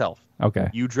 dragged yourself. Okay.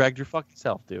 You dragged your fucking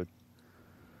self, dude.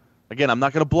 Again, I'm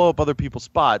not going to blow up other people's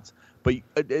spots, but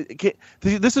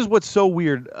this is what's so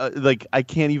weird. Like I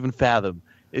can't even fathom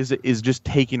is just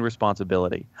taking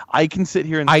responsibility. I can sit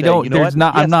here and I say, don't. You know There's what?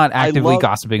 not. I'm Yes, not I actively love-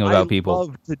 gossiping about I people.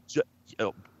 love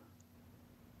to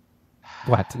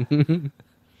What?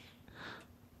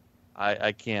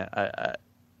 I can't.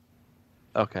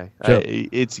 Okay. Joe.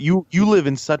 It's you live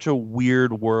in such a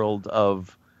weird world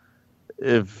of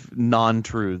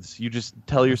non-truths. You just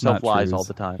tell yourself Not lies truths. all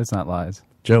the time. It's not lies.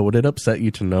 Joe, would it upset you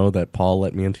to know that Paul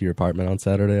let me into your apartment on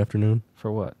Saturday afternoon?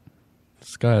 For what?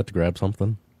 This guy had to grab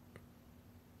something.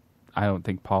 I don't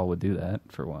think Paul would do that,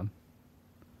 for one.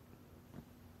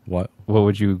 What? What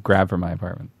would you grab from my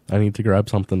apartment? I need to grab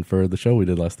something for the show we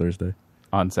did last Thursday.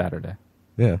 On Saturday.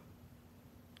 Yeah.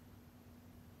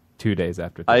 2 days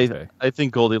after Thursday. I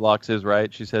think Goldilocks is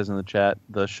right. She says in the chat,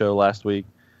 the show last week.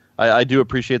 I do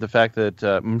appreciate the fact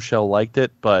that Michelle liked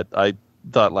it, but I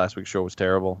thought last week's show was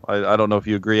terrible. I don't know if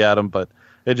you agree, Adam, but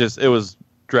it was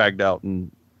dragged out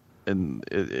and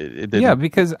it didn't. Yeah,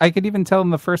 because I could even tell in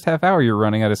the first half hour you're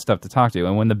running out of stuff to talk to.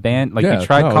 And when the band, you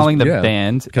tried calling the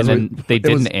band, and then they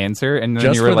didn't answer, and then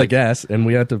just you were for like, the guest, and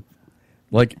we had to,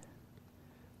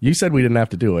 you said we didn't have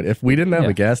to do it. If we didn't have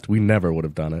a guest, we never would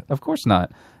have done it. Of course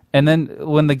not. And then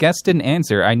when the guest didn't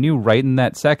answer, I knew right in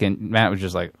that second, Matt was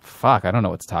just like, fuck, I don't know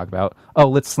what to talk about. Oh,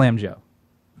 let's slam Joe.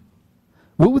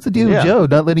 What was the deal with Joe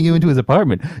not letting you into his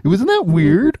apartment? Wasn't that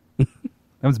weird? That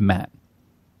was Matt.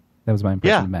 That was my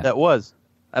impression of Matt. Yeah, that was.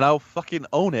 And I'll fucking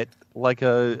own it like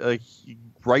a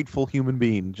rightful human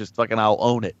being. Just fucking I'll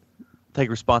own it. Take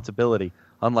responsibility.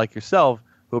 Unlike yourself,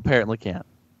 who apparently can't.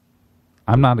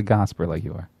 I'm not a gossiper like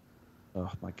you are. Oh,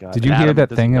 my God. Did you hear that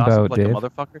thing about Dave? A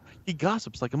motherfucker? He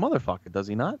gossips like a motherfucker, does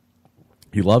he not?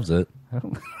 He loves it. I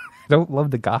don't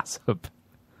love the gossip.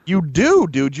 You do,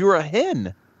 dude. You're a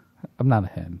hen. I'm not a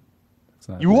hen.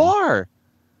 You are.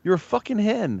 You're a fucking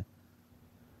hen.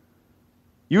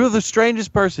 You're the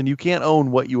strangest person. You can't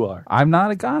own what you are. I'm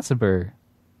not a gossiper.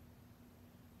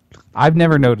 I've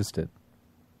never noticed it.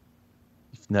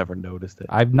 You've never noticed it.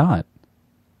 I've not.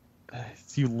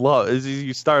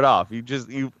 You start off.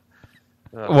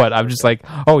 What? I'm just like,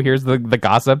 oh, here's the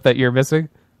gossip that you're missing.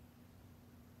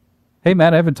 Hey,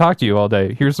 Matt, I haven't talked to you all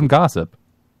day. Here's some gossip.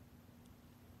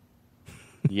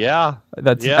 Yeah,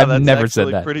 I've never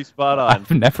said that. Pretty spot on.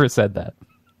 I've never said that.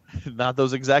 Not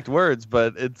those exact words,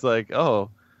 but it's like, oh,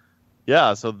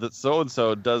 yeah. So that so and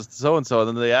so does so and so, and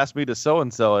then they asked me to so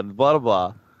and so, and blah blah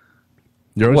blah.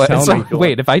 You're always telling me.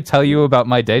 Wait, if I tell you about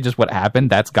my day, just what happened,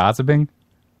 that's gossiping?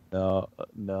 No.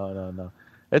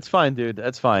 It's fine, dude.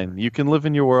 That's fine. You can live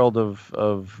in your world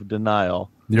of denial.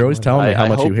 You're always telling me how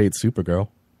much you hate Supergirl.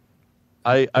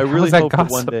 I really hope that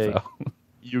one gossip, day though?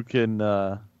 you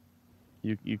can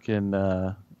you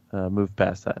can move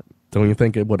past that. Don't you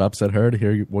think it would upset her to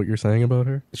hear what you're saying about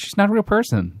her? She's not a real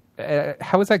person.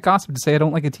 How is that gossip to say I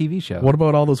don't like a TV show? What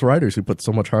about all those writers who put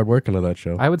so much hard work into that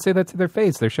show? I would say that to their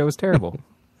face. Their show is terrible.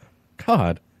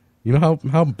 God, you know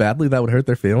how badly that would hurt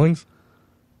their feelings?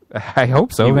 I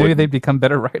hope so. Maybe they'd become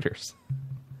better writers.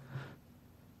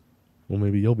 Well,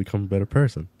 maybe you'll become a better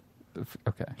person.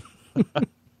 Okay.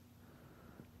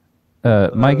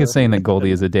 Mike is saying that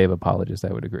Goldie is a Dave apologist.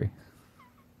 I would agree.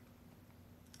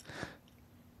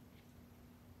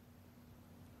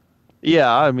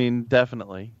 Yeah, I mean,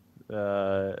 definitely.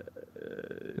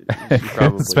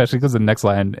 Especially because the next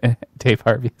line, Dave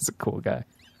Harvey is a cool guy.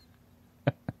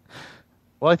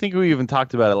 Well, I think we even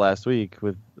talked about it last week.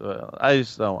 With I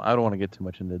don't want to get too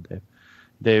much into Dave.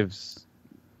 Dave's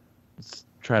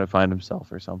trying to find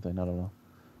himself or something. I don't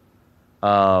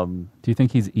know. Do you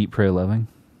think he's eat, pray, loving?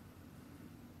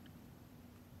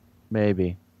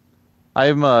 Maybe.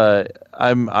 I'm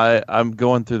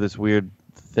going through this weird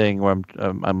thing where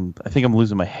I think I'm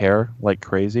losing my hair like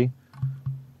crazy.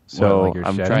 So like you're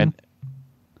I'm shedding? trying.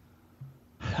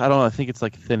 I don't know. I think it's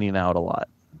like thinning out a lot.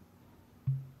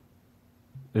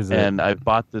 And I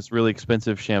bought this really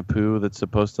expensive shampoo that's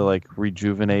supposed to like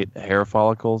rejuvenate hair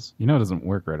follicles. You know it doesn't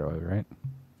work right away, right?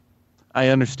 I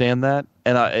understand that,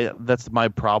 and that's my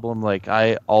problem. Like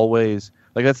I always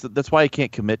that's why I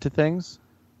can't commit to things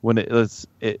when it's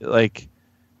like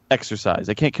exercise.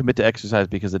 I can't commit to exercise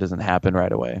because it doesn't happen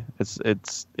right away.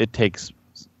 It takes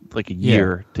like a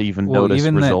year to even notice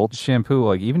even results. That shampoo,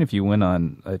 like even if you went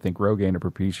on, I think Rogaine or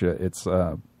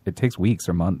Propecia, it takes weeks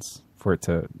or months for it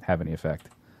to have any effect.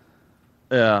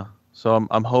 Yeah, so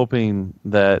I'm hoping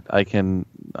that I can,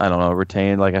 I don't know,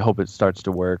 retain. Like I hope it starts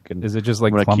to work. And is it just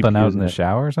like clumping out in the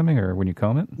shower or something, or when you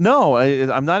comb it? No,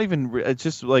 I'm not even. It's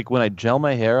just like when I gel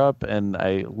my hair up and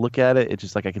I look at it, it's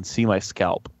just like I can see my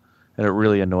scalp, and it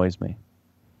really annoys me.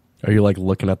 Are you like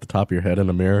looking at the top of your head in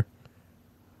a mirror?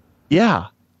 Yeah.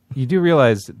 You do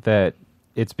realize that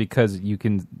it's because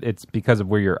of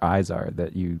where your eyes are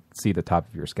that you see the top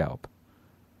of your scalp.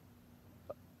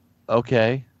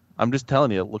 Okay. I'm just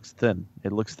telling you, it looks thin.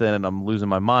 It looks thin, and I'm losing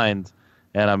my mind,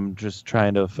 and I'm just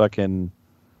trying to fucking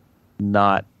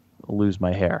not lose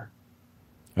my hair.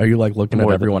 Are you like looking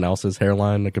at everyone else's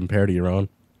hairline to compare to your own?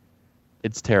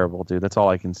 It's terrible, dude. That's all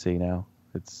I can see now.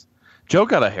 Joe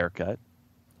got a haircut.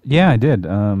 Yeah, I did.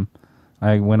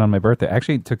 I went on my birthday. I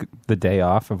actually took the day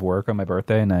off of work on my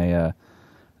birthday, and I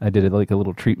did like a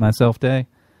little treat myself day.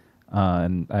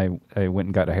 And I went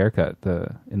and got a haircut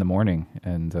in the morning,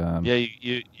 and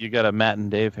you got a Matt and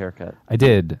Dave haircut. I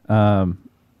did.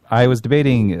 I was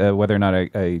debating whether or not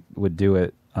I would do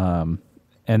it, and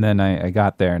then I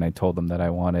got there and I told them that I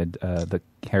wanted the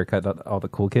haircut that all the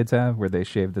cool kids have, where they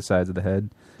shave the sides of the head.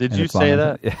 Did you say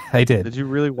that? I did. Did you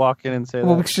really walk in and say that?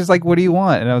 Well, she's like, "What do you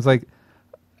want?" And I was like,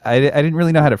 I didn't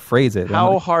really know how to phrase it.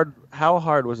 How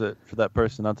hard was it for that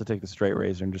person not to take the straight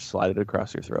razor and just slide it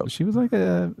across your throat? She was like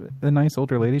a nice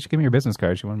older lady. She gave me her business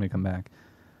card. She wanted me to come back.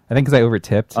 I think because I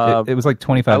overtipped. It was like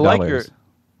 $25.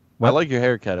 I like your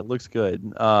haircut. It looks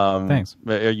good. Thanks.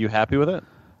 Are you happy with it?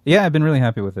 Yeah, I've been really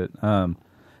happy with it. The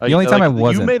only time I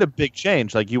wasn't. You made a big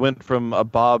change. Like you went from a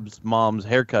Bob's mom's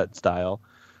haircut style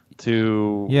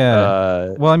to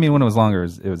well, I mean, when it was longer,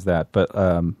 it was that. But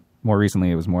more recently,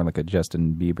 it was more like a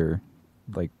Justin Bieber,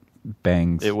 like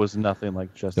bangs. It was nothing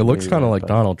like Justin. It looks Bieber, kind of like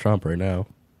Donald Trump right now.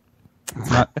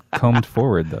 It's not combed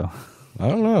forward though. I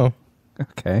don't know.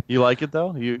 Okay. You like it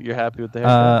though? You're happy with the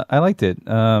haircut? I liked it.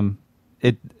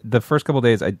 The first couple of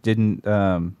days I didn't.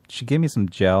 She gave me some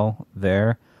gel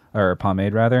there, or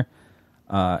pomade rather,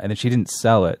 and then she didn't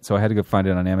sell it, so I had to go find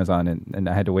it on Amazon, and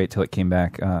I had to wait till it came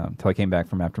back. Till I came back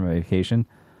from after my vacation,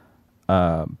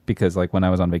 because like when I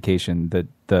was on vacation,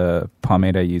 the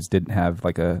pomade I used didn't have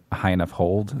like a high enough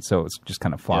hold, so it's just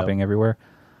kind of flopping everywhere.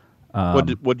 What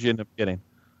did you end up getting?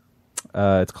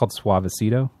 It's called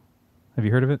Suavecito. Have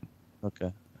you heard of it?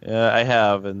 Okay. Yeah, I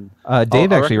have, and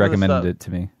Dave actually recommended it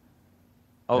to me.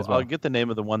 I'll get the name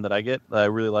of the one that I get. I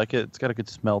really like it. It's got a good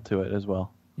smell to it as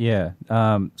well. Yeah.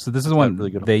 So this is one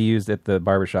really they used at the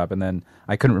barbershop, and then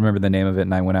I couldn't remember the name of it,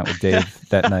 and I went out with Dave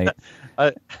that night.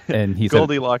 And he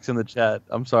Goldilocks in the chat.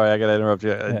 I'm sorry, I got to interrupt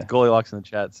you. Yeah. Goldilocks in the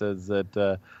chat says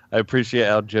that I appreciate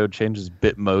how Joe changes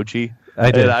Bitmoji.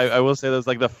 I did. And I will say that was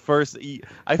like the first.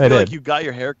 I feel like you got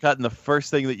your haircut, and the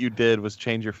first thing that you did was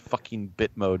change your fucking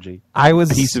Bitmoji. I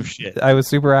was piece of shit. I was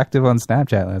super active on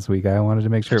Snapchat last week. I wanted to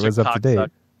make sure it was up to date.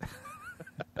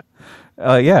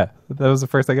 Yeah, that was the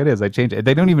first thing I did. Is I changed it.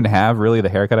 They don't even have really the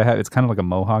haircut I have. It's kind of like a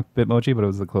mohawk Bitmoji, but it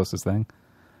was the closest thing.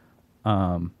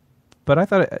 But I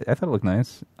thought it looked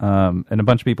nice. And a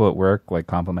bunch of people at work like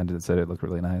complimented it, said it looked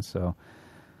really nice. So,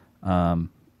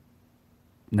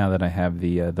 now that I have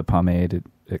the pomade,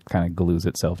 it kind of glues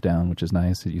itself down, which is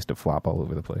nice. It used to flop all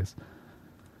over the place.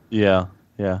 Yeah.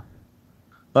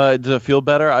 Does it feel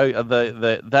better?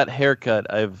 That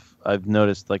haircut I've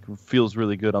noticed like feels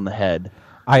really good on the head.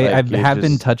 I have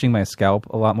been touching my scalp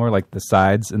a lot more, like the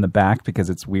sides and the back, because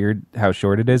it's weird how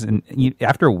short it is. And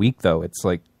after a week, though, it's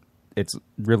like it's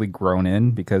really grown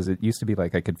in, because it used to be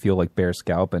like I could feel like bare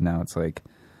scalp, and now it's like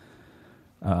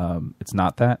it's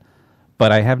not that.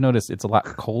 But I have noticed it's a lot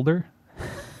colder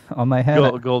on my head.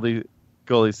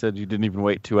 Goldie said you didn't even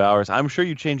wait 2 hours. I'm sure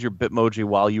you changed your Bitmoji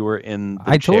while you were in the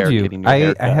I chair told you, getting your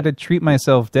haircut. I had a treat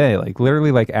myself day. Like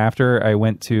literally, like after I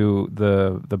went to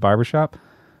the barbershop,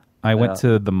 I went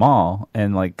to the mall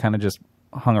and like kind of just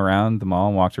hung around the mall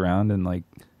and walked around and like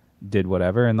did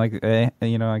whatever. And like, I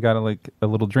got a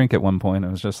little drink at one point. I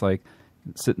was just like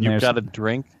sitting there. You got a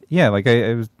drink? Yeah, like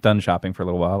I was done shopping for a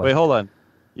little while. Wait, hold on.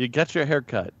 You got your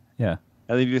haircut. Yeah.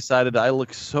 And then you decided, I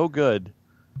look so good,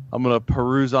 I'm going to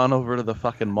peruse on over to the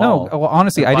fucking mall. No, well,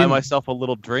 honestly, I didn't buy myself a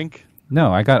little drink.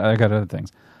 No, I got other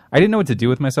things. I didn't know what to do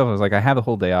with myself. I was like, I have a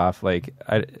whole day off. Like,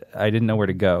 I didn't know where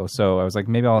to go. So I was like,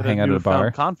 maybe I'll hang out at a bar. You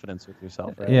found confidence with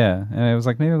yourself, right? Yeah. And I was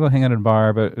like, maybe I'll go hang out at a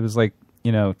bar. But it was like,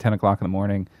 10 o'clock in the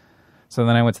morning. So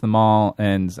then I went to the mall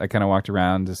and I kind of walked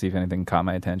around to see if anything caught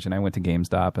my attention. I went to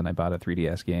GameStop and I bought a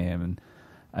 3DS game, and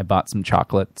I bought some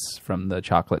chocolates from the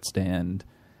chocolate stand,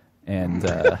 and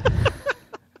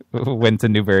went to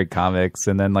Newberry Comics.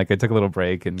 And then like I took a little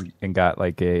break and got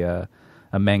like a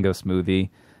mango smoothie.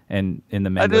 And in the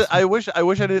mango, I wish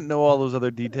I didn't know all those other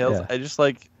details. Yeah. I just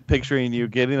like picturing you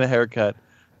getting a haircut,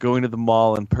 going to the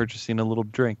mall, and purchasing a little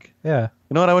drink. Yeah.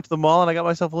 You know what? I went to the mall and I got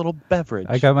myself a little beverage.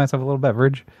 I got myself a little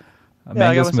beverage. I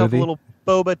got myself a little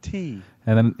boba tea.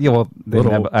 And then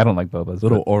I don't like bobas.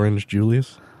 Little orange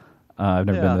Julius. I've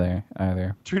never been there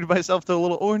either. Treated myself to a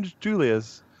little orange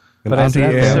Julius. An Auntie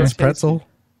Anne's pretzel.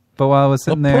 But while I was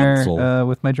sitting there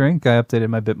with my drink, I updated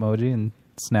my Bitmoji and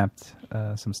snapped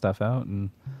some stuff out, and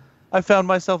I found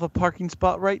myself a parking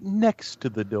spot right next to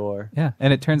the door. Yeah,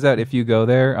 and it turns out if you go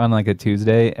there on like a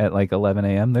Tuesday at like 11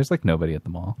 a.m., there's like nobody at the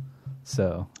mall.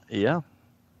 So yeah,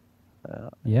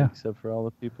 except for all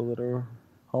the people that are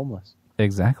homeless.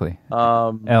 Exactly.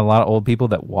 And a lot of old people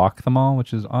that walk the mall,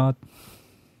 which is odd.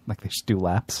 Like they just do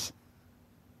laps.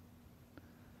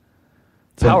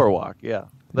 Power walk, yeah.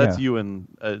 That's you in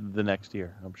the next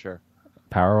year, I'm sure.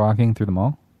 Power walking through the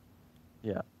mall?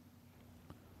 Yeah.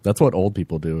 That's what old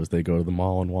people do, is they go to the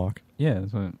mall and walk. Yeah,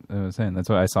 that's what I was saying. That's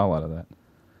why I saw a lot of that.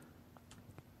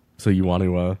 So you want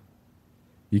to,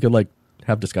 you could like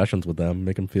have discussions with them,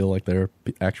 make them feel like they're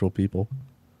actual people.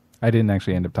 I didn't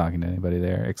actually end up talking to anybody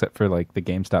there, except for like the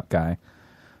GameStop guy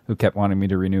who kept wanting me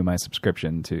to renew my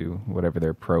subscription to whatever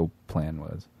their pro plan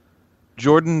was.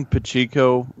 Jordan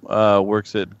Pacheco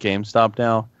works at GameStop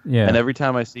now. Yeah. And every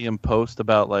time I see him post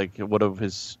about like one of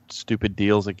his stupid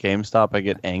deals at GameStop, I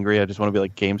get angry. I just want to be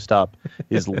like, GameStop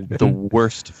is the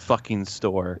worst fucking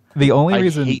store. The only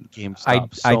reason I hate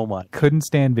GameStop so much. I couldn't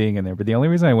stand being in there, but the only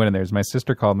reason I went in there is my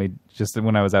sister called me just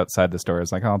when I was outside the store. I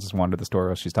was like, I'll just wander the store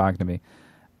while she's talking to me.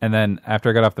 And then after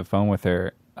I got off the phone with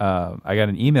her, I got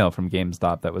an email from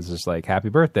GameStop that was just like, happy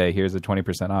birthday, here's a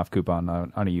 20% off coupon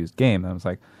on a used game. And I was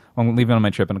like, well, I'm leaving on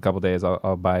my trip in a couple of days.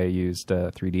 I'll buy a used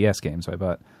 3DS game. So I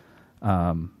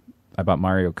bought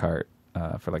Mario Kart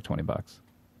for like $20.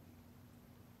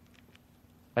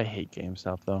 I hate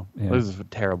GameStop though. Yeah. This is a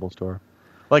terrible store.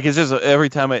 Like it's just every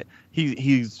time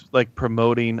he's like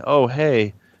promoting, oh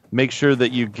hey, make sure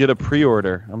that you get a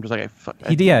pre-order. I'm just like,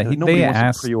 They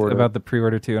asked pre-order. about the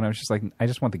pre-order too, and I was just like, I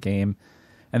just want the game.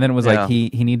 And then it was like he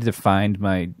needed to find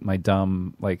my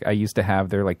dumb, like I used to have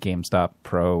their like GameStop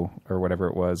Pro or whatever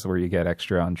it was where you get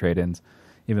extra on trade-ins,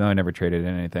 even though I never traded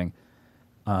in anything.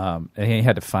 And he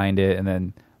had to find it, and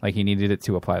then like he needed it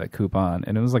to apply the coupon,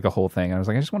 and it was like a whole thing. I was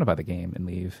like, I just want to buy the game and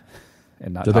leave,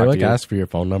 and not. Did they like ask for your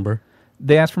phone number?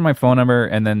 They asked for my phone number,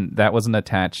 and then that wasn't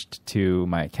attached to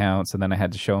my account, so then I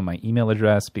had to show them my email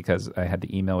address because I had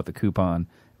the email with the coupon.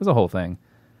 It was a whole thing.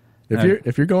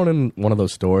 If you're going in one of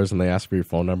those stores and they ask for your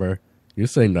phone number, you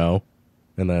say no,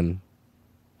 and then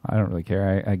I don't really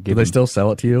care. Do they still sell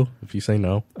it to you if you say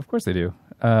no? Of course they do.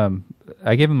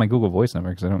 I gave them my Google Voice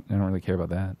number because I don't really care about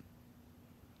that.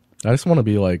 I just want to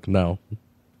be like no.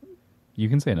 You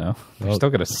can say no. They're still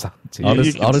gonna sell it to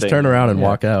you. I'll just turn around and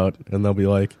walk out, and they'll be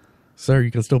like, "Sir,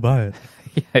 you can still buy it."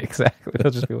 Yeah, exactly.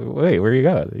 They'll just be like, "Wait, where are you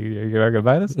going? You're not gonna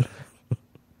buy this?"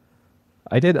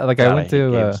 I did. Like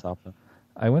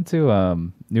I went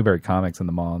to Newbury Comics in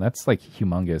the mall, and that's like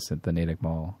humongous at the Natick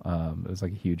Mall. It was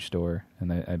like a huge store,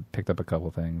 and I picked up a couple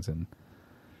things, and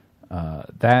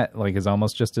that like is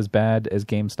almost just as bad as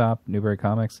GameStop. Newbury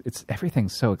Comics,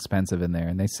 everything's so expensive in there,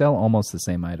 and they sell almost the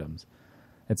same items.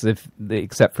 It's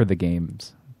except for the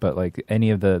games, but like any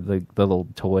of the little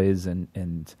toys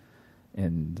and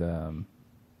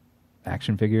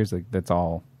action figures, like that's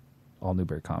all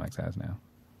Newbury Comics has now.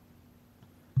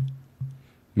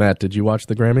 Matt, did you watch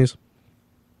the Grammys?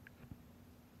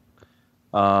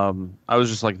 I was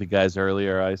just like the guys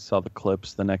earlier. I saw the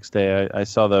clips the next day. I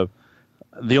saw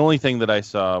the only thing that I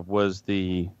saw was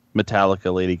the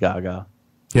Metallica Lady Gaga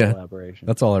collaboration.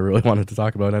 That's all I really wanted to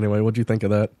talk about anyway. What'd you think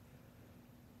of that?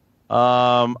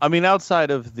 I mean,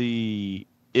 outside of the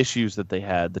issues that they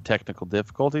had, the technical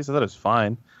difficulties, I thought it was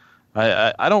fine.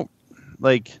 I don't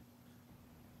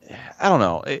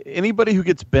know. Anybody who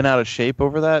gets bent out of shape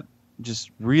over that,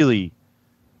 just really,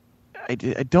 I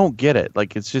don't get it.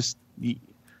 Like, it's just, you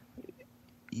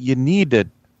need to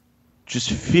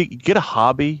just get a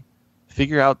hobby,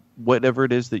 figure out whatever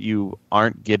it is that you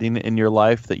aren't getting in your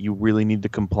life that you really need to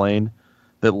complain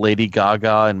that Lady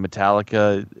Gaga and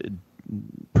Metallica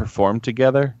performed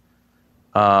together.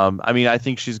 I mean, I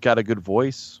think she's got a good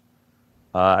voice.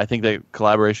 I think that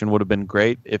collaboration would have been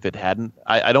great if it hadn't.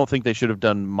 I don't think they should have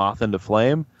done Moth into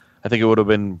Flame. I think it would have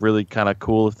been really kind of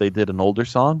cool if they did an older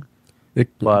song. It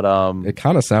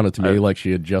kind of sounded to me like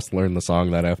she had just learned the song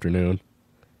that afternoon.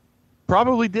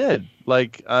 Probably did.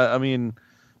 Like, I mean,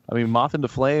 Moth into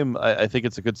Flame, I think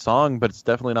it's a good song, but it's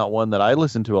definitely not one that I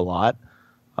listen to a lot.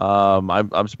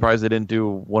 I'm surprised they didn't do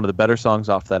one of the better songs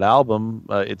off that album.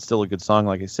 It's still a good song,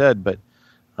 like I said, but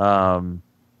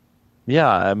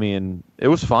yeah, I mean, it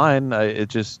was fine. It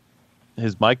just,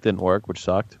 his mic didn't work, which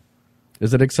sucked.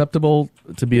 Is it acceptable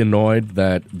to be annoyed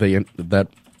that that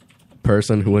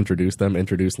person who introduced them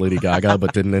introduced Lady Gaga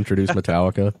but didn't introduce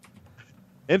Metallica?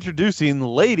 Introducing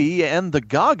Lady and the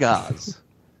Gagas.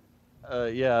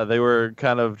 Yeah, they were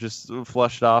kind of just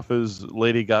flushed off as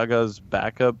Lady Gaga's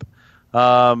backup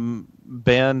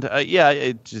band. Yeah,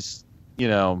 it just,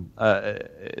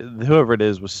 whoever it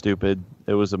is was stupid.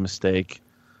 It was a mistake.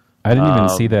 I didn't even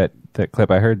see that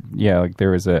clip. I heard, like there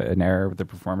was an error with the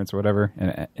performance or whatever,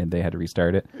 and they had to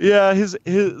restart it. Yeah, his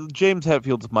James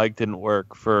Hetfield's mic didn't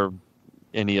work for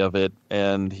any of it,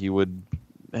 and him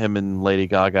and Lady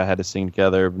Gaga had to sing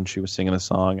together, and she was singing a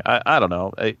song. I don't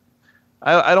know.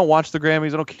 I don't watch the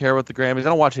Grammys. I don't care about the Grammys. I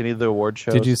don't watch any of the award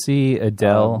shows. Did you see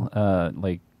Adele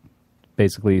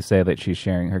basically say that she's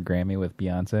sharing her Grammy with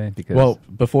Beyonce? Because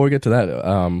before we get to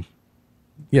that,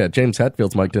 Yeah, James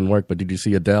Hetfield's mic didn't work, but did you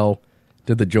see Adele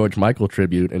did the George Michael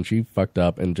tribute, and she fucked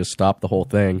up and just stopped the whole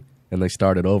thing, and they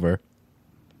started over.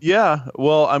 Yeah,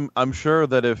 well, I'm sure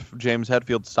that if James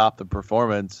Hetfield stopped the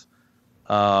performance,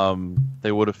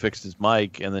 they would have fixed his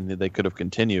mic, and then they could have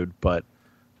continued, but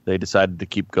they decided to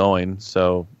keep going.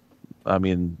 So, I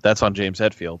mean, that's on James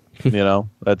Hetfield. You know,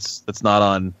 that's not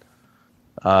on.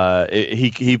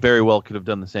 He very well could have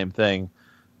done the same thing.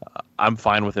 I'm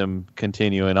fine with him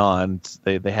continuing on.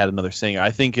 They had another singer. I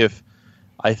think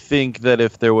that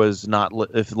if there was not,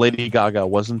 if Lady Gaga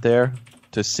wasn't there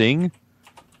to sing,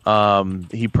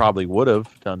 he probably would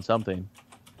have done something.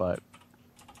 But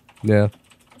yeah,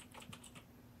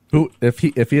 who if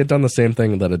he had done the same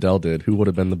thing that Adele did, who would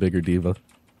have been the bigger diva?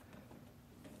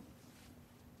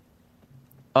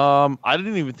 I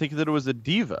didn't even think that it was a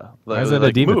diva. Why is it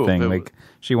a diva thing? Like,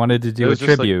 she wanted to do a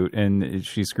tribute, and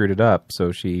she screwed it up.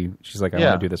 So she's like, I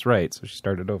want to do this right. So she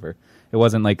started over. It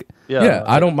wasn't like... Yeah,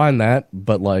 I don't mind that,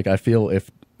 but like, I feel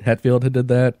if Hetfield had did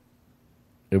that,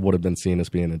 it would have been seen as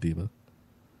being a diva.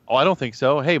 Oh, I don't think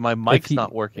so. Hey, my mic's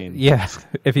not working. Yeah,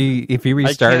 if he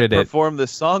restarted I can't perform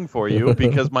this song for you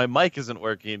because my mic isn't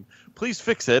working. Please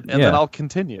fix it, and then I'll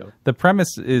continue. The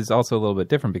premise is also a little bit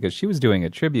different because she was doing a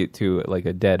tribute to like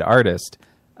a dead artist,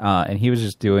 and he was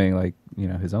just doing like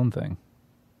his own thing.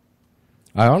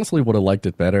 I honestly would have liked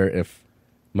it better if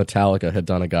Metallica had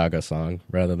done a Gaga song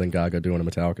rather than Gaga doing a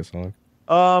Metallica song.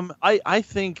 I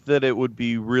think that it would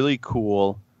be really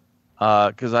cool.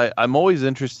 Because I'm always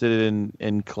interested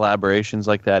in collaborations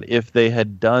like that. If they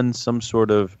had done some sort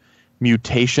of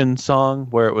mutation song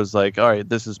where it was like, all right,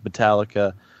 this is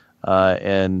Metallica,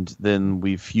 and then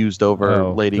we fused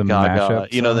over Lady Gaga.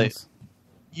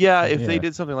 If they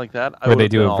did something like that, where they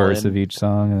do a verse of each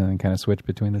song and then kind of switch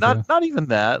between the two. Not even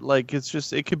that. Like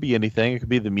it could be anything. It could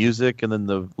be the music and then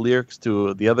the lyrics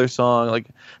to the other song. Like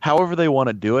however they want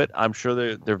to do it. I'm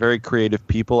sure they're very creative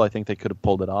people. I think they could have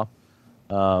pulled it off.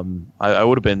 I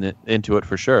would have been into it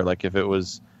for sure. Like if it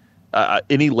was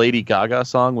any Lady Gaga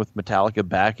song with Metallica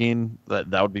backing, that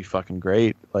would be fucking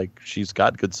great. Like she's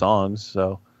got good songs,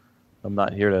 so I'm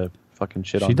not here to fucking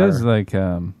shit on her. She does like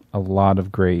a lot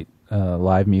of great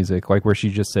live music, like where she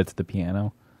just sits at the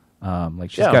piano.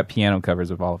 Like she's got piano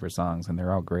covers of all of her songs, and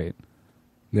they're all great.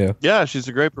 Yeah, she's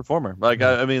a great performer. Like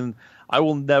I mean, I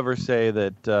will never say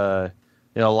that.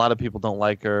 A lot of people don't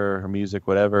like her music,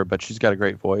 whatever, but she's got a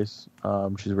great voice.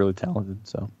 She's really talented.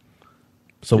 So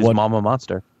she's what, Mama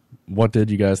Monster. What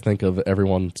did you guys think of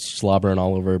everyone slobbering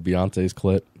all over Beyonce's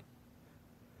clit?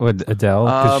 What, Adele?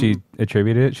 Because she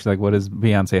attributed it? She's like, what does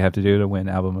Beyonce have to do to win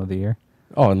Album of the Year?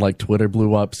 Oh, and like Twitter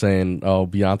blew up saying, oh,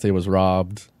 Beyonce was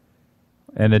robbed.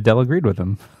 And Adele agreed with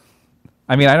him.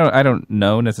 I mean, I don't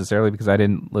know necessarily because I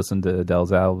didn't listen to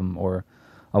Adele's album or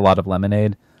a lot of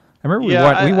Lemonade. I remember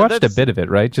we watched a bit of it,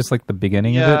 right? Just like the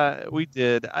beginning of it. Yeah, we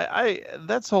did.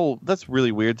 That's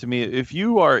really weird to me. If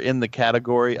you are in the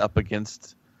category up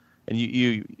against,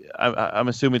 and I'm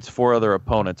assuming it's 4 other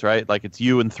opponents, right? Like it's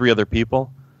you and 3 other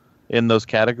people in those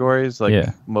categories, like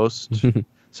most.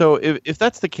 So if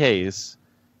that's the case,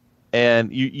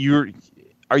 and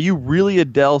are you really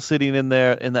Adele sitting in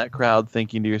there in that crowd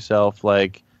thinking to yourself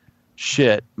like,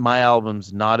 shit, my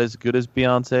album's not as good as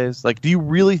Beyonce's? Like, do you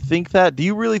really think that? Do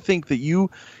you really think that you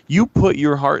put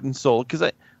your heart and soul? Because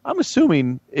I'm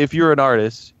assuming if you're an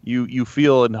artist, you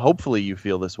feel, and hopefully you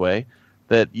feel this way,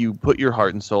 that you put your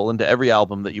heart and soul into every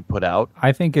album that you put out.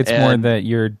 I think it's more that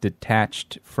you're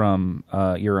detached from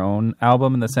your own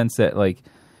album in the sense that like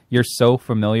you're so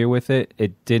familiar with it,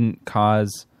 it didn't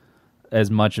cause as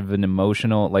much of an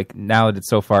emotional, like now that it's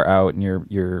so far out and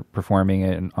you're performing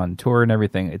it on tour and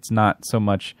everything, it's not so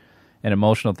much an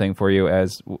emotional thing for you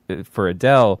as for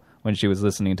Adele when she was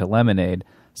listening to Lemonade.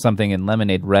 Something in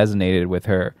Lemonade resonated with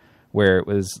her, where it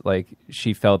was like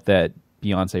she felt that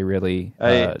Beyonce really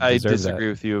I disagree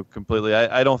with you completely.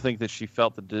 I don't think that she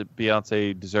felt that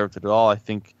Beyonce deserved it at all. I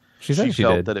think she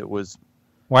felt did. that it was.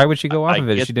 Why would she go off of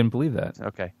it if she didn't believe that?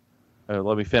 Okay.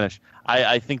 Let me finish.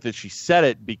 I think that she said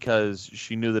it because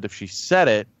she knew that if she said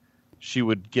it, she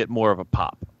would get more of a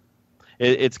pop.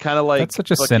 It's kind of like... That's such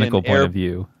a cynical point of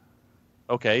view.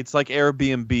 Okay, it's like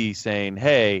Airbnb saying,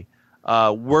 hey,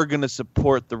 we're going to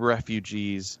support the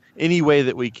refugees any way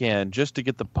that we can just to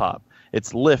get the pop.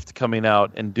 It's Lyft coming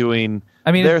out and doing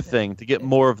their thing to get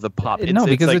more of the pop.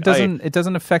 Because like, it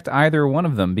doesn't affect either one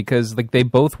of them because like they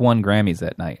both won Grammys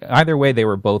that night. Either way, they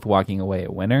were both walking away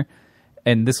a winner.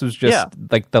 And this was just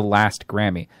like the last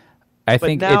Grammy. I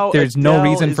think there's no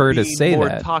reason for her to say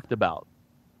that. Talked about.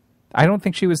 I don't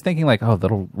think she was thinking like, oh,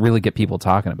 that'll really get people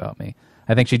talking about me.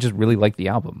 I think she just really liked the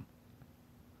album,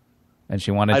 and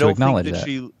she wanted to acknowledge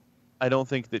that. I don't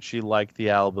think that she liked the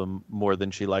album more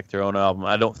than she liked her own album.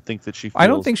 I don't think that she. I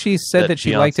don't think she said that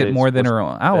she liked it more than her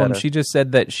own album. better. She just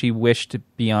said that she wished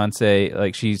Beyonce,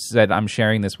 like she said, I'm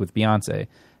sharing this with Beyonce,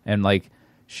 and like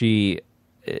she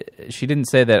didn't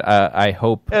say that. I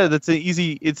hope. Yeah, it's an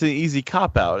easy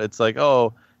cop out. It's like,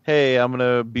 oh, hey, I'm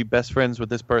gonna be best friends with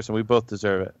this person. We both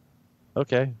deserve it.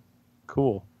 Okay,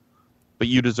 cool, but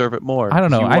you deserve it more. I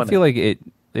don't know. You I won feel like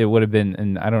it would have been,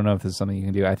 and I don't know if this is something you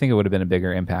can do. I think it would have been a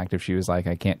bigger impact if she was like,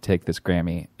 I can't take this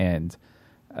Grammy, and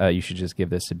you should just give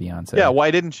this to Beyonce. Yeah,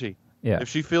 why didn't she? Yeah. If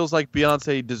she feels like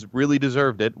Beyonce really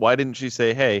deserved it, why didn't she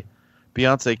say, hey,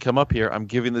 Beyonce, come up here. I'm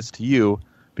giving this to you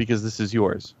because this is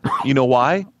yours. You know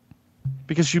why?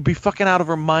 Because she'd be fucking out of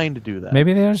her mind to do that.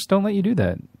 Maybe they just don't let you do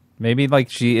that. Maybe like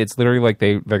it's literally like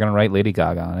they're gonna write Lady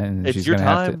Gaga on it, and It's she's your gonna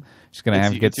have time. to. She's gonna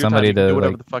have to get It's your somebody time. You can to do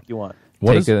whatever like the fuck you want.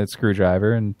 take a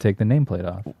screwdriver and take the nameplate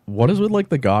off. What is with like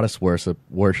the goddess worship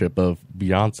of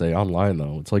Beyonce online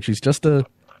though? It's like she's just a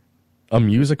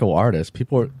musical artist.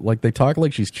 People are like, they talk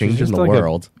like she's changing just the like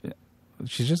world.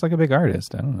 She's just like a big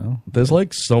artist. I don't know. There's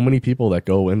like so many people that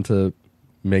go into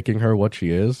making her what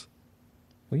she is.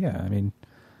 Well, yeah, I mean,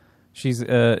 she's.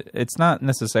 It's not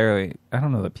necessarily. I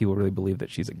don't know that people really believe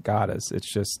that she's a goddess.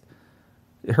 It's just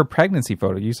her pregnancy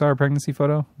photo. You saw her pregnancy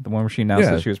photo, the one where she announced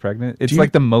that she was pregnant. It's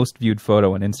like the most viewed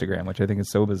photo on Instagram, which I think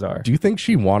is so bizarre. Do you think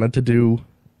she wanted to do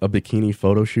a bikini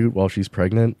photo shoot while she's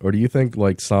pregnant, or do you think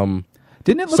like some?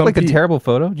 Didn't it look like a terrible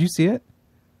photo? Did you see it?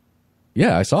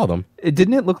 Yeah, I saw them.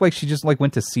 Didn't it look like she just like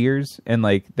went to Sears and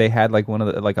like they had like one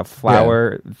of the like a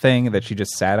flower thing that she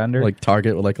just sat under, like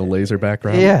Target with like a laser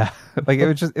background? Yeah, like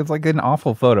it's like an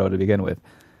awful photo to begin with.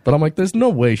 But I'm like, there's no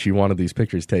way she wanted these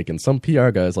pictures taken. Some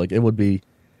PR guys like, it would be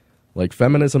like,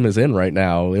 feminism is in right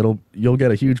now. You'll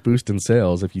get a huge boost in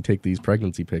sales if you take these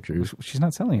pregnancy pictures. She's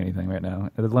not selling anything right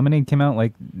now. The Lemonade came out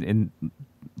like in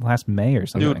last May or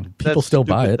something. Dude, people still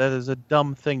buy it. That is a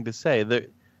dumb thing to say.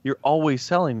 You're always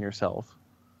selling yourself.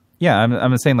 Yeah,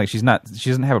 I'm saying like she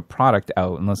doesn't have a product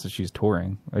out unless she's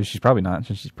touring. Or she's probably not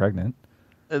since she's pregnant.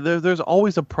 There's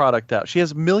always a product out. She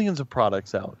has millions of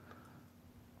products out.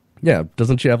 Yeah,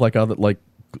 doesn't she have like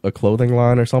a clothing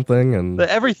line or something? And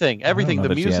everything, the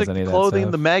music, the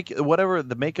clothing, the whatever,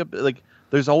 the makeup. Like,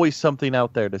 there's always something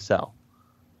out there to sell.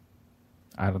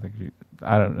 I don't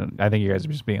know. I think you guys are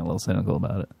just being a little cynical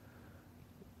about it.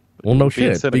 Well, no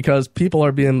shit, because people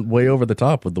are being way over the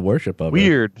top with the worship of it.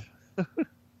 Weird.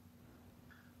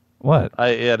 What? Yeah,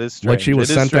 it is strange. Like she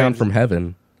was sent down from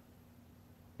heaven.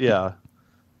 Yeah.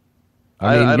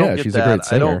 I mean, don't get she's that. a great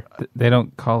singer. They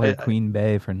don't call her Queen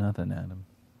Bey for nothing, Adam.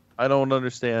 I don't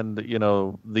understand,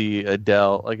 the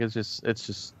Adele. Like, it's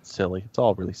just silly. It's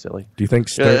all really silly. Do you think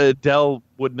Adele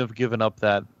wouldn't have given up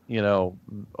that,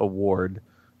 award?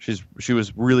 She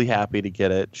was really happy to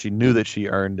get it. She knew that she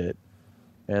earned it,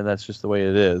 and that's just the way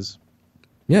it is.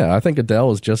 Yeah, I think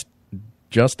Adele is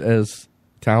just as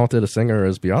talented a singer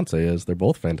as Beyonce is. They're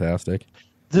both fantastic.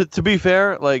 To be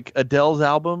fair, like Adele's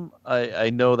album, I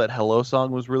know that Hello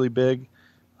Song was really big.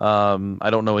 I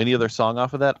don't know any other song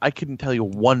off of that. I couldn't tell you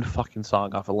one fucking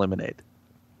song off of Lemonade.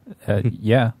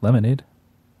 Yeah, Lemonade.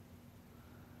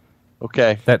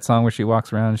 Okay. That song where she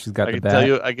walks around and she's got the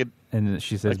bat. And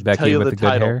she says Becky with the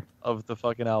good hair. Of the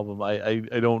fucking album. I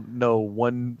don't know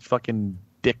one fucking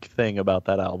dick thing about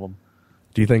that album.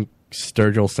 Do you think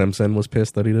Sturgill Simpson was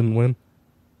pissed that he didn't win?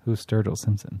 Who's Sturgill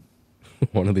Simpson?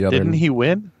 One of the other. Didn't he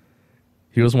win?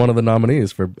 He was one of the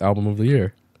nominees for Album of the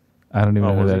Year. I don't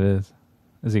even know who that is.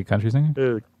 Is he a country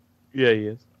singer? Yeah, he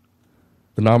is.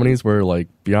 The nominees were like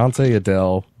Beyonce,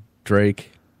 Adele,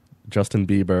 Drake, Justin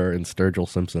Bieber, and Sturgill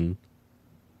Simpson.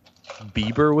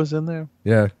 Bieber was in there?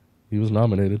 Yeah, he was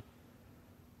nominated.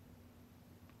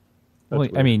 Well,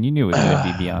 I mean, you knew it was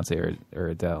going to be Beyonce or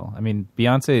Adele. I mean,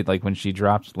 Beyonce, like when she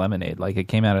dropped Lemonade, like it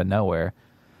came out of nowhere.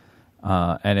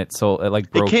 And it sold.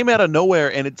 It came out of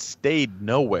nowhere and it stayed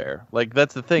nowhere. Like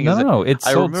that's the thing. No, it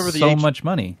sold so much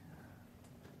money.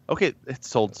 Okay, it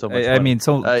sold so much. I mean,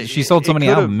 she sold so many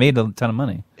albums, made a ton of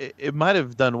money. It might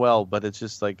have done well, but it's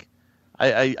just like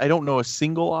I don't know a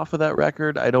single off of that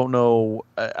record. I don't know.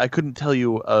 I couldn't tell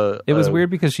you. It was weird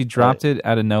because she dropped it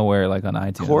out of nowhere, like on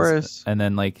iTunes, chorus, and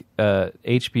then like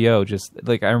HBO just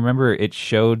like I remember it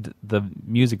showed the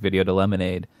music video to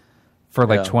Lemonade for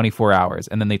like 24 hours,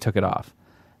 and then they took it off.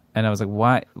 And I was like,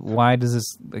 why does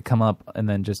this come up and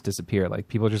then just disappear? Like,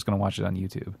 people are just going to watch it on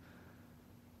YouTube.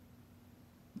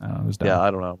 I don't know, it was dumb. Yeah, I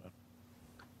don't know.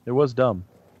 It was dumb.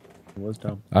 It was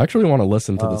dumb. I actually want to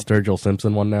listen to the Sturgill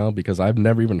Simpson one now because I've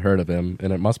never even heard of him,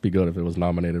 and it must be good if it was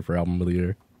nominated for Album of the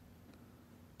Year.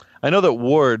 I know that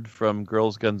Ward from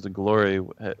Girls, Guns, and Glory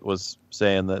was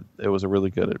saying that it was a really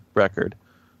good record.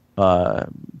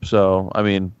 So I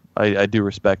mean, I do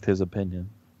respect his opinion.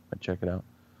 I'd check it out.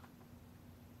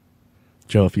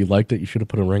 Joe, if you liked it, you should have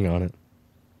put a ring on it.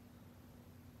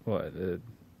 What?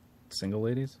 Single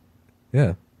ladies?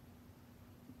 Yeah.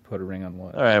 Put a ring on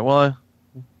what? All right. Well,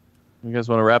 you guys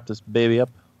want to wrap this baby up?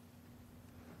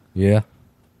 Yeah.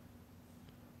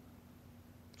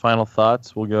 Final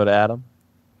thoughts. We'll go to Adam.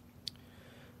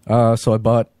 So I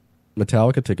bought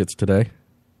Metallica tickets today.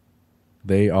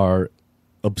 They are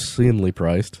obscenely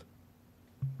priced.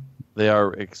 They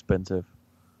are expensive.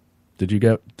 Did you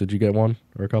get one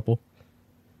or a couple?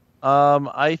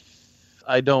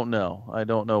 I don't know. I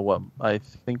don't know what. I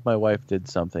think my wife did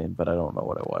something, but I don't know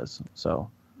what it was. So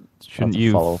Shouldn't I'll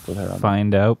you follow up with her on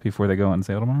find out before they go on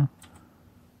sale tomorrow?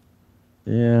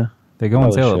 that. Yeah. They go on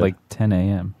Probably sale should. at like 10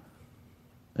 a.m.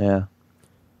 Yeah.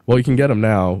 Well, you can get them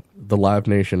now. The Live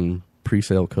Nation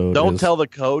pre-sale code Don't is... tell the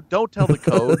code. Don't tell the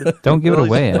code. Don't give it At least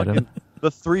away, fucking- Adam.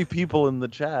 The 3 people in the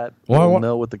chat Well, I will want-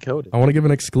 know what the code is. I want to give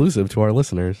an exclusive to our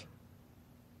listeners.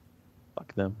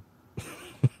 Fuck them.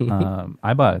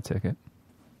 I bought a ticket.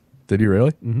 Did you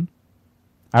really? Mm-hmm.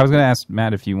 I was going to ask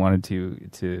Matt if you wanted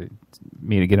to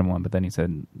me to get him one, but then he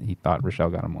said he thought Rochelle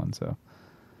got him one. So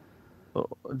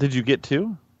Did you get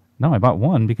 2? no, I bought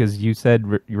one because you said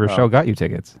Rochelle got you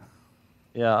tickets.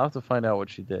 Yeah, I'll have to find out what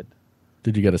she did.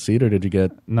 Did you get a seat or did you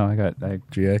get No, I got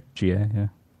GA? GA. Yeah.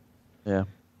 Yeah.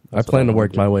 I plan to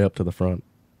work my way up to the front.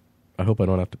 I hope I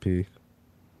don't have to pee.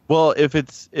 Well, if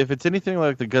it's anything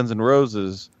like the Guns N'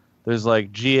 Roses, there's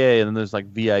like GA and then there's like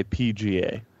VIP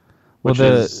GA. Well, Which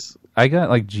is I got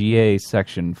like GA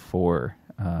section 4,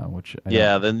 which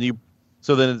then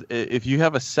if you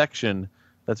have a section,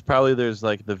 that's probably there's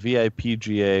like the VIP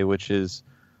GA, which is,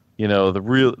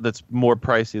 that's more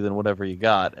pricey than whatever you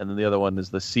got, and then the other one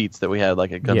is the seats that we had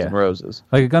like at Guns N' Roses,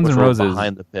 like at Guns which N' were Roses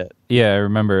behind the pit. Yeah, I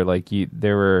remember like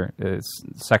there were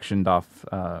sectioned off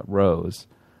rows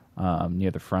near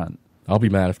the front. I'll be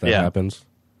mad if that happens.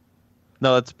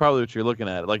 No, that's probably what you're looking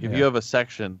at. Like if you have a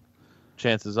section,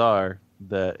 chances are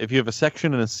that if you have a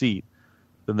section and a seat,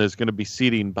 then there's going to be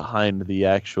seating behind the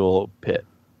actual pit.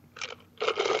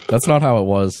 That's not how it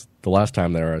was the last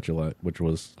time they were at Gillette, which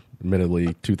was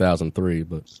admittedly 2003,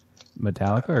 but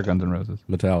Metallica or Guns N' Roses?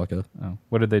 Metallica. Oh,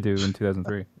 what did they do in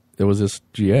 2003? It was just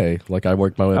GA. Like I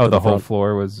worked my way up to the whole front.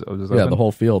 floor was Yeah, open? the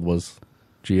whole field was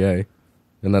GA,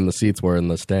 and then the seats were in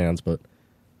the stands. But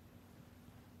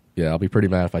yeah, I'll be pretty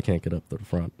mad if I can't get up to the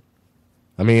front.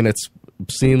 I mean, it's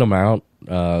obscene amount.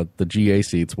 The GA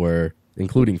seats were,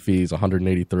 including fees,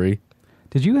 $183.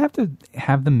 Did you have to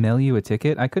have them mail you a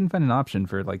ticket? I couldn't find an option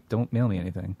for like, don't mail me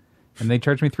anything. And they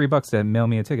charged me $3 to mail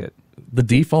me a ticket. The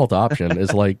default option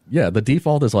is like, the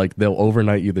default is like they'll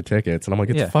overnight you the tickets, and I'm like,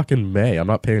 it's fucking May. I'm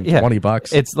not paying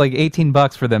 $20. It's like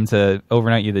 $18 for them to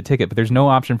overnight you the ticket, but there's no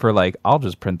option for like, I'll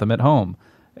just print them at home.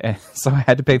 And so I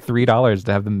had to pay $3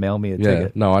 to have them mail me a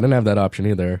ticket. No, I didn't have that option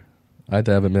either. I had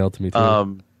to have it mailed to me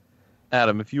too.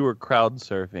 Adam, if you were crowd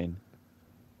surfing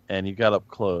and you got up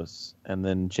close and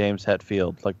then James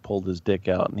Hetfield like pulled his dick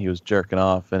out and he was jerking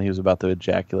off and he was about to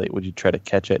ejaculate, would you try to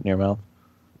catch it in your mouth?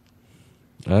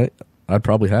 I'd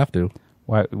probably have to.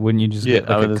 Why wouldn't you just get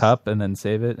like a cup and then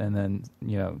save it and then,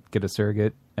 get a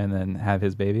surrogate and then have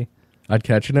his baby? I'd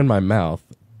catch it in my mouth,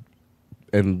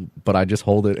 but I just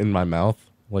hold it in my mouth.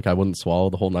 Like I wouldn't swallow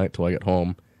the whole night till I get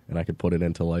home, and I could put it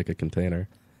into like a container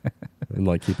and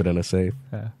like keep it in a safe.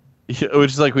 Yeah,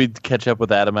 which is like we'd catch up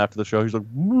with Adam after the show. He's like,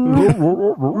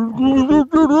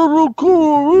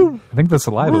 I think the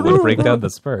saliva would break down the We're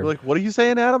sperm. like, what are you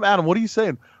saying, Adam? Adam, what are you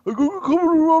saying?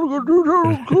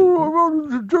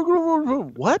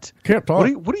 What? Can't talk.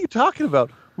 What are you talking about?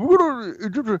 We're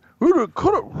gonna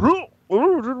cut it.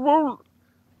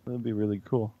 That'd be really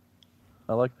cool.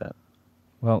 I like that.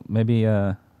 Well, maybe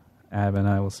Ab and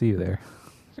I will see you there.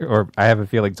 Or I have a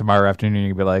feeling tomorrow afternoon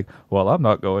you'll be like, well, I'm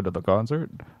not going to the concert.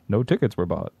 No tickets were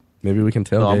bought. Maybe we can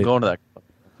tailgate. No, I'm going to that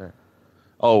concert.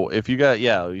 Oh, if you guys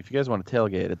want to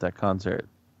tailgate at that concert,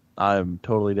 I'm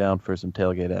totally down for some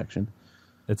tailgate action.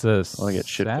 It's a get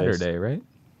Saturday, right?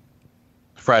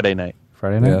 Friday night.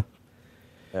 Friday night?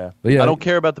 Yeah. But yeah, I don't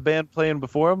care about the band playing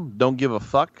before them. Don't give a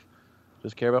fuck.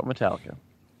 Just care about Metallica.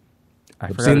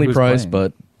 Obscenely priced,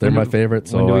 but they're my favorite.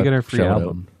 So when do we get our free shout out.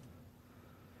 album?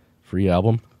 Free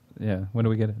album? Yeah. When do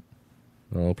we get it?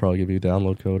 I'll probably give you a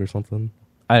download code or something.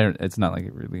 It's not like I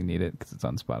really need it because it's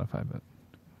on Spotify,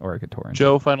 or I could torrent.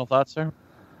 Joe, final thoughts, sir?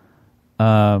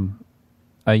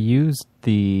 I used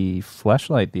the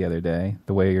Fleshlight the other day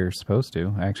the way you're supposed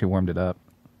to. I actually warmed it up.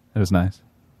 It was nice.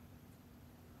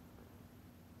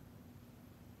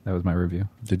 That was my review.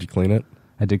 Did you clean it?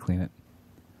 I did clean it.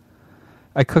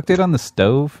 I cooked it on the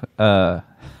stove.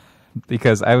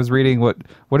 because I was reading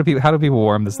how do people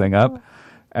warm this thing up,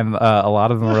 and a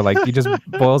lot of them were like, you just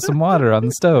boil some water on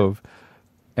the stove,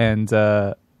 and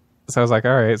so I was like,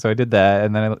 all right, so I did that,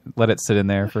 and then I let it sit in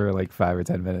there for like 5 or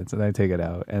 10 minutes, and then I take it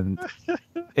out, and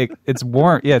it's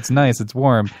warm. Yeah, it's nice. It's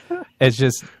warm. It's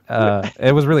just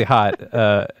it was really hot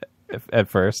at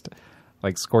first,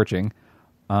 like scorching.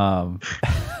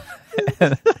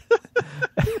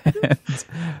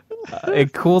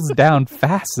 It cools down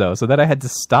fast though, so that I had to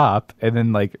stop and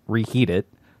then like reheat it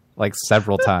like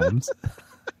several times.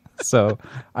 So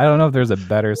I don't know if there's a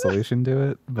better solution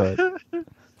to it, but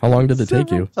how long did it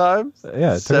take you? Times?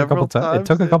 Yeah, it took a couple times. It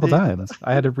took a couple times.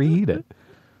 I had to reheat it.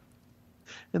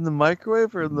 In the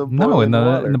microwave or in the boiling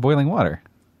water? In the boiling water.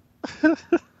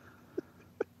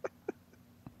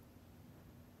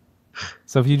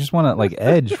 So if you just want to like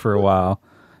edge for a while,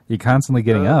 you're constantly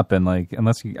getting up, and like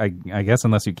unless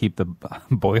you keep the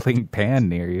boiling pan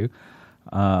near you,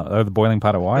 or the boiling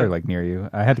pot of water like near you,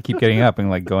 I had to keep getting up and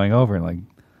like going over and like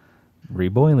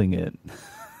reboiling it,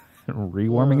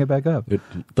 rewarming it back up.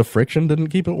 The friction didn't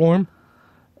keep it warm?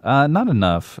 Not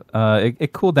enough.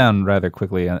 It cooled down rather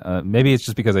quickly. Maybe it's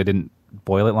just because I didn't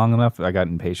boil it long enough. I got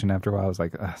impatient after a while. I was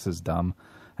like, this is dumb.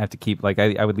 I have to keep, like,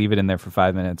 I would leave it in there for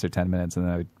 5 minutes or 10 minutes, and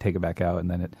then I would take it back out, and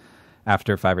then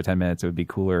after 5 or 10 minutes, it would be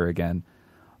cooler again.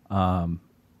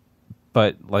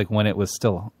 But, like, when it was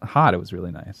still hot, it was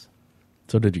really nice.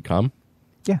 So did you come?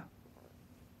 Yeah.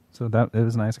 So it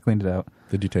was nice. I cleaned it out.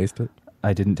 Did you taste it?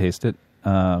 I didn't taste it.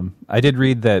 I did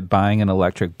read that buying an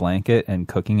electric blanket and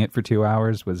cooking it for 2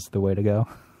 hours was the way to go,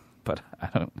 but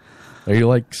I don't. Are you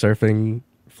like surfing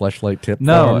Fleshlight tip?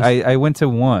 No, forums? I went to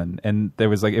one, and there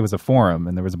was like, it was a forum,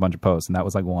 and there was a bunch of posts, and that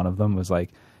was like one of them was like,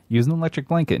 use an electric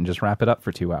blanket and just wrap it up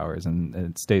for 2 hours, and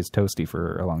it stays toasty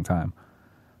for a long time.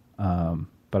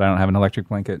 But I don't have an electric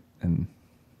blanket, and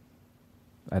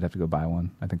I'd have to go buy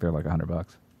one. I think they're like $100.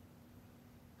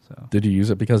 So. Did you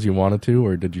use it because you wanted to,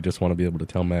 or did you just want to be able to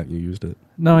tell Matt you used it?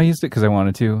 No, I used it because I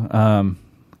wanted to.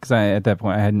 Because at that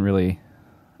point I hadn't really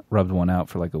rubbed one out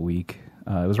for like a week.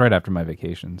 It was right after my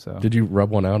vacation. So did you rub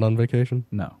one out on vacation?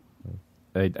 No,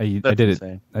 I did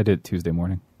insane. I did it Tuesday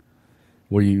morning.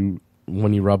 Were you,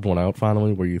 when you rubbed one out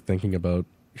finally, were you thinking about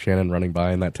Shannon running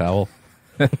by in that towel?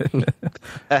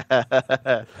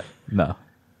 No.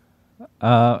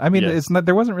 I mean, Yes. it's not.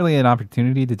 There wasn't really an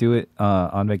opportunity to do it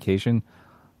on vacation.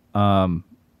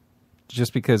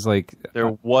 Just because, like,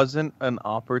 There wasn't an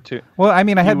opportunity. well, I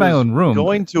mean, I had my own room.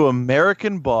 Going to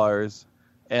American bars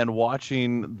and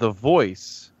watching The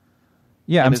Voice.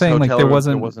 Yeah, in I'm his saying like hotel there room,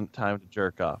 wasn't. there wasn't time to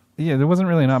jerk off. Yeah, there wasn't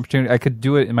really an opportunity. I could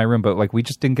do it in my room, but like we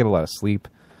just didn't get a lot of sleep.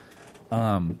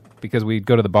 Because we'd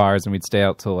go to the bars and we'd stay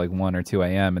out till like 1 or 2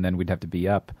 a.m. and then we'd have to be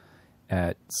up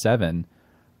at 7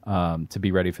 to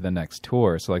be ready for the next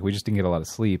tour. So like we just didn't get a lot of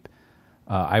sleep.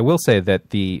 I will say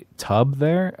that the tub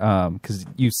there, because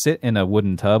you sit in a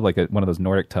wooden tub, like one of those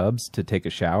Nordic tubs, to take a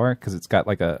shower, because it's got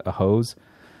like a hose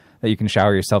that you can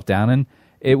shower yourself down in.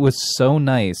 It was so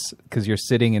nice because you're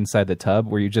sitting inside the tub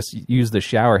where you just use the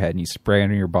shower head and you spray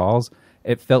under your balls.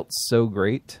 It felt so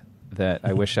great that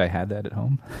I wish I had that at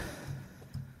home.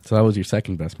 So that was your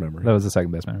second best memory. That was the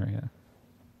second best memory, yeah.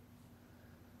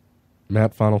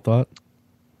 Matt, final thought?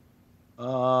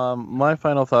 My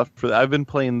final thought for that, I've been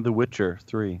playing The Witcher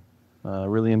 3.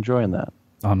 Really enjoying that.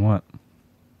 On what?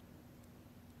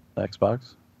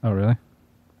 Xbox. Oh, really?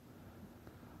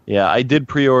 Yeah, I did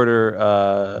pre-order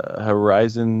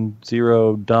Horizon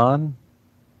Zero Dawn,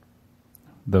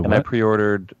 The and I what?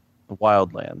 pre-ordered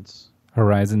Wildlands.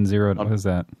 Horizon Zero. What is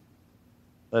that?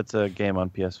 That's a game on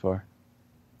PS4.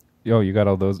 Oh, you got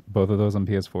both of those on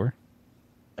PS4?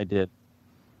 I did.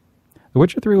 The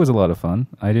Witcher 3 was a lot of fun.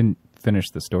 I didn't finish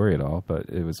the story at all, but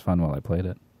it was fun while I played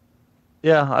it.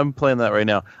 Yeah, I'm playing that right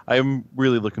now. I'm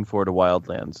really looking forward to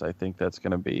Wildlands. I think that's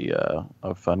going to be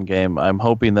a fun game. I'm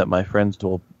hoping that my friends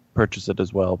will purchase it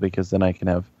as well, because then I can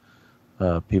have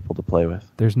people to play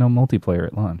with. There's no multiplayer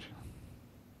at launch.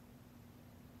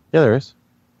 Yeah, there is.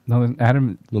 No,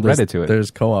 Adam Well, read it to it. There's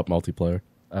co-op multiplayer.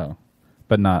 Oh,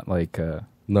 but not like.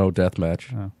 No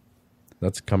deathmatch. Oh.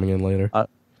 That's coming in later.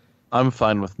 I'm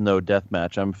fine with no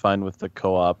deathmatch. I'm fine with the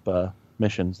co-op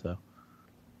missions, though.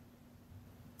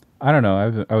 I don't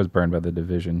know. I was burned by The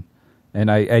Division, and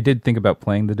I did think about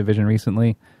playing The Division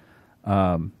recently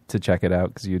to check it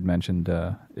out, because you'd mentioned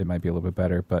it might be a little bit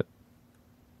better. But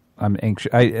I'm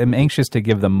anxious. I am anxious to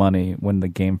give them money when the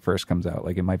game first comes out.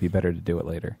 Like, it might be better to do it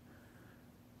later.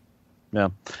 Yeah,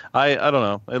 I don't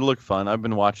know. It looked fun. I've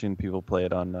been watching people play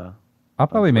it on. I'll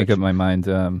probably make Twitch. up my mind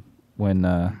when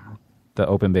the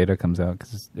open beta comes out.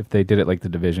 Because if they did it like the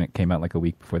Division, it came out like a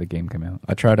week before the game came out.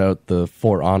 I tried out the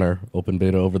For Honor open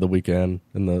beta over the weekend,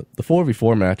 and the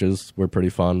 4v4 matches were pretty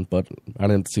fun, but I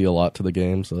didn't see a lot to the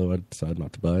game, so I decided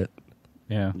not to buy it.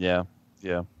 Yeah.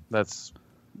 Yeah. That's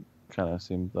kind of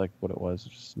seemed like what it was.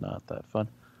 It's just not that fun.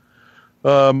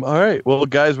 All right. Well,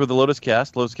 guys, we're the Lotus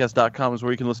Cast. LotusCast.com is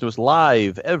where you can listen to us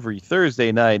live every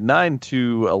Thursday night, 9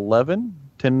 to 11,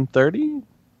 10:30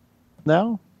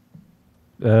 now.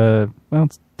 Well,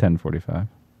 it's 10:45.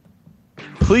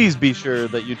 Please be sure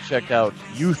that you check out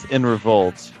Youth In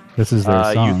Revolt. This is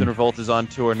their song. Youth In Revolt is on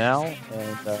tour now,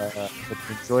 and hope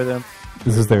you enjoy them.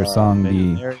 This is their song,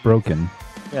 maybe "The Broken."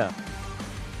 Yeah.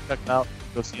 Check them out.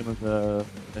 Go see them in the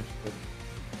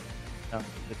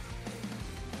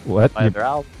What? buy their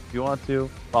album if you want to.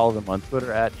 Follow them on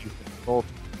Twitter at Youth In Revolt.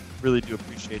 Really do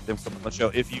appreciate them coming on the show.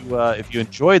 If you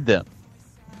enjoyed them,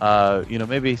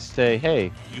 maybe say,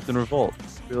 hey, Youth In Revolt,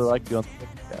 really like you on the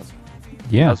podcast.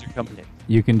 Yeah. How's your company?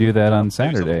 You can do that on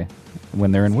Saturday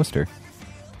when they're in Worcester.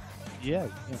 Yeah.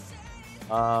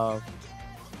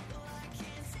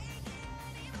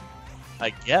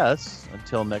 I guess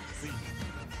until next week.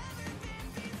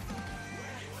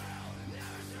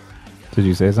 Did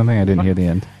you say something? I didn't hear the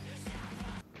end.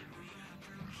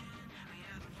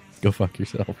 Go fuck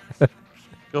yourself.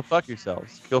 Go fuck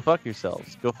yourselves. Go fuck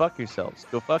yourselves. Go fuck yourselves.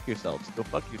 Go fuck yourselves. Go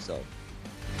fuck yourselves.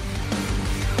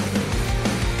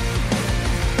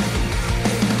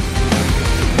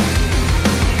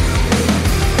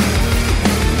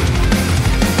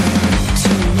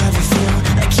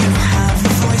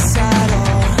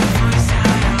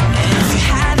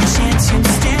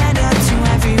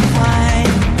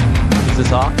 Is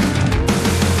this off?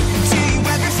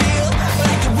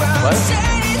 What?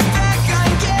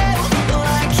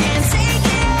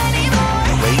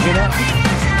 Waving it?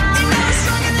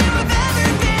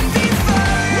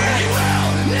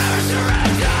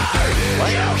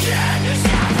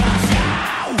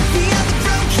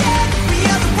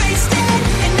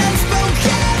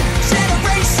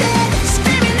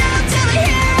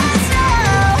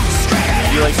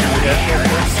 Do you like your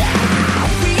headphones?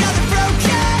 Do you like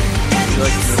your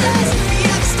headphones?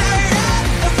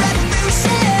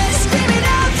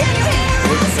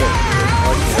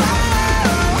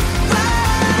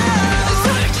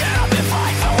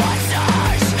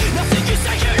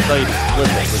 I thought you just split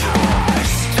it.